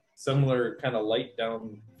see similar kind of light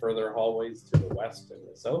down further hallways to the west and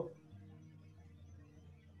the south.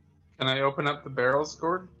 Can I open up the barrels,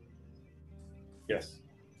 Gord? Yes.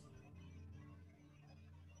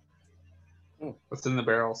 What's in the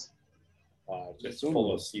barrels? Just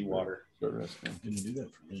full of seawater. Short rest now. Didn't do that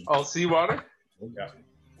for me. All seawater? Yeah.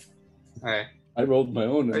 Okay. I rolled my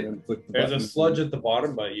own and then clicked the There's button. a sludge at the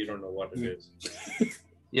bottom, but you don't know what it is.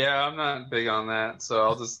 Yeah, I'm not big on that, so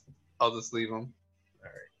I'll just leave them.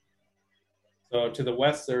 So to the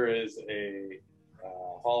west there is a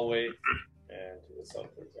hallway, and to the south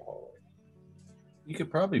there's a hallway. You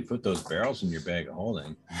could probably put those barrels in your bag of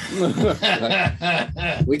holding.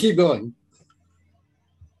 We keep going.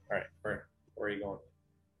 All right, where are you going?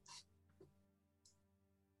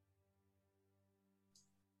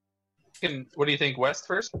 What do you think, west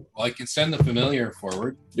first? Well, I can send the familiar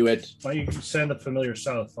forward. Do it. Why don't you send the familiar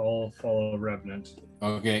south? I'll follow Revenant.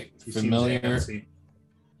 Okay, He seems familiar antsy.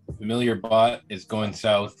 bot is going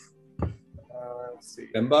south. Let's see.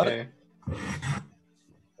 Fembot? Okay.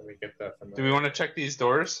 Let me get that from Do we want to check these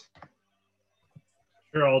doors?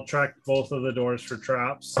 Sure, I'll track both of the doors for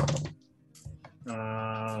traps.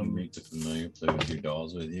 Make the familiar play with your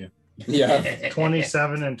dolls with you. Yeah.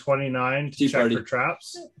 27 and 29 to Tea check party. for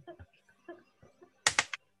traps.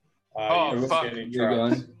 Oh, you're fuck. getting You're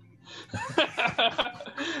trapped.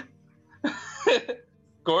 gone.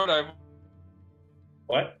 Gord, I've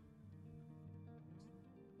What?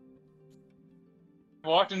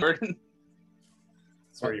 walked in Burden.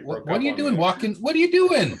 Sorry, you broke What up are you on doing? me. Walking? What are you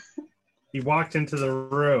doing? He walked into the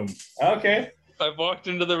room. Okay, I've walked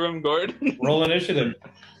into the room, Gord. roll initiative.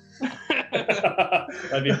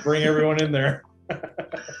 That'd be bring everyone in there.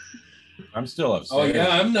 I'm still Oh upstairs. yeah,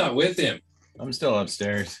 I'm not with him. I'm still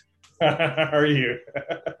upstairs. Are you?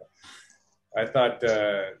 I thought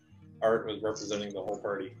Art was representing the whole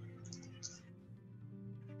party.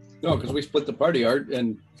 No, because we split the party, Art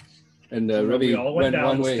and Revy we all went went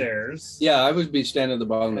one way. downstairs. Yeah, I would be standing at the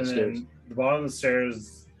bottom of And the stairs. then the bottom of the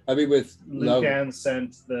stairs, I'd be with Love. Lucan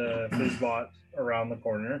sent the Fizzbot around the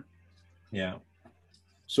corner. Yeah.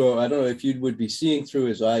 So I don't know if you would be seeing through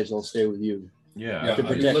his eyes. I'll stay with you. Yeah. Yeah, to I'm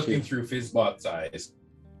protect looking you. through Fizzbot's eyes.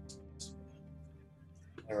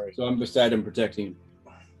 All right. So I'm beside him, protecting him,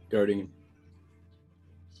 guarding him.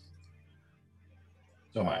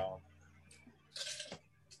 So am I.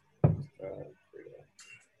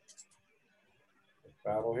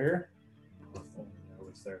 Battle here. I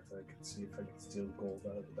was there so I could see if I could steal gold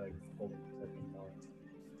out of the bag of gold.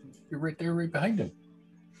 You're right there, right behind him.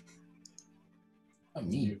 Not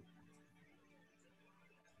me.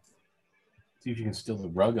 See if you can steal the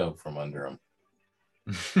rug out from under him.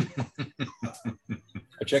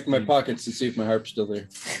 I check my pockets to see if my harp's still there.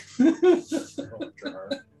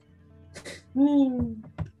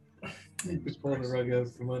 Just pull the rug out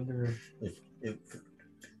from under him.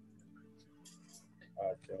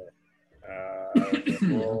 Okay.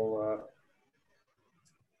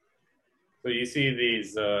 So you see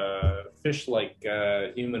these fish-like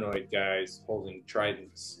humanoid guys holding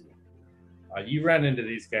tridents. You ran into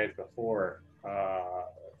these guys before at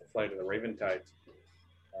the Flight of the Raventide.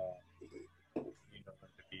 You know them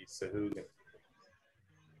to be Sahuagin.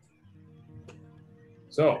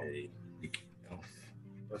 So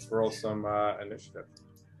let's roll some initiative.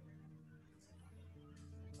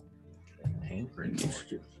 Hankering.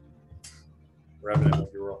 Revenant,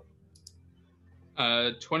 what you roll?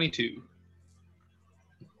 22.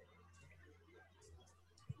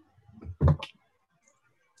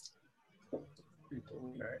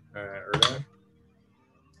 Okay. Erdan?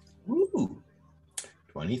 Woo.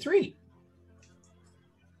 23.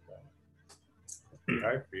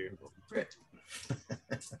 High for you.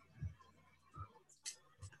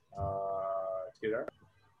 Tudor?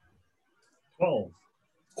 12.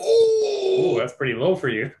 Oh, that's pretty low for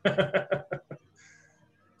you.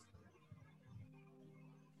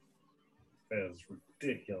 That is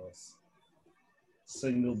ridiculous.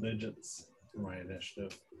 Single digits for my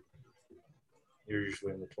initiative. You're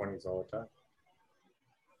usually in the 20s all the time.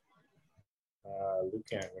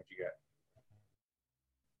 Lucan, what you got?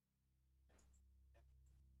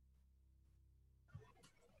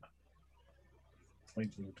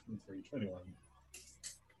 Twenty-two, 23,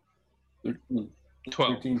 21.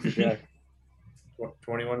 12. 13 for Jack.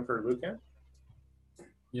 21 for Lucan?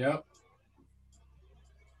 Yep.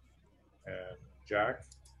 And Jack?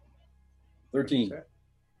 13.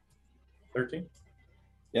 13?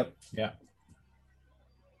 Yep. Yeah.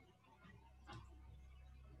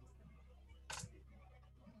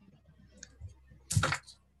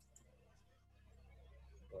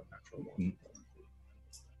 Natural one.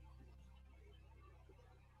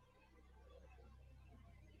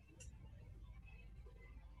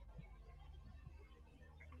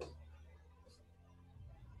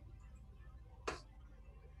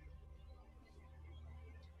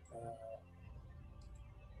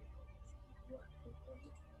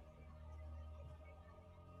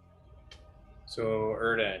 So,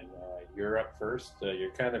 Erdan, you're up first.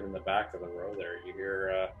 You're kind of in the back of the row there. You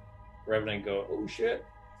hear Revenant go, "Oh shit!"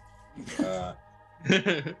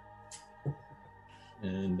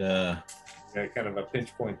 And Yeah, kind of a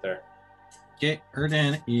pinch point there. okay,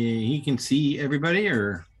 Erdan, he can see everybody,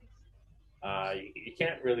 or You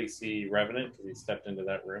can't really see Revenant because he stepped into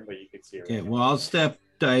that room, but you could see. okay. Revenant. Well, I'll step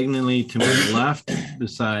diagonally to my left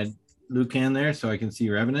beside Lucan there, so I can see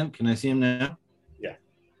Revenant. Can I see him now? Yeah.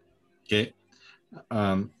 Okay.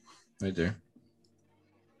 Right there.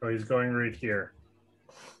 So he's going right here.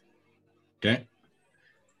 Okay.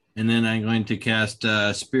 And then I'm going to cast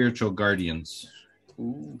Spiritual Guardians.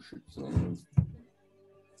 Ooh, shit, son.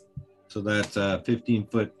 So that's a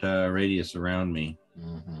 15-foot radius around me.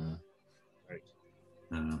 Mm-hmm.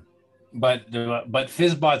 Uh, But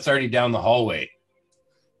Fizzbot's already down the hallway.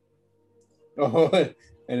 Oh,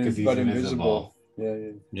 and Because he's but invisible.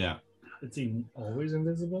 invisible. Yeah. yeah. Is he always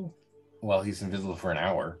invisible? Well, he's invisible for an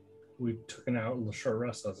hour. We took an hour, the short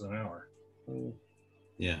rest as an hour. Oh.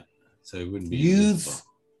 Yeah. So it wouldn't be Youth. invisible.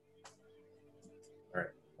 All right.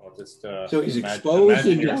 I'll just. So he's imagine exposed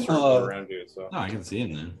your and- circle around you. So. Oh, I can see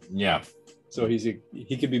him then. Yeah. So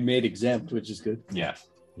he could be made exempt, which is good. Yeah.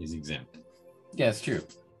 He's exempt. Yeah, it's true.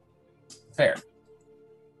 Fair.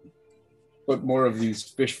 But more of these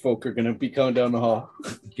fish folk are going to be coming down the hall.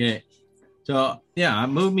 Okay. So yeah,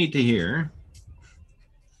 move me to here.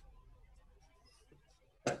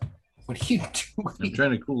 What are you I'm doing?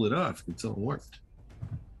 trying to cool it off. It's all worked.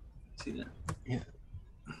 See that? Yeah.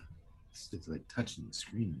 It's like touching the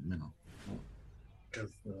screen in the middle.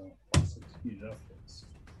 Because the faucet's heated up. It's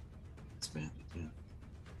Expand it,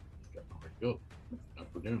 yeah. Where'd it go? Up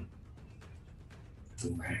or down?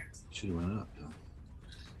 Should have went up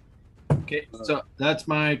though. Okay, so that's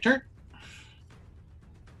my turn.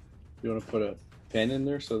 You want to put a pen in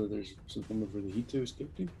there so that there's something for the heat to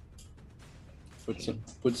escape to?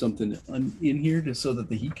 Put something in here just so that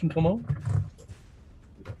the heat can come out.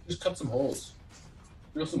 Just cut some holes.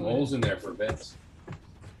 Drill some holes in there for vents.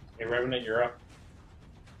 Hey, Revenant, you're up.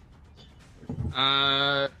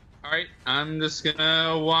 All right, I'm just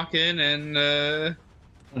gonna walk in and I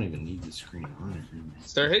don't even need the screen on it. Really.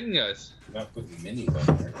 start hitting guys. You're not putting minis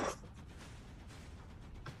on there.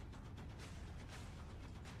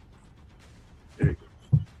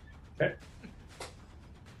 Okay.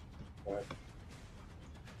 What?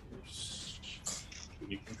 Can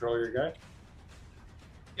you control your guy?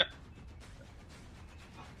 Yep.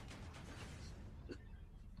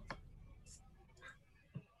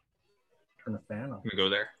 turn the fan on. I'm gonna go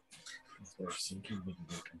there.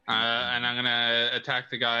 And I'm gonna attack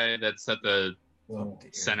the guy that's at the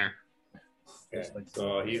center. Okay.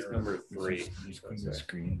 So he's number 3. Just put the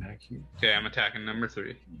screen back here. Okay, I'm attacking number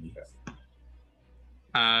 3.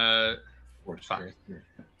 Fuck.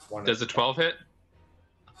 Does a 12 hit?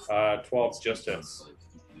 12's just hits.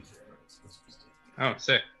 Oh,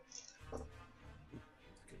 sick.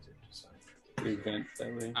 Vent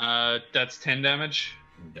that way. That's 10 damage.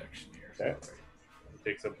 Okay.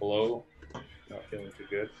 Takes a blow. Not feeling too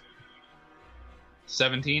good.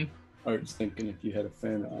 17. Art's thinking if you had a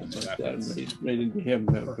fan on like that Happens. right into him,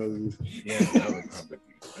 that would probably be. Yeah, that would probably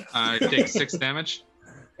be. I take 6 damage.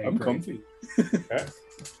 I'm comfy. Okay.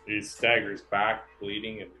 He staggers back,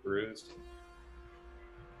 bleeding and bruised.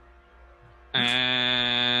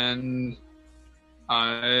 And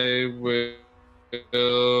I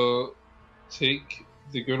will take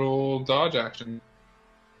the good old dodge action.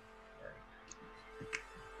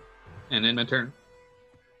 And end my turn.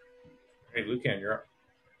 Hey, Lucan, you're up.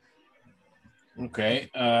 Okay.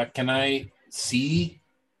 Can I see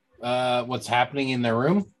what's happening in the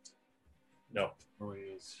room? No. Roy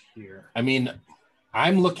is here. I mean,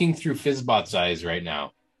 I'm looking through Fizzbot's eyes right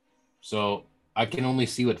now, so I can only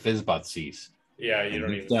see what Fizzbot sees. Yeah, you And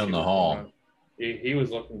don't he's even down see the what's hall. going on. He was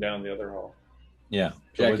looking down the other hall. Yeah.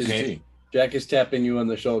 Jack what's is- he see? Jack is tapping you on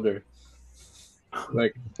the shoulder.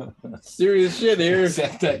 Like, serious shit here.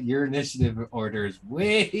 Except that your initiative order is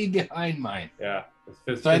way behind mine. Yeah.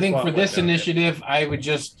 So I think for this initiative, I would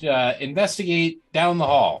just investigate down the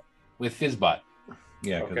hall with Fizzbot.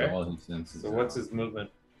 Yeah, because Okay. all his senses. So are what's off. his movement?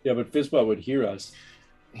 Yeah, but Fizzbot would hear us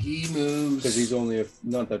He moves. because he's only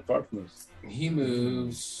not that far from us. He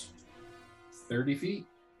moves 30 feet.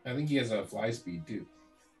 I think he has a fly speed too.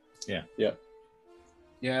 Yeah. Yeah.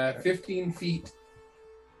 Yeah, 15 feet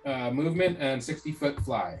movement and 60-foot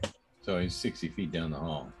fly. So he's 60 feet down the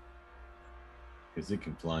hall. Because it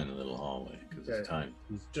can fly in a little hallway because Okay. it's time.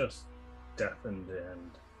 He's just deafened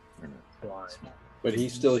and Or not. blind. But he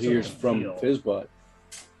still hears from Feel. Fizzbot.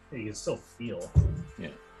 You can still feel. Yeah.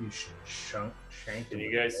 You shanked Can him.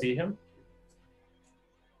 you guys see him?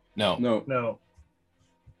 No. No. No.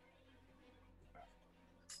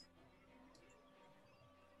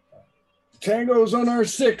 Tango's on our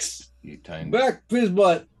 6. You time. Back,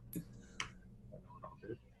 Fizzbot.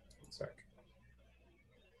 Sec.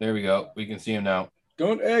 There we go. We can see him now.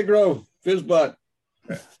 Don't aggro, Fizzbot.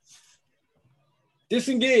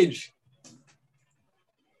 Disengage.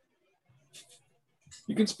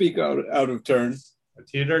 You can speak out of turn.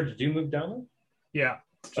 Theodore, did you move down Yeah.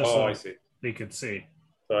 there? Just Oh, so I see. they could see.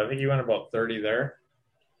 So I think you went about 30 there.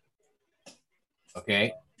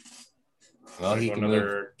 Okay. Well, he Go can move.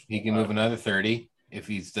 another. He can move another 30 if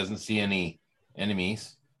he doesn't see any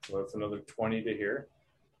enemies. So that's another 20 to here.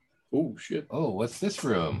 Oh, shit. Oh, what's this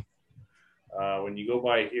room? When you go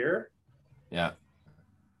by here, Yeah.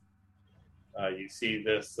 you see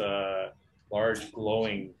this large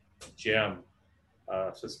glowing gem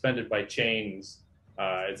suspended by chains.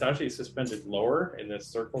 It's actually suspended lower in this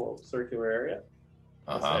circular area,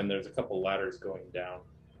 Uh-huh. and there's a couple ladders going down.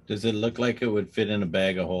 Does it look like it would fit in a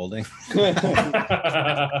bag of holding?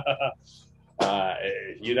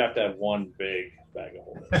 You'd have to have one big bag of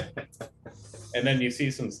holding. And then you see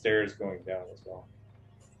some stairs going down as well.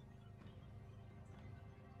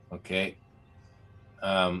 Okay.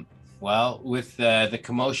 Well, with the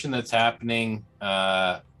commotion that's happening,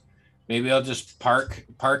 maybe I'll just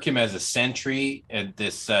park him as a sentry at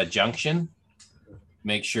this junction.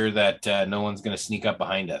 Make sure that no one's going to sneak up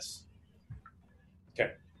behind us.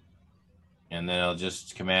 Okay. And then I'll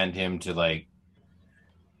just command him to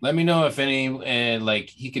let me know if any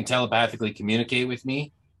he can telepathically communicate with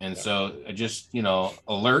me. And so just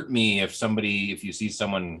alert me if you see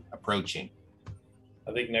someone approaching.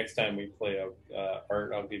 I think next time we play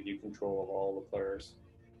Art, I'll give you control of all the players.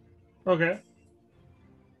 Okay.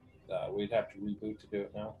 We'd have to reboot to do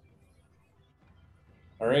it now.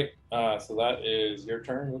 All right, so that is your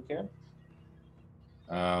turn, Lucan.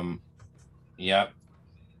 Yep.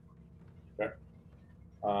 Okay.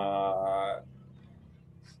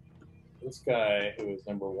 This guy who is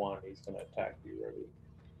number 1, he's going to attack you, ready?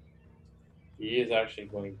 He is actually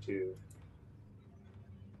going to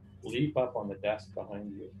leap up on the desk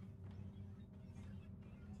behind you.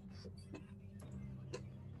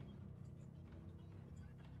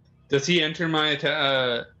 Does he enter my?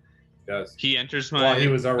 Does. He enters my. Well, he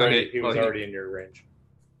was already okay, he was already in your range.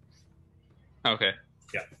 Okay.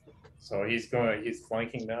 So he's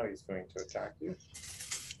flanking now. He's going to attack you.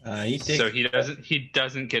 He takes, So he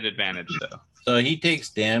doesn't get advantage though. so he takes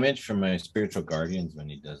damage from my spiritual guardians when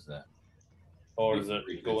he does that. Or does it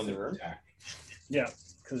go in the room? Yeah,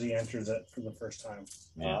 because he enters it for the first time.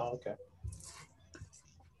 Yeah. Oh, okay.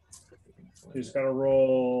 He's got to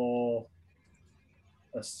roll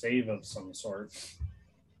a save of some sort.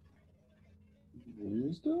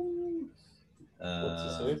 Wisdom? What's the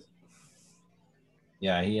Uh, save?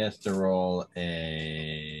 yeah, he has to roll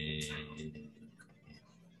a.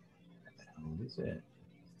 What is it?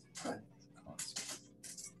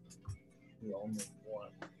 We all need one.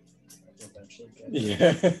 I'll eventually get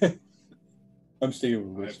Yeah. I'm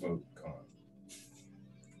sticking with wisdom.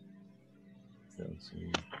 Let's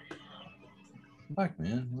see. Fuck,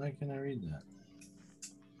 man. Why can't I read that?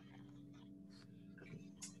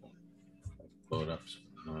 Blow it up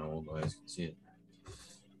so my old eyes can see it.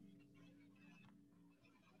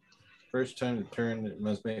 First time to turn, it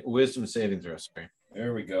must make wisdom saving throw. Sorry.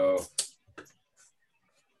 There we go.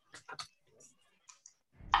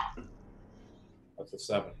 That's a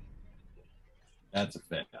 7. That's a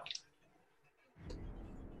fail.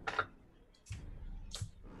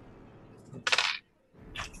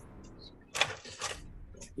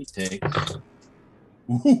 He takes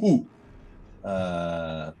Ooh.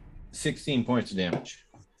 16 points of damage.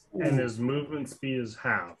 And his movement speed is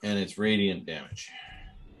half. And it's radiant damage.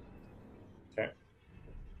 Okay.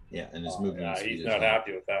 Yeah, and his movement speed he's is not half.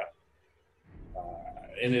 happy with that.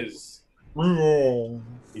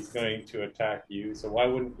 He's going to attack you. So why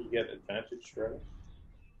wouldn't he get advantage, Trevor?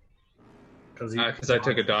 Because I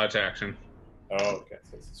took a dodge action. Oh, okay.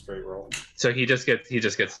 So it's a straight roll. So he just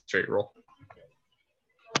gets straight roll.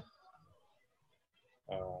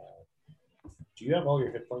 Do you have all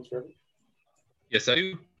your hit points ready? Yes, I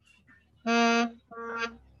do. It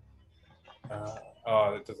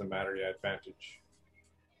doesn't matter. Yeah, advantage.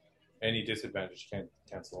 Any disadvantage can't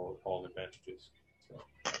cancel all advantages. So.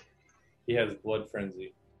 He has blood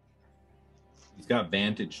frenzy. He's got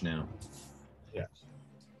vantage now. Yeah.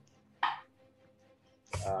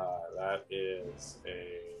 That is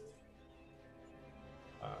a.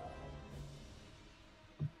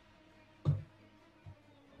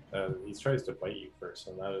 He tries to bite you first,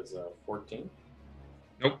 and that is a 14.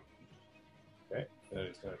 Nope. Okay, then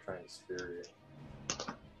he's going to try and spear you.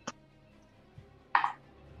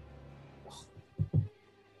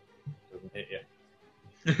 Doesn't hit you.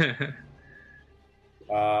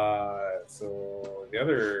 So the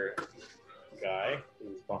other guy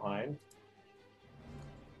who's behind,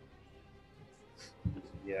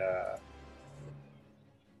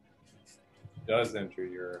 does enter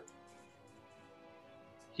your.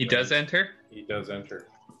 He does enter? He does enter.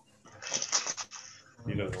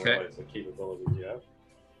 He doesn't Okay. realize the capabilities you have.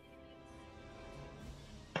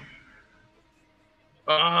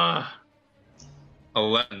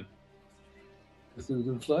 11. Through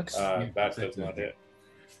the flux. That does not hit.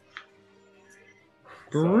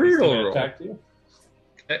 Brutal He's gonna roll. attack you.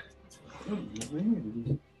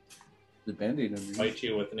 The band-aid on Bite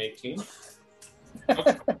you with an 18.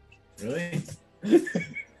 Really?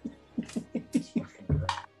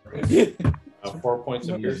 4 points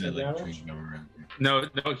of There's piercing like damage. tree going around here.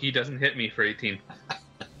 No, he doesn't hit me for 18.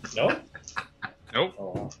 No? Nope.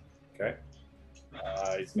 Oh, wow. Okay.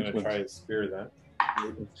 He's going to try his spear then.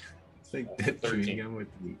 It's like that 13. chewing gum with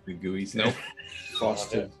the gooey Nope.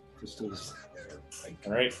 Frosted crystals.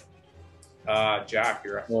 All right. Jack,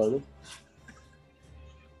 you're up.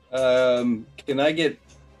 Can I get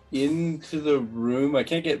into the room? I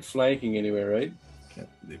can't get flanking anywhere, right?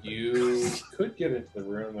 You could get into the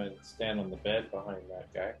room and stand on the bed behind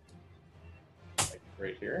that guy. Like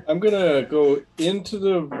right here. I'm gonna go into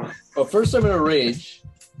the. Oh, first I'm gonna rage,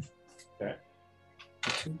 Okay.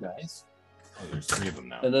 Two guys. Oh, there's three of them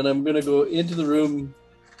now. and then I'm gonna go into the room.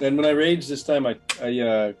 And when I rage this time, I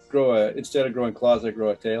grow a instead of growing claws, I grow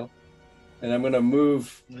a tail, and I'm gonna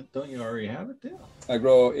move. Don't you already have a tail? I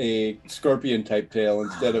grow a scorpion type tail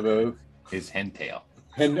instead of a. His hen tail.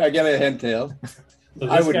 And I get a hen tail. So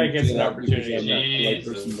I this guy wouldn't gets do an that opportunity. because I'm not a light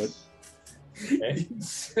Jesus. person, but. Okay.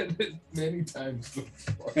 Said it many times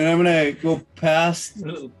before. And I'm gonna go past. A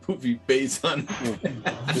little poofy face on.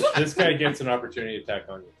 This guy gets an opportunity attack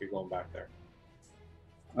on you if you're going back there.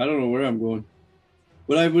 I don't know where I'm going.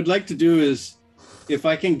 What I would like to do is, if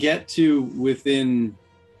I can get to within,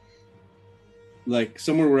 like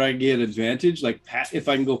somewhere where I get advantage, like if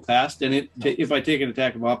I can go past, and if I take an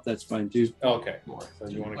attack of op, that's fine too. Okay. So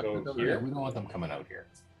you want to go Yeah, here? we don't want them coming out here.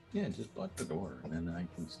 Yeah, just block the door, and then I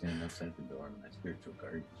can stand outside the door and my spiritual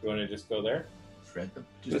guard. You want to just go there? Shred them.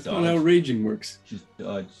 Just That's dodge. not how raging works. Just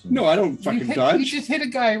dodge. No, I don't You fucking You dodge. just hit a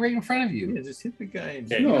guy right in front of you. Yeah, just hit the guy.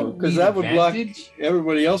 And Okay. No, because that would block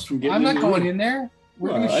everybody else from getting. I'm not the going room. in there. We're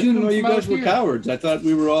Well, going to I shoot didn't him know you from guys out were here. cowards. I thought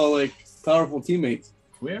we were all like powerful teammates.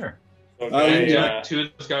 We are. Okay. Jack, two of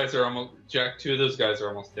those guys are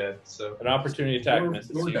almost dead. So An opportunity attack Door misses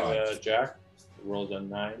you, dodge. Jack. Rolled a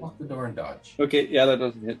 9. Lock the door and dodge. Okay, yeah, that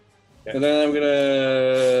doesn't hit. Okay. And then I'm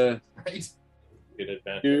gonna Right? Get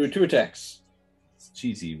advantage. do 2 attacks. It's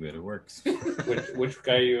cheesy, but it works. Which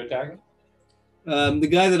guy are you attacking? The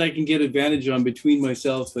guy that I can get advantage on between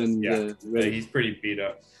myself and Yeah. the ready. He's pretty beat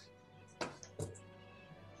up.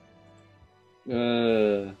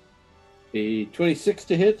 A 26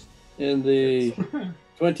 to hit and the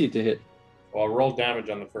 20 to hit. Well, roll damage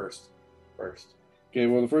on the first. Okay,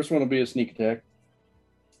 well, the first one will be a sneak attack.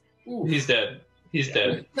 he's dead. He's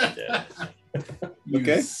dead. Yeah.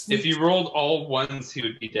 Okay. If you rolled all ones, he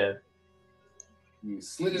would be dead. You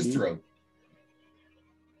slit his throat.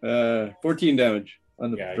 14 damage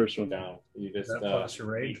on the Yeah, first you one. go down. You just That plus your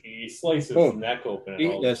rage? he slices Oh. his neck open and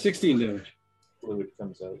all 16 damage. fluid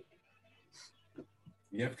comes out.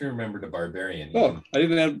 You have to remember the barbarian. Oh, I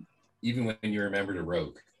didn't have. Even when you remember the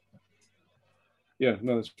rogue. Yeah,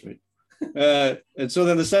 no, that's right. And so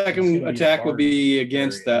then the It's gonna second be a attack will be barbarian.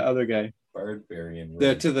 against that other guy, Barbarian. the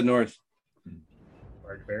rogue. to the north.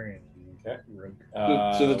 Barbarian. Okay.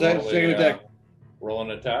 So the second attack. Roll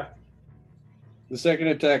an attack. The second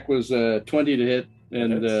attack was 20 to hit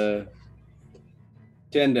and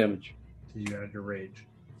 10 damage. So you had your rage.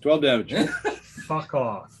 12 damage. Fuck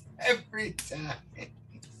off. Every time.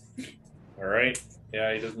 All right.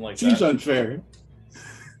 Yeah, he doesn't like Seems that. unfair.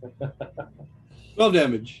 12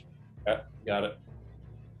 damage. Yeah, got it.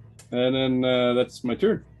 And then that's my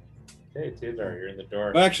turn. Okay, Theodore, you're in the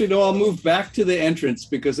door. Actually, no, I'll move back to the entrance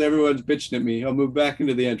because everyone's bitching at me. I'll move back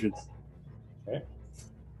into the entrance. Okay.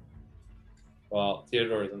 Well,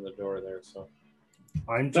 Theodore's in the door there, so.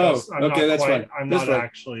 I'm that's fine. I'm That's not fine.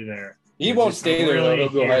 actually there. He won't stay there. Though. He'll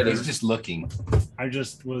go hide. He's just looking. I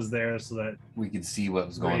just was there so that We could see what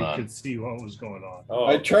was going we on. could see what was going on. Oh,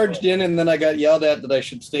 I charged in and then I got yelled at that I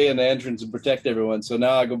should stay in the entrance and protect everyone. So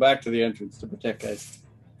now I go back to the entrance to protect guys.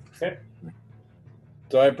 Okay.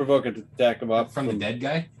 So I provoke it to attack him up From the dead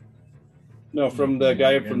guy? No, from the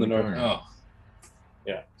guy from the north. Oh.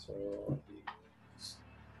 Yeah, so.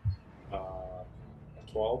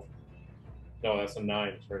 12? No, that's a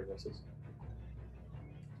 9. Sorry, misses.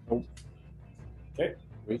 Nope. Okay.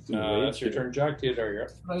 Wait, That's your turn, Jack. Theodore, you're up.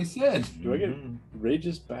 That's what I said. Do I get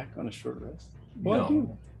rages back on a short rest? Well, I No.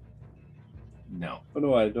 do. No. Oh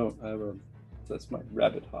no, I don't. I have a. That's my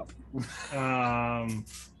rabbit hop.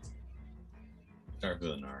 Start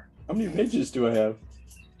with an R. How many rages do I have?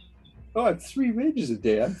 Oh, I have 3 rages a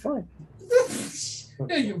day. I'm fine.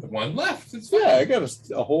 Yeah, you have 1 left. It's Yeah, I got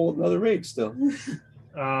a whole another rage still. It's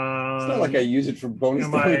not like I use it for bonus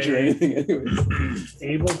am damage or I- anything, anyways.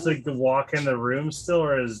 able to walk in the room still,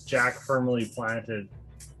 or is Jack firmly planted?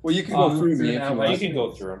 Well, you can go through me if you You want. can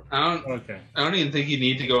go through him. Okay. I don't even think you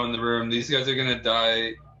need to go in the room. These guys are gonna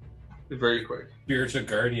die very quick. Spiritual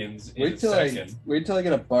guardians in Wait till I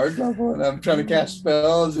get a bard level and I'm trying to cast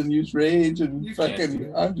spells and use rage and You can't do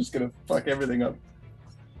fucking. I'm just gonna fuck everything up.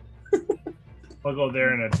 I'll go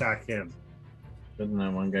there and attack him. Doesn't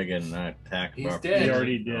that one guy get an attack? He's buff? dead. He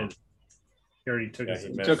already did. He already took Yeah, his he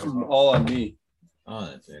It missed. took them all on me. Oh,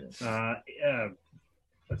 that's it. yeah,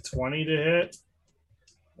 a 20 to hit.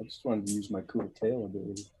 I just wanted to use my cool tail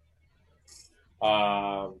ability.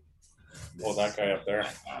 Oh, that guy up there.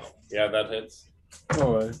 Yeah, that hits.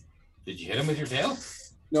 Oh, Did you hit him with your tail?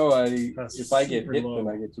 no, That's if I get super hit, low. then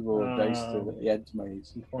I get to roll a dice to add to my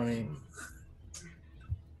AC. 20.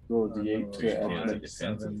 Roll a d8 to add to Yeah, my it's a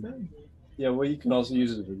defensive thing. Yeah, well, you can also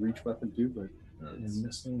use it as a reach weapon too, but I'm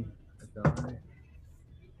missing a die.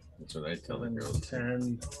 That's what I tell the girls.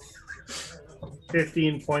 10.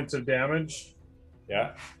 15 points of damage.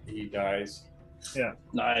 Yeah, he dies.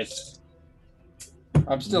 nice.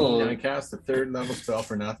 I'm still Can I cast a 3rd level spell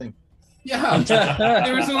for nothing? Yeah.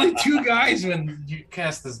 There was only 2 guys when you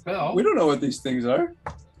cast the spell. We don't know what these things are.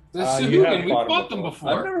 The You have Sahuagin, we fought fought them them before.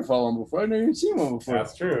 I've before. never fought one before. I've never even seen one before.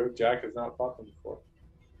 That's true. Jack has not fought them before.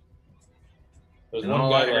 There's And one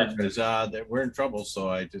all I guy heard left. was that we're in trouble, so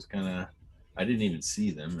I just kind of, I didn't even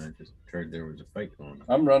see them. I just heard there was a fight going on.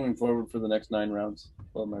 I'm running forward for the next 9 rounds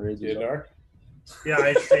while my raises up. Theodore? Yeah,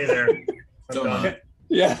 I stay there. I'm So, done.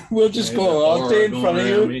 Yeah, we'll just go. I'll stay in front of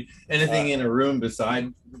you. Anything in a room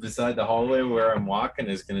beside the hallway where I'm walking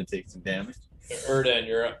is going to take some damage. Erdan,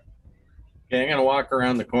 you're up. Okay, I'm going to walk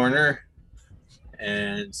around the corner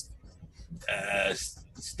and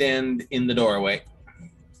stand in the doorway.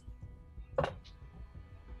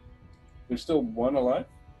 There's still one alive.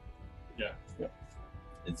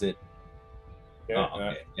 Is it? Okay, Oh,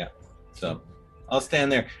 okay. Yeah. So I'll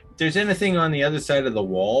stand there. If there's anything on the other side of the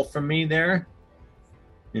wall from me there,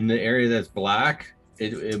 in the area that's black,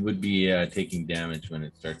 it would be taking damage when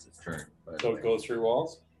it starts its turn. But, So it goes through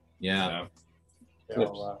walls? yeah, Yeah,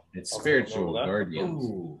 it's I'll spiritual roll that. guardians.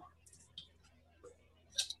 Ooh.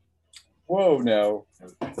 Whoa, no. So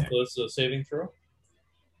this is a saving throw?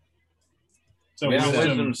 So Yeah, wisdom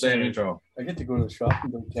wisdom saving save. throw. I get to go to the shop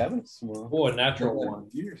and build cabinets tomorrow. Oh, a natural one.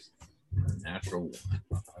 Years. Natural.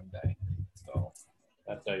 One die. So,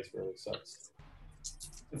 That dice really sucks.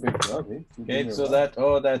 A big job, eh? You've been Okay, there so a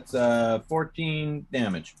while. that's 14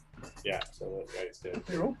 damage. Yeah, so that guy's dead.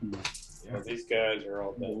 They're open. Though. Yeah, these guys are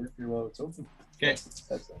all They dead. work here while it's open. Okay. That's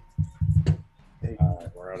it.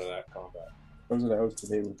 Alright, we're out of that combat. I was at a house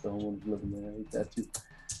today with the homeowners living there. I hate that too.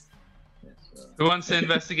 Who wants to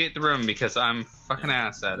investigate the room? Because I'm fucking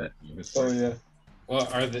ass at it. Oh yeah. well,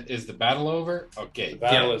 is the battle over? Okay. The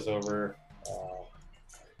battle is over.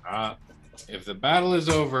 If the battle is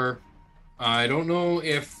over, I don't know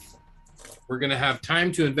if we're going to have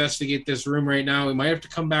time to investigate this room right now. We might have to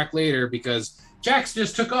come back later because Jax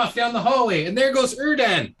just took off down the hallway, and there goes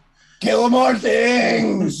Erdan. Kill more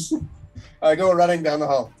things. I go running down the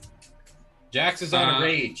hall. Jax is on a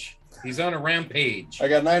rage. He's on a rampage. I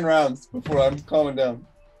got 9 rounds before I'm calming down.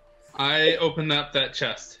 I open up that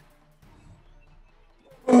chest.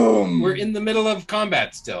 Boom. We're in the middle of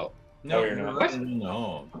combat still. No, you're not.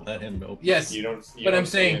 No, let him open. Yes, You don't. But I'm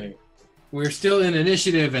saying- we're still in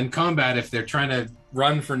initiative and combat if they're trying to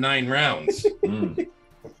run for 9 rounds. Mm.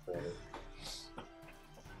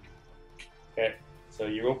 Okay, so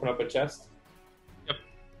you open up a chest. Yep.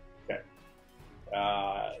 Okay.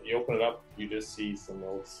 You open it up. You just see some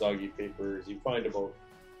old soggy papers. You find about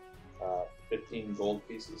 15 gold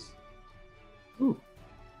pieces. Ooh.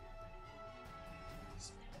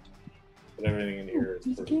 But everything in here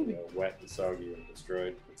is pretty wet and soggy and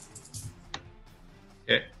destroyed.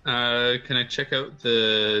 Okay. Can I check out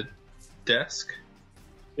the desk?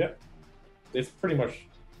 It's pretty much,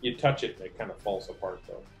 you touch it and it kind of falls apart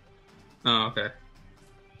though. Oh, okay.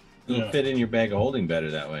 It'll fit in your bag of holding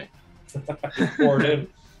better that way. Pour it in.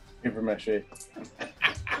 Paper mache.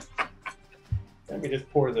 Let me just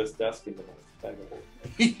pour this desk into my bag of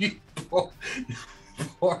holding.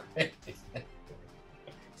 Pour it.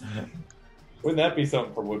 Wouldn't that be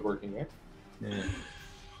something for woodworking, eh? Yeah.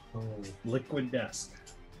 Liquid desk.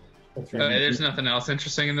 There's nothing else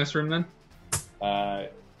interesting in this room then?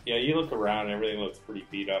 Yeah, you look around and everything looks pretty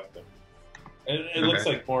beat up. It looks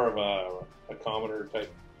like more of a commoner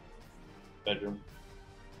type bedroom.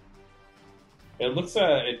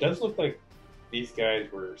 It does look like these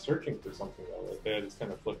guys were searching for something though. Like they had just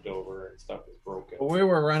kind of flipped over and stuff was broken. But we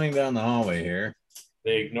were running down the hallway here.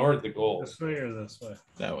 They ignored the gold. This way or this way?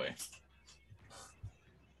 That way.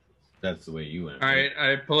 That's the way you went. All right,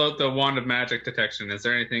 I pull out the wand of magic detection. Is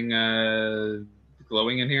there anything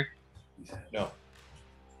glowing in here? No.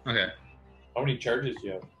 Okay, How many charges do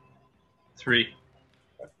you have? 3.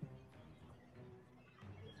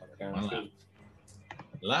 Sounds good.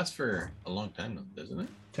 It lasts for a long time though, doesn't it?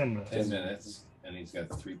 10 minutes. 10 minutes, and he's got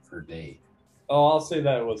 3 per day. Oh, I'll say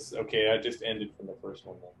that was okay. I just ended from the first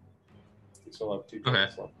one then. We still have 2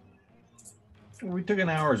 charges left. We took an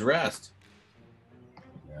hour's rest.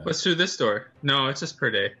 What's through this door? No, it's just per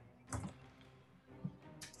day.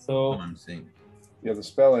 So I'm seeing. Yeah, the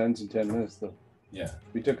spell ends in 10 minutes, though. Yeah.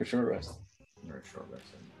 We took a short rest. Or a short rest.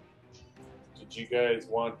 did you guys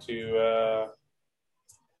want to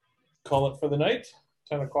call it for the night?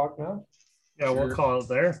 10 o'clock now? Yeah, we'll call it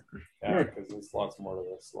there. Yeah, because there's lots more to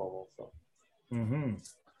this level. So. Mm-hmm.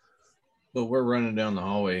 But we're running down the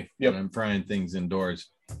hallway. Yep. And I'm frying things indoors.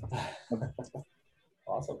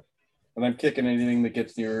 Awesome. And I'm kicking anything that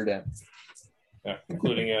gets nearer Dan. Yeah,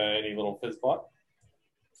 including any little fizzbot.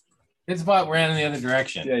 Fizzbot ran in the other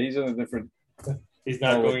direction. Yeah, he's in a different. He's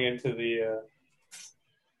not going into the.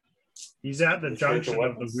 He's at the The junction spiritual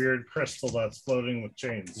of the weapons. weird crystal that's floating with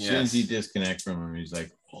chains. As soon as he disconnects from him, he's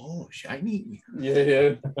like, "Oh, shiny."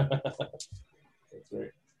 Yeah. That's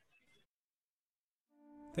right.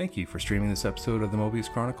 Thank you for streaming this episode of the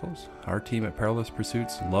Mobius Chronicles. Our team at Perilous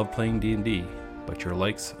Pursuits love playing D&D, but your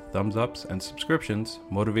likes, thumbs ups, and subscriptions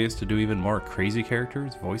motivate us to do even more crazy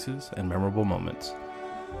characters, voices, and memorable moments.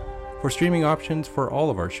 For streaming options for all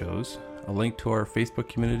of our shows, a link to our Facebook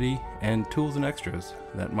community, and tools and extras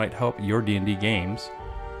that might help your D&D games,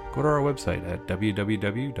 go to our website at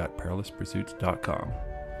www.perilouspursuits.com.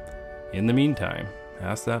 In the meantime,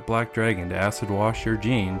 ask that black dragon to acid wash your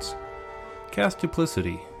jeans, cast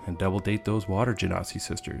duplicity, and double date those water genasi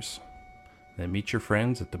sisters. Then meet your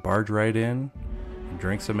friends at the Barge Ride Inn, and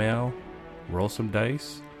drink some ale, roll some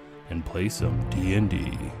dice, and play some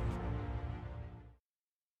D&D.